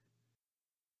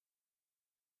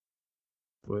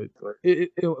 But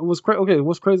it was crazy. Okay,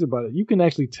 what's crazy about it? You can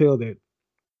actually tell that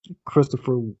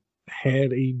Christopher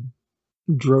had a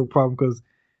drug problem, because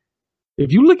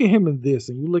if you look at him in this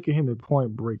and you look at him in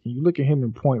Point Break and you look at him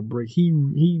in Point Break,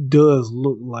 he does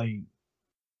look like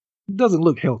doesn't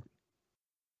look healthy.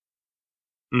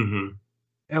 Mm-hmm.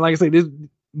 And like I say, these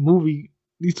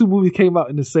two movies came out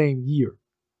in the same year,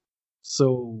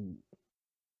 so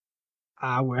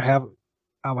I would have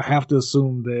to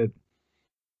assume that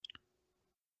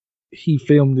he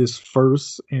filmed this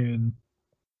first and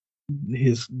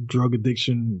his drug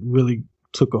addiction really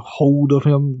took a hold of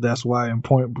him. That's why in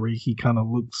Point Break he kind of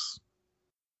looks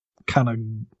kind of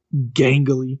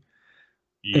gangly,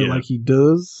 and like he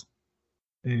does.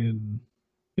 And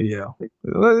yeah,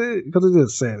 because it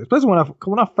is sad, especially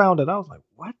when I found it. I was like,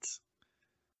 what? It's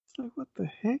like, what the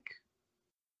heck?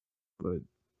 But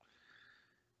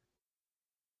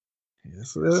yeah,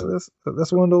 so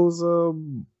that's one of those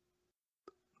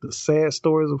the sad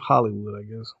stories of Hollywood, I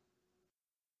guess.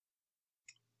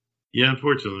 Yeah,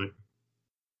 unfortunately.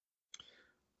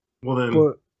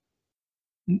 Well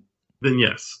then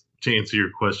yes, to answer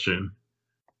your question,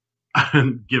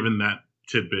 given that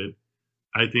tidbit,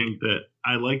 I think that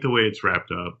I like the way it's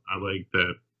wrapped up. I like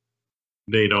that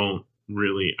they don't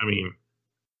really, I mean,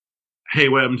 hey,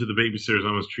 what happened to the babysitters? I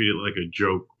almost treat it like a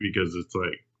joke, because it's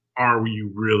like, are we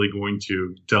really going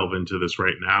to delve into this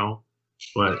right now?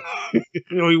 But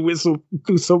he went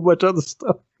through so much other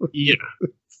stuff. Yeah.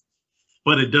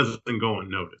 But it doesn't go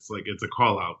unnoticed. Like, it's a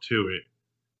call out to it.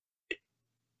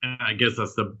 And I guess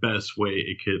that's the best way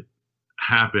it could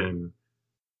happen.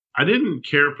 I didn't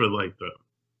care for like the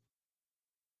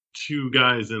two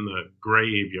guys in the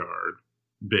graveyard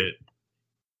bit.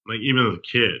 Like, even as a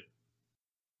kid,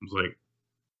 I was like,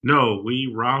 no,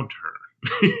 we robbed her.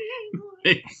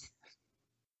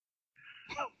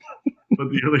 But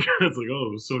the other guy's like, oh,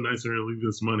 it was so nice of her to leave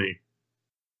this money.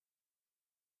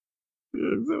 I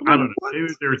don't know. Maybe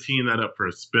they were teeing that up for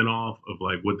a spinoff of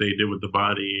like what they did with the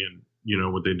body and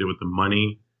what they did with the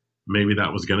money. maybe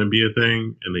that was going to be a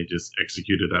thing and they just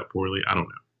executed that poorly. I don't know.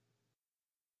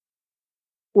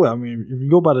 Well, I mean, if you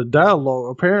go by the dialogue,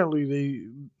 apparently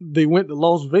they went to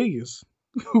Las Vegas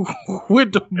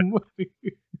with the money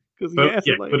because he But asked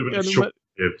yeah, him, it like, would have been a "Got any money?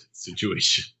 short-lived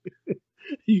situation.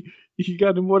 You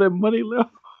got any more of that money left?"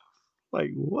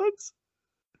 Like, what?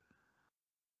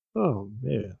 Oh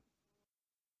man!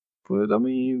 But I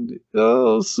mean,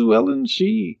 Sue Ellen,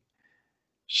 she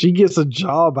gets a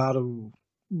job out of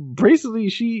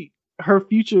basically her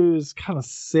future is kind of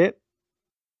set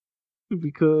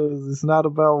because it's not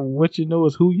about what you know,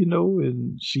 it's who you know,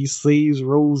 and she saves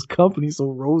Rose's company,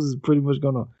 so Rose is pretty much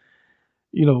gonna,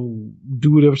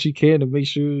 do whatever she can to make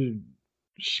sure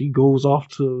she goes off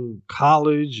to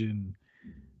college and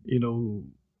you know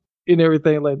and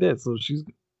everything like that. So she's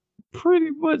pretty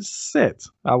much set,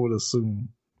 I would assume,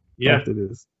 Yeah, after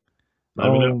this.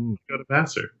 let me know. Got to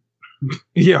pass her.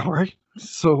 Yeah, right.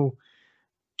 So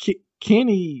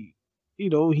Kenny,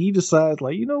 he decides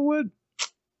like, you know what,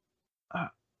 uh,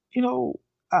 you know,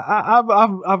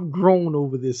 I've grown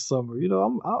over this summer.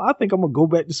 I think I'm gonna go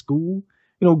back to school.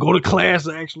 Go to class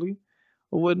actually,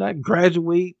 or whatnot.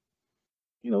 Graduate.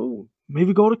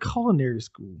 Maybe go to culinary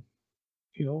school.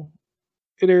 You know,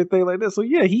 and everything like that. So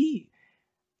yeah,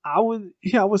 I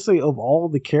would say of all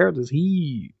the characters,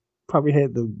 he probably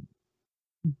had the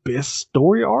best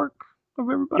story arc of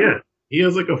everybody. Yeah, he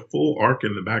has like a full arc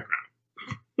in the background.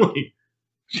 Like,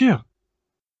 Yeah.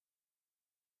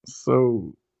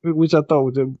 So, which I thought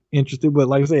was interesting, but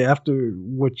like I say, after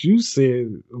what you said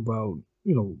about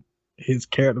his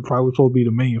character probably supposed to be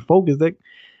the main focus, that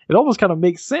it almost kind of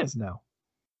makes sense now.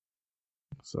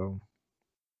 So,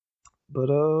 but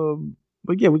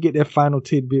yeah, we get that final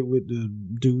tidbit with the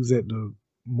dudes at the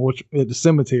at the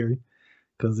cemetery.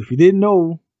 Because if you didn't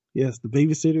know, yes, the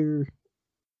babysitter,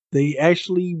 they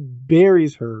actually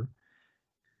buries her.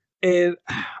 And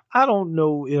I don't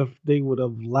know if they would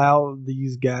have allowed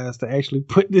these guys to actually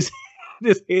put this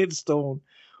this headstone.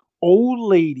 Old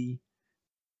lady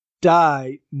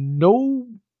died, no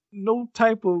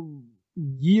type of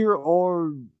year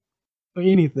or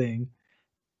anything,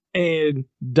 and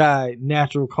died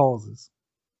natural causes.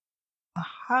 I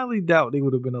highly doubt they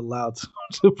would have been allowed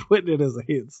to put it as a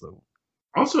headstone.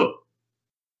 also,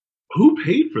 who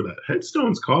paid for that?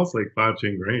 Headstones cost like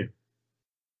 5-10 grand.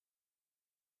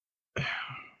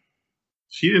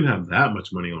 She didn't have that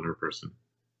much money on her person.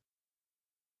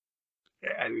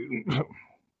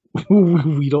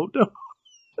 We don't know.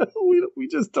 we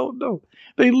just don't know.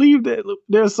 They leave that.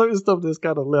 There's certain stuff that's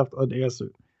kind of left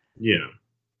unanswered. Yeah.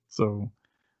 So,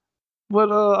 but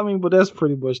I mean, but that's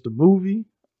pretty much the movie.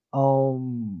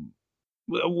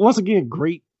 Once again,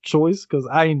 great choice because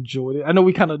I enjoyed it. I know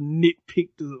we kind of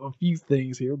nitpicked a few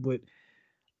things here, but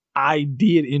I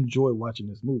did enjoy watching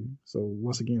this movie. So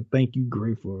once again, thank you,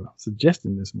 Gray, for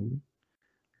suggesting this movie.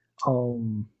 So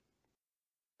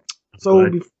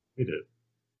we did.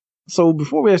 So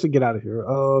before we actually get out of here,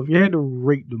 if you had to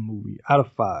rate the movie out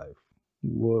of 5,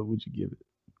 what would you give it?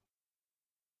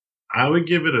 I would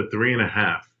give it a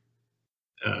 3.5.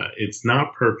 It's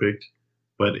not perfect,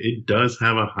 but it does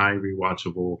have a high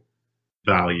rewatchable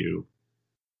value,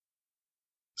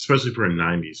 especially for a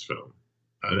 90s film.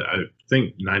 I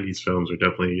think 90s films are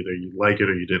definitely either you like it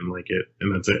or you didn't like it,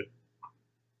 and that's it.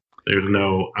 There's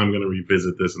no, I'm going to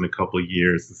revisit this in a couple of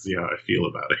years and see how I feel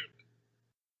about it.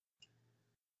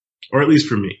 Or at least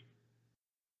for me.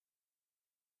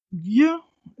 Yeah,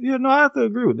 no, I have to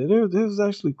agree with it. There's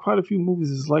actually quite a few movies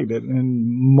that's like that, and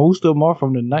most of them are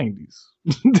from the 90s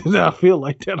that I feel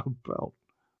like that about.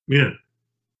 Yeah.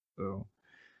 So,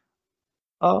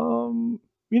 I'll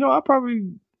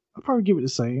probably give it the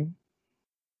same.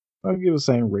 I'll give it the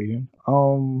same rating.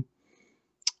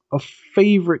 A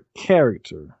favorite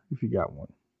character, if you got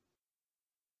one.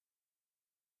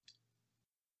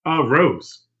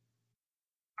 Rose.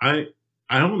 I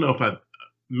don't know if I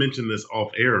mentioned this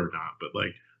off air or not, but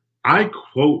like I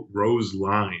quote Rose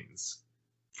lines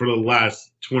for the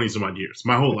last 20 some odd years,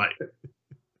 my whole life.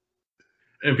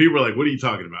 And people are like, "What are you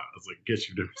talking about?" I was like, "Guess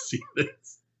you've never seen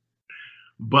this."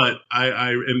 But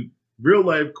I in real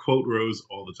life quote Rose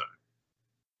all the time.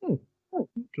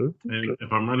 Okay. And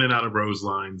if I'm running out of Rose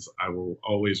lines, I will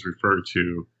always refer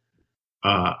to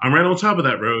I'm right on top of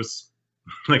that, Rose.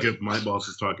 Like if my boss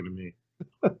is talking to me.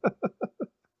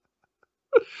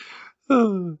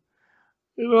 I'm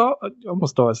gonna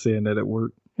start saying that at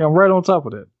work. Yeah, I'm right on top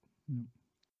of that.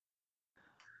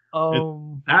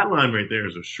 That line right there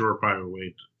is a surefire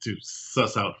way to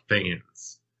suss out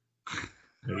fans.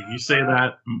 If you say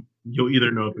that, you'll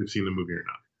either know if they've seen the movie or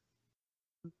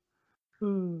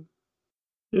not.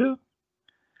 Yeah.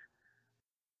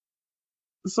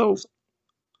 So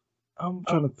I'm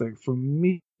trying to think. For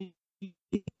me,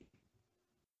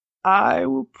 I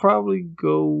would probably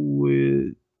go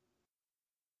with.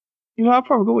 I'd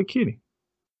probably go with Kenny.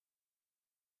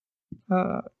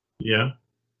 Yeah.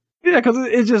 Yeah, because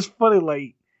it's just funny.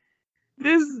 Like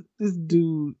this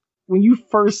dude, when you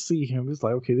first see him, it's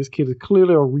like, okay, this kid is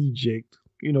clearly a reject.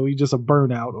 He's just a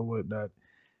burnout or whatnot.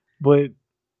 But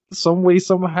some way,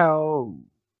 somehow,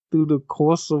 through the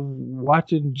course of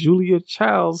watching Julia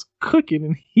Childs cooking,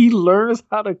 and he learns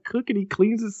how to cook and he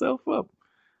cleans himself up.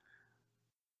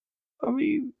 I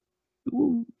mean,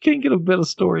 can't get a better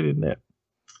story than that.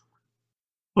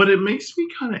 But it makes me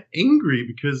kind of angry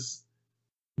because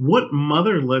what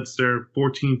mother lets their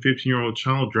 14, 15-year-old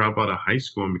child drop out of high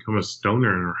school and become a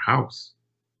stoner in her house?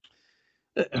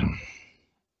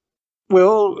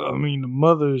 Well, I mean, the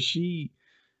mother, if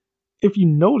you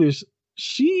notice,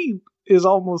 she is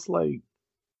almost like,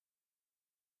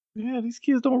 yeah, these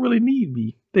kids don't really need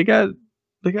me. They got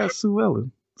Sue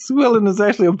Ellen. Sue Ellen is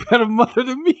actually a better mother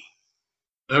than me.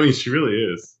 I mean, she really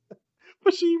is.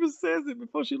 But she even says it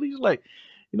before she leaves, like,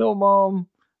 Mom,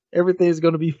 everything's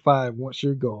gonna be fine once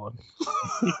you're gone.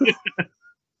 And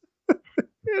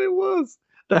it was.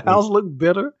 The house looked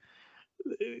better,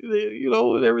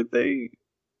 and everything.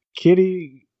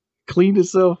 Kitty cleaned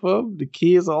herself up. The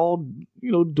kids all,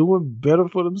 doing better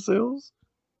for themselves.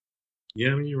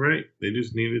 Yeah, I mean, you're right. They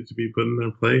just needed to be put in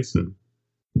their place, and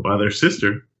their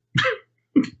sister.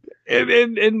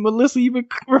 and Melissa even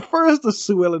refers to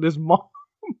Sue Ellen as mom.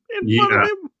 In front of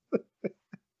him.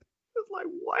 It's like,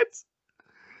 what?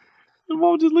 The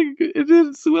mom just looking good. And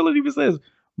then Sue Ellen even says,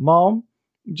 Mom,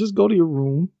 just go to your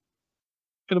room.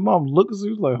 And the mom looks at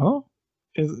her like, huh?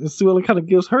 And Sue Ellen kind of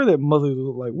gives her that mother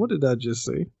look like, what did I just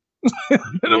say?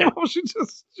 And the mom, she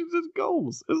just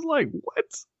goes. It's like,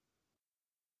 what?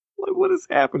 Like, what is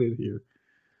happening here?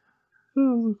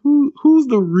 Who's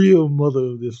the real mother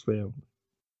of this family?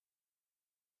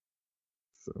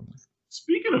 So,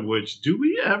 speaking of which, does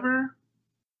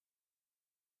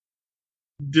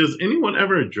anyone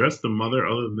ever address the mother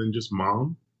other than just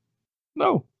mom?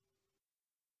 No.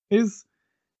 It's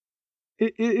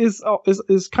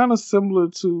kind of similar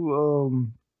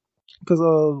to because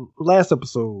last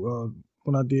episode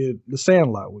when I did The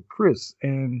Sandlot with Chris,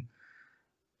 and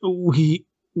we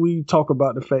talk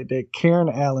about the fact that Karen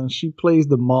Allen, she plays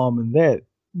the mom in that,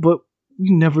 but we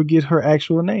never get her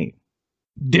actual name.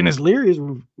 Dennis Leary is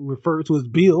referred to as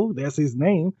Bill, that's his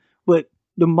name, but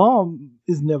the mom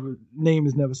name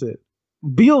is never said.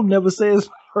 Bill never says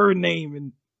her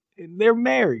name, and they're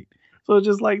married, so it's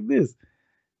just like this.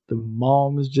 The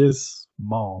mom is just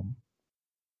mom.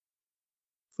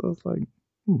 So it's like,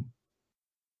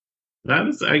 That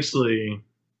is actually,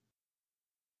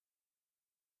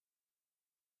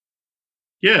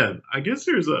 yeah, I guess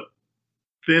there's a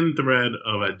thin thread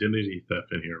of identity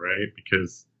theft in here, right?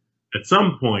 Because at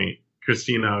some point,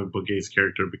 Christina Applegate's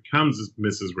character becomes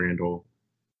Mrs. Randall,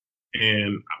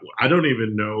 and I don't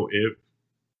even know if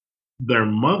their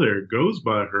mother goes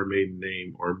by her maiden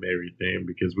name or married name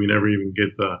because we never even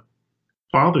get the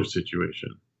father situation.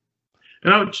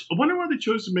 And I wonder why they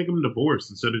chose to make them divorced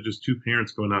instead of just two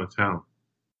parents going out of town.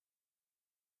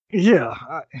 Yeah.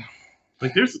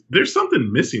 Like there's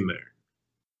something missing there.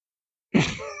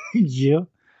 Yeah.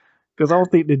 Because I don't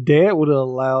think the dad would have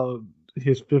allowed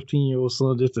his 15-year-old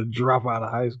son just to drop out of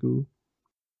high school.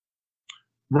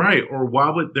 Right. Or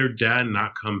why would their dad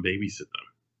not come babysit them?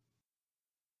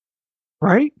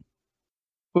 Right?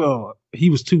 Well, he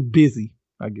was too busy,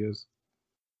 I guess.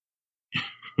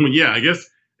 Well, yeah, I guess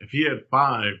if he had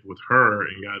 5 with her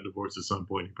and got divorced at some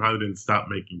point, he probably didn't stop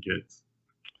making kids.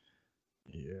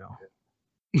 Yeah.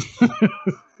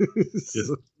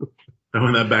 Just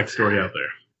throwing that backstory out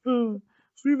there.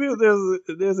 See,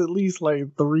 there's at least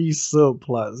like 3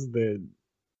 subplots that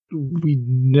we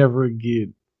never get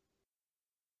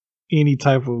any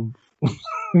type of,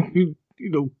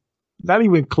 not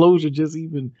even closure, just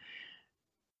even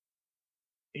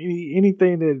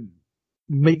anything that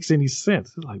makes any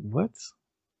sense. It's like, what?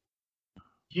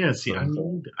 Yeah, see, I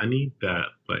need that,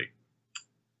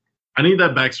 I need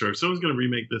that backstory. If someone's going to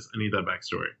remake this, I need that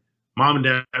backstory. Mom and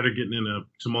dad are getting in a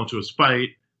tumultuous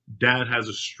fight. Dad has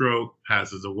a stroke,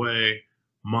 passes away.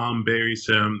 Mom buries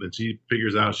him. Then she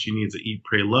figures out she needs an eat,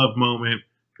 pray, love moment.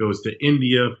 Goes to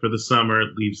India for the summer.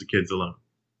 Leaves the kids alone.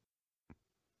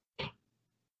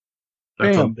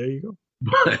 That's all. There you go.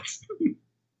 But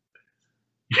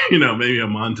maybe a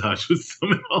montage with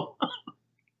some it all up.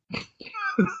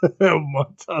 A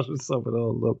montage with some it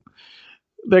all up.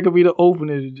 That could be the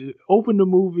opening. Open the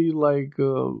movie like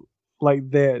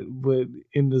that, but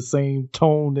in the same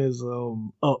tone as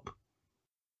Up.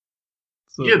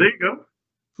 So, yeah, there you go.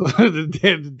 so the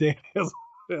dad has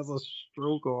a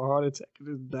stroke or a heart attack and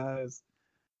just dies.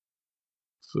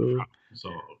 So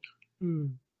Solved.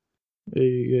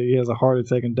 he has a heart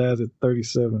attack and dies at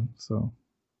 37. So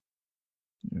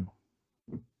yeah,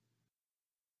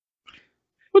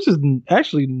 which is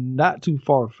actually not too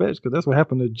far fetched because that's what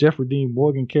happened to Jeffrey Dean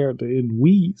Morgan character in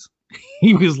Weeds.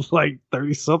 He was like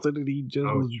 30 something and he just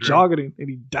was true. jogging and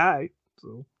he died.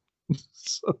 So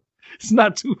it's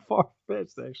not too far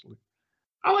fetched actually.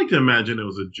 I like to imagine it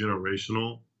was a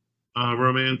generational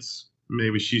romance.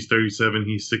 Maybe she's 37,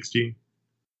 he's 60,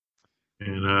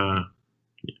 and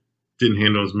didn't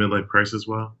handle his midlife crisis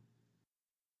well.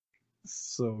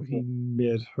 So he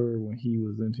met her when he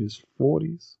was in his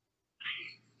 40s.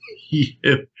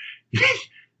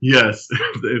 Yes,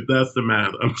 if that's the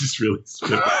math, I'm just really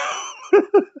spitting.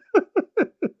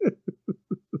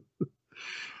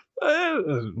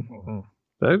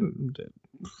 That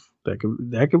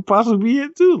could possibly be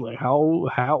it too. Like how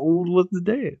old was the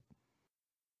dad?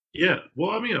 Yeah, well,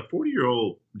 I mean, a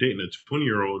 40-year-old dating a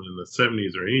 20-year-old in the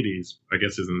 70s or 80s, I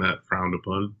guess, isn't that frowned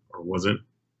upon, or wasn't?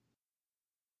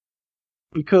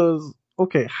 Because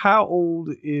okay, how old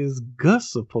is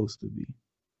Gus supposed to be?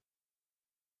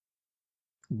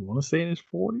 You want to say in his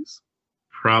 40s?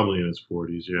 Probably in his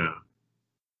 40s, yeah.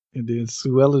 And then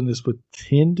Sue Ellen is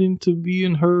pretending to be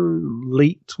in her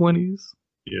late 20s.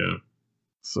 Yeah.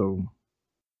 So,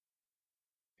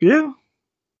 yeah.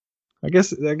 I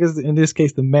guess in this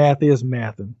case the math is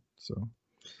mathing. So,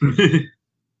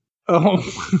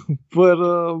 but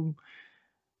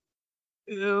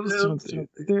is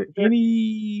there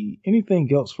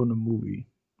anything else from the movie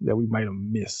that we might have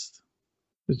missed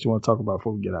that you want to talk about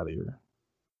before we get out of here?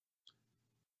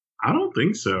 I don't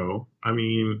think so. I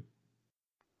mean,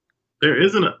 there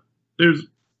isn't a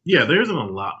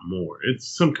lot more. It's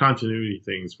some continuity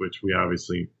things which we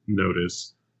obviously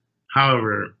notice.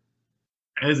 However,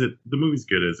 the movie's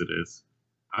good as it is,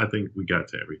 I think we got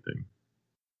to everything.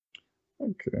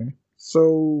 Okay,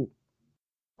 so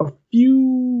a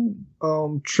few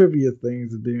trivia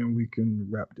things, and then we can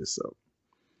wrap this up.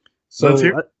 So, let's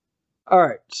hear. All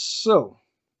right, so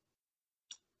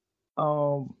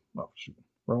oh shoot,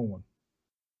 wrong one.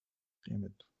 Damn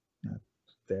it, not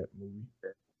that movie.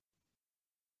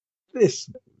 This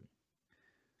movie.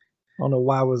 I don't know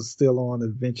why I was still on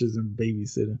Adventures in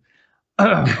Babysitting.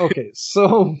 Okay,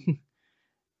 so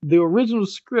the original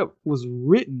script was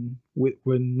written with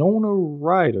Winona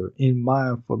Ryder in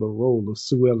mind for the role of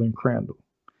Sue Ellen Crandall,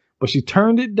 but she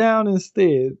turned it down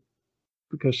instead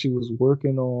because she was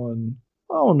working on,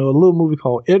 I don't know, a little movie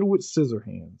called Edward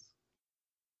Scissorhands.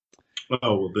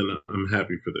 Oh, well, then I'm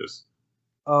happy for this.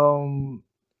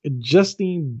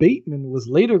 Justine Bateman was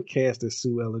later cast as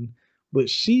Sue Ellen,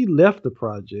 but she left the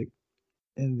project.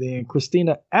 And then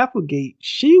Christina Applegate,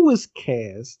 she was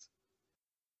cast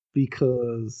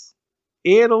because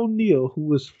Ed O'Neill, who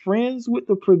was friends with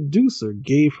the producer,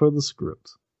 gave her the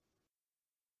script.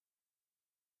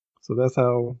 So that's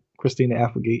how Christina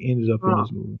Applegate ended up in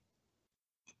this movie.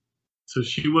 So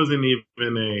she wasn't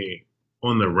even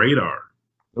on the radar.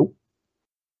 Nope.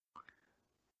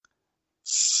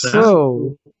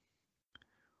 So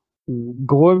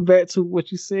going back to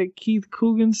what you said, Keith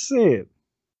Coogan said,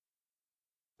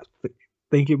 I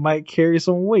think it might carry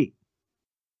some weight.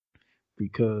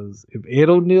 Because if Ed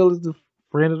O'Neill is the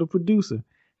friend of the producer,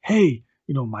 hey,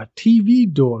 my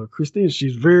TV daughter, Christine,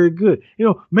 she's very good.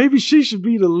 Maybe she should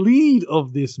be the lead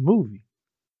of this movie.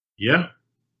 Yeah.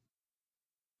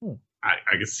 I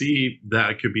can see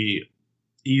that could be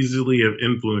easily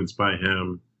influenced by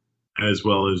him as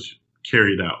well as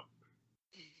carried out.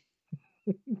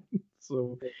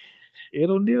 So Ed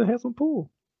O'Neill has some pull.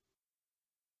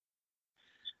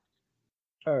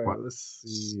 All right, let's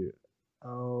see.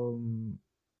 Well,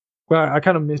 I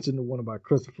kind of mentioned the one about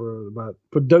Christopher, about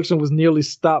production was nearly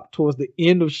stopped towards the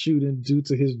end of shooting due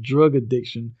to his drug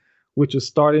addiction, which was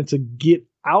starting to get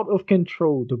out of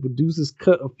control. The producers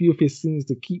cut a few of his scenes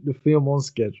to keep the film on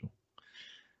schedule.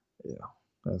 Yeah,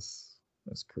 that's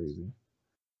crazy.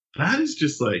 That is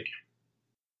just like,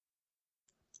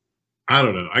 I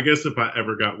don't know. I guess if I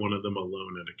ever got one of them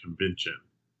alone at a convention,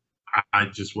 I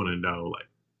just want to know, like,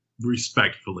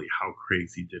 respectfully, how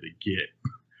crazy did it get?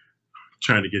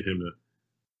 Trying to get him to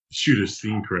shoot a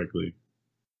scene correctly.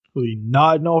 Was he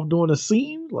nodding off during a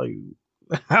scene? Like,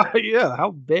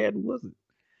 how bad was it?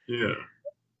 Yeah.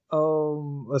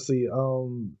 Let's see.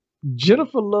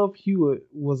 Jennifer Love Hewitt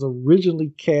was originally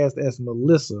cast as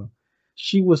Melissa.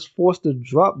 She was forced to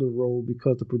drop the role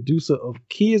because the producer of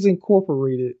Kids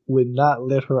Incorporated would not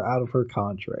let her out of her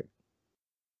contract.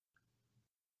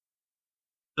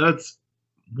 That's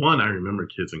one, I remember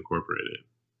Kids Incorporated.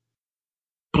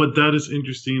 But that is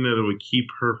interesting that it would keep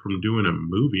her from doing a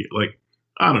movie. Like,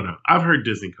 I don't know. I've heard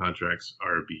Disney contracts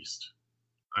are a beast.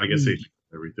 I guess they do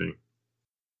everything.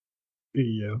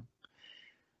 Yeah.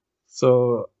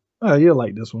 So you'll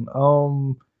like this one.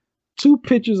 2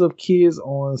 pictures of kids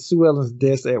on Sue Ellen's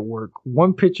desk at work.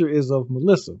 One picture is of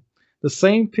Melissa, the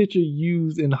same picture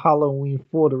used in Halloween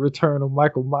 4: The Return of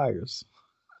Michael Myers.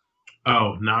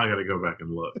 Oh, now I gotta go back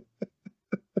and look.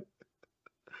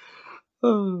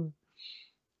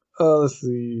 Let's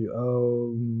see.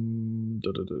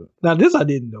 Now this I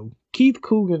didn't know. Keith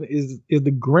Coogan is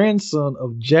the grandson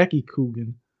of Jackie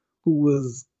Coogan, who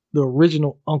was the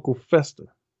original Uncle Fester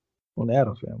on the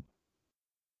Addams Family.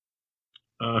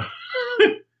 I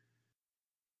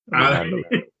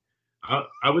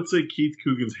would say Keith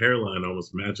Coogan's hairline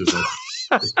almost matches him.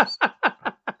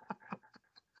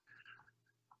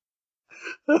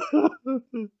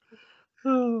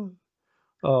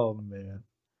 Oh man.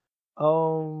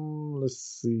 Let's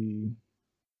see.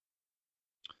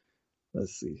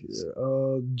 Let's see here.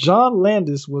 John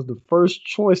Landis was the first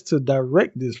choice to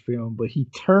direct this film, but he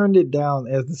turned it down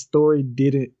as the story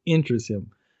didn't interest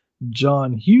him.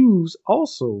 John Hughes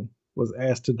also was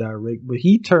asked to direct, but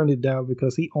he turned it down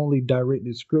because he only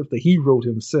directed scripts that he wrote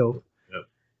himself. Yep.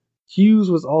 Hughes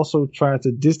was also trying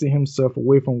to distance himself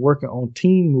away from working on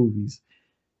teen movies.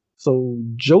 So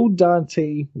Joe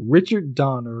Dante, Richard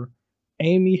Donner,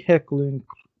 Amy Hecklin,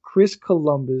 Chris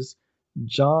Columbus,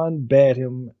 John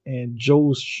Badham, and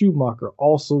Joel Schumacher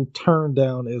also turned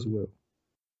down as well.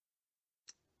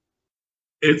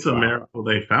 It's a miracle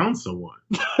they found someone.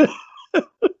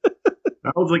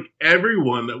 That was like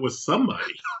everyone that was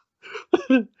somebody.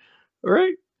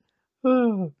 Right?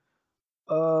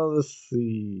 Let's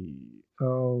see.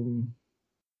 Let's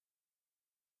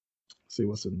see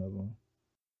what's another one.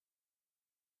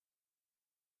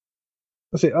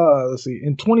 Let's see.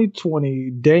 In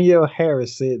 2020, Danielle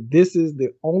Harris said this is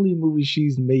the only movie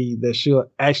she's made that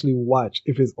she'll actually watch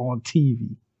if it's on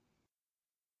TV.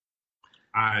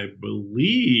 I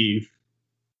believe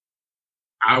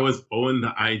I was on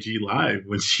the IG Live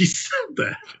when she said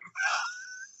that.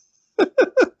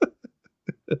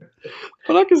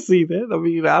 But I can see that. I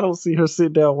mean, I don't see her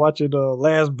sit down watching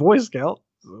Last Boy Scout.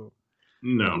 So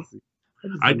no.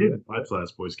 I did watch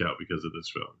Last Boy Scout because of this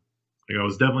film. Like, I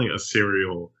was definitely a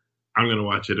serial. I'm going to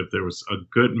watch it if there was a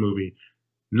good movie.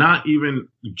 Not even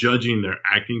judging their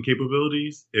acting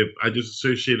capabilities. If I just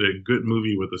associated a good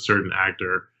movie with a certain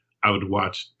actor, I would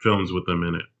watch films with them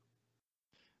in it.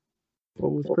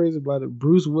 What was crazy about it,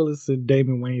 Bruce Willis and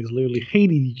Damon Wayans literally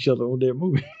hated each other on that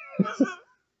movie.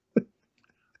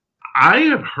 I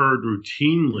have heard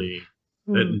routinely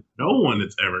that no one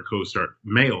that's ever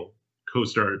male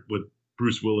co-starred with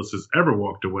Bruce Willis has ever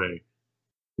walked away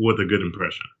with a good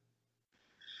impression.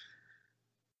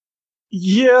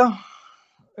 Yeah,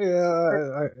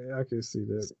 I can see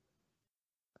that.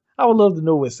 I would love to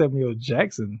know what Samuel L.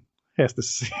 Jackson has to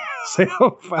say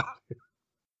about it.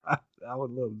 I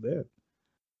would love that.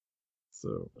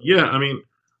 So yeah, I mean,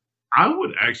 I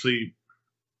would actually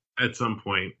at some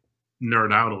point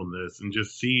nerd out on this and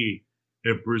just see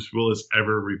if Bruce Willis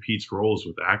ever repeats roles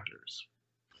with actors.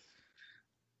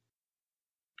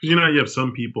 Because you have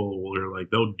some people where like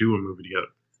they'll do a movie together.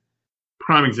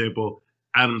 Prime example,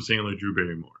 Adam Sandler, Drew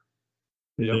Barrymore.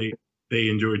 Yep. They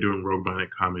enjoy doing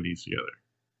romantic comedies together.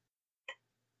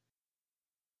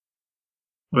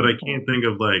 But I can't think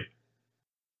of like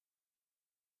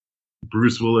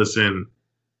Bruce Willis and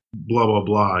blah blah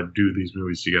blah do these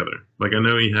movies together. Like I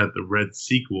know he had the Red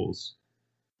sequels,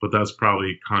 but that's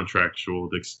probably contractual.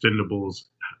 The Expendables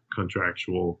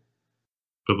contractual.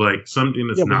 But like something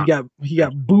that's not. He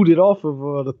got booted off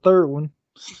of the third one.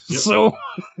 Yep. So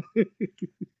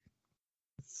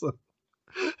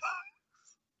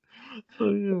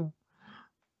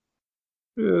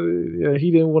yeah,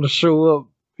 he didn't want to show up,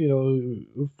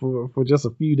 for just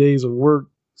a few days of work.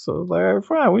 So like, all right,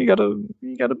 fine, we gotta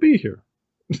be here.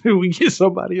 We get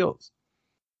somebody else.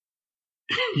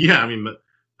 Yeah, I mean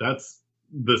that's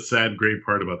the sad, great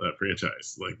part about that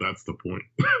franchise. Like that's the point.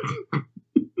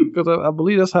 Because I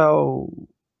believe that's how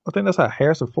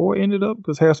Harrison Ford ended up.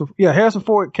 Because Harrison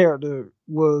Ford character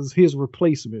was his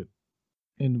replacement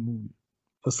in the movie,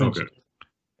 essentially.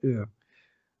 Okay. Yeah.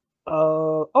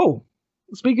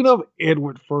 Speaking of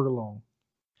Edward Furlong,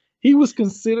 he was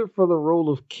considered for the role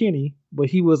of Kenny, but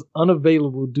he was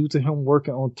unavailable due to him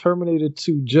working on Terminator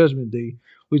 2 Judgment Day,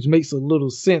 which makes a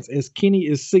little sense as Kenny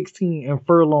is 16 and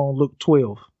Furlong looked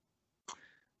 12.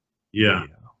 Yeah.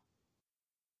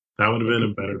 That would have been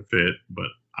a better fit, but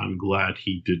I'm glad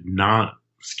he did not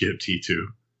skip T2.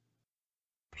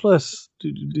 Plus,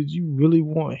 did you really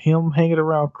want him hanging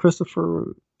around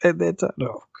Christopher at that time?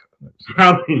 No.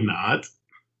 Probably not.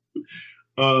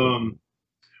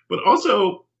 But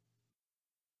also,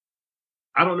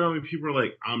 I don't know if people are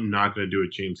like, I'm not going to do a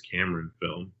James Cameron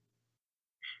film.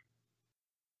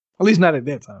 At least not at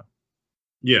that time.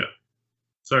 Yeah.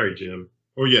 Sorry, Jim.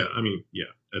 Or yeah, I mean, yeah,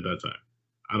 at that time.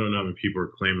 I don't know if people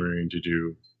are clamoring to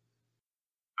do,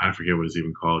 I forget what it's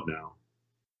even called now.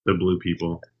 The blue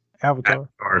people. Avatar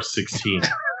 16.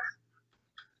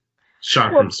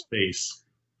 Shot from space.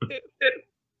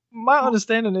 My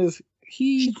understanding is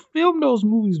he filmed those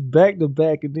movies back to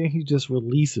back and then he's just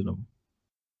releasing them.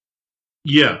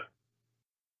 Yeah.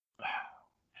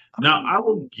 Now, I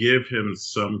will give him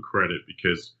some credit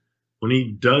because when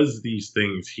he does these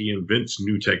things, he invents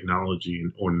new technology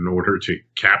in order to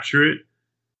capture it.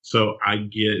 So I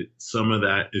get some of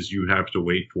that is you have to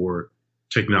wait for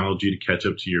technology to catch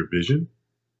up to your vision.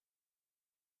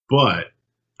 But,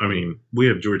 I mean, we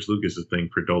have George Lucas's thing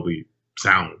for Dolby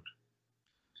Sound.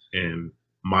 And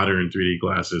modern 3D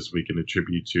glasses we can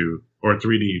attribute to, or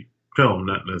 3D film,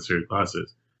 not necessarily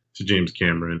glasses, to James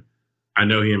Cameron. I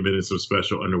know he invented some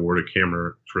special underwater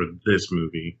camera for this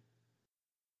movie.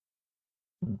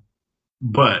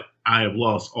 But I have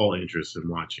lost all interest in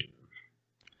watching them.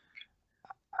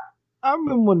 I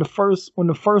remember when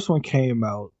the first one came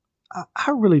out,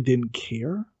 I really didn't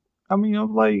care. I mean,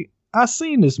 I'm like, I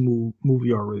seen this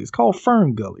movie already. It's called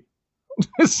Fern Gully.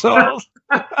 So I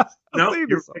seen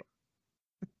this.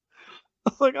 I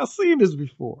was like, I've seen this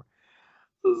before.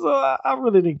 So I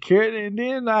really didn't care. And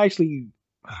then I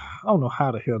don't know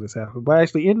how the hell this happened, but I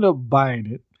actually ended up buying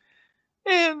it.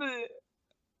 And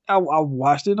I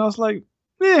watched it and I was like,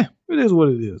 yeah, it is what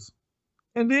it is.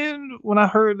 And then when I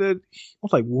heard that, I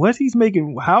was like, what? He's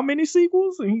making how many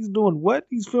sequels? And he's doing what?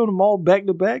 He's filming them all back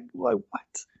to back? Like,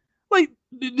 what? Like,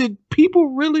 did people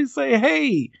really say,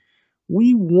 hey,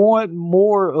 we want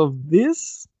more of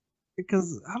this?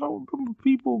 Because I don't remember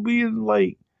people being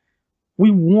like, we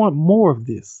want more of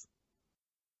this.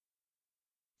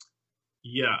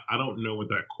 Yeah, I don't know what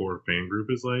that core fan group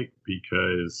is like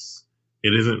because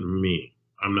it isn't me.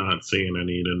 I'm not saying I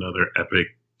need another epic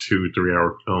 2-3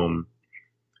 hour film.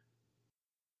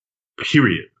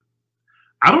 Period.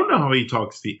 I don't know how he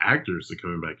talks the actors that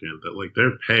coming back in. That like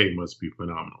their pay must be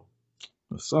phenomenal.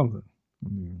 Or something. I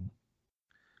mean,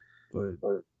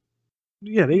 but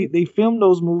yeah, they film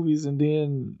those movies and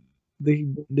then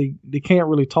they can't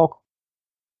really talk.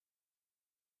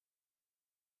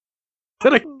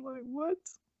 Like, what?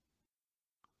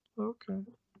 Okay.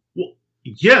 Well,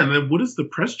 yeah, and then what does the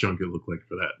press junket look like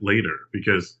for that later?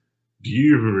 Because do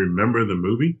you even remember the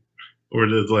movie? Or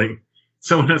does like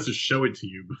someone has to show it to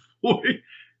you before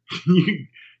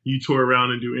you tour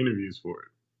around and do interviews for it?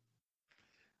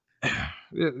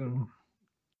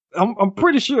 I'm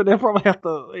pretty sure they probably have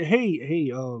to. Hey,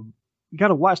 you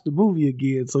gotta watch the movie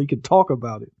again so you can talk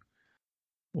about it.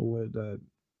 Or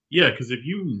yeah, because if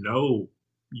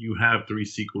you have 3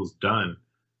 sequels done,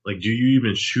 like, do you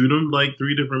even shoot them like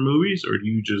 3 different movies, or do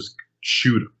you just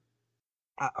shoot them?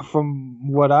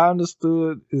 From what I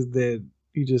understood is that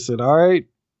he just said, "All right,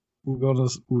 we're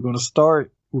gonna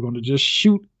start. We're gonna just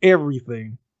shoot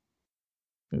everything,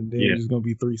 and then there's gonna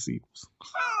be 3 sequels."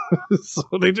 So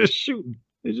they just shooting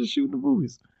the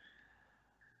movies.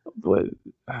 But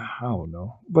I don't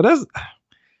know. But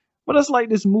that's like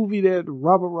this movie that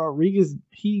Robert Rodriguez,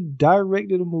 he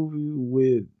directed a movie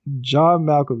with John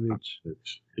Malkovich.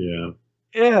 Yeah.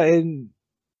 Yeah, and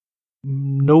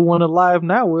no one alive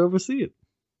now will ever see it.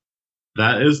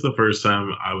 That is the first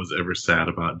time I was ever sad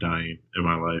about dying in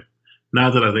my life.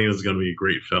 Not that I think it's going to be a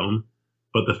great film,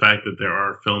 but the fact that there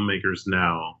are filmmakers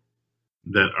now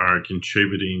that are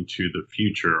contributing to the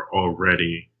future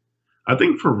already. I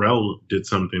think Pharrell did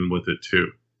something with it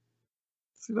too.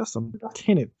 See, that's some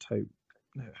Tenet type.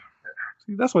 Yeah.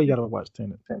 See, that's why you gotta watch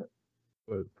Tenet.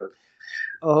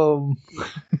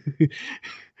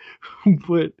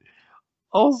 But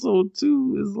also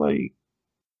too is like,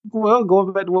 well,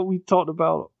 going back to what we talked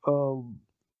about,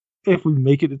 if we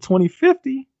make it to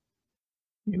 2050,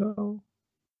 you know.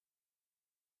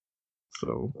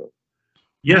 So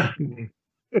yeah.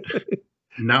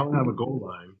 Now I have a goal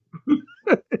line.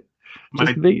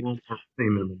 Might be one more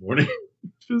thing in the morning.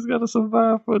 Just gotta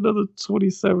survive for another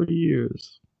 27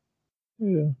 years.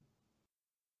 Yeah.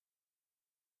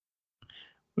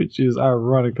 Which is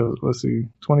ironic because, let's see,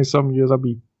 20-something years, I'll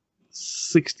be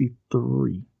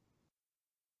 63.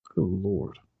 Good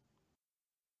Lord.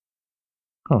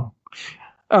 Huh.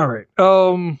 All right.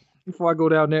 Before I go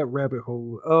down that rabbit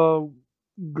hole,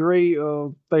 great.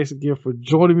 Thanks again for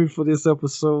joining me for this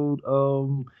episode.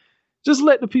 just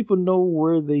let the people know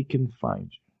where they can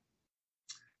find you.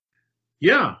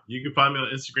 Yeah, you can find me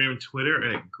on Instagram and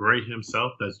Twitter at Gray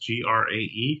Himself. That's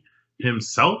Grae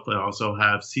himself. I also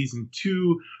have season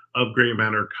 2 of Gray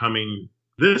Matter coming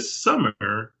this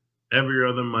summer, every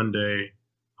other Monday,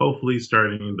 hopefully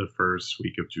starting the first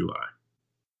week of July.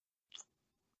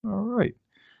 All right.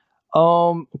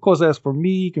 Of course, as for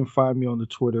me, you can find me on the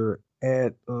Twitter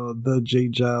at the J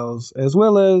Giles, as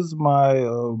well as my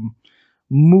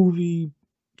movie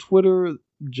Twitter,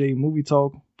 J Movie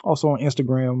Talk. Also on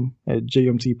Instagram at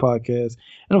JMT Podcast.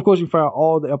 And of course, you find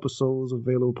all the episodes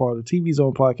available part of the TV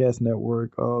Zone Podcast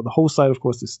Network. The whole site, of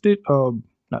course, is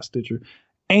not Stitcher,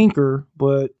 Anchor,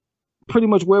 but pretty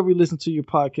much wherever you listen to your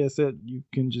podcast at, you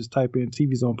can just type in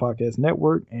TV Zone Podcast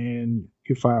Network and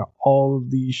you find all of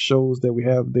these shows that we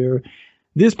have there.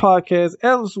 This podcast,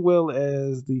 as well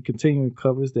as the continuing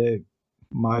covers that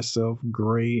myself,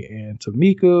 Gray, and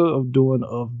Tamika are doing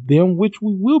of them, which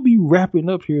we will be wrapping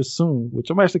up here soon, which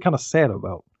I'm actually kind of sad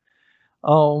about.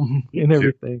 And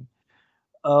everything.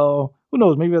 Who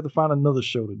knows? Maybe I have to find another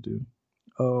show to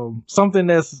do. Something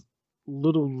that's a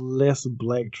little less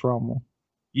black trauma.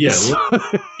 Yeah.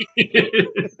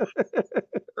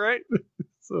 Right?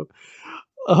 So,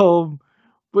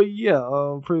 but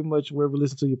yeah, pretty much wherever you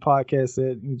listen to your podcast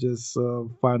at, you just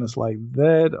find us like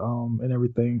that, and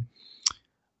everything.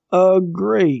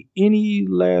 Great. Any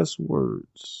last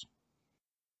words?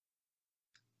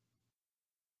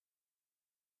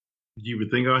 You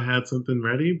would think I had something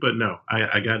ready, but no,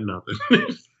 I got nothing.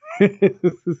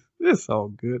 It's all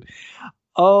good.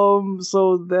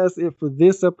 So that's it for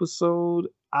this episode.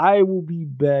 I will be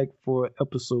back for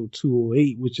episode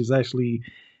 208, which is actually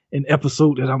an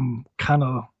episode that I'm kind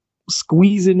of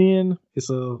squeezing in. It's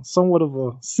a somewhat of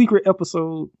a secret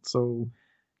episode, so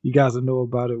you guys will know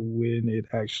about it when it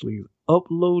actually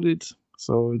uploaded.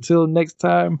 So until next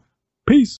time, peace.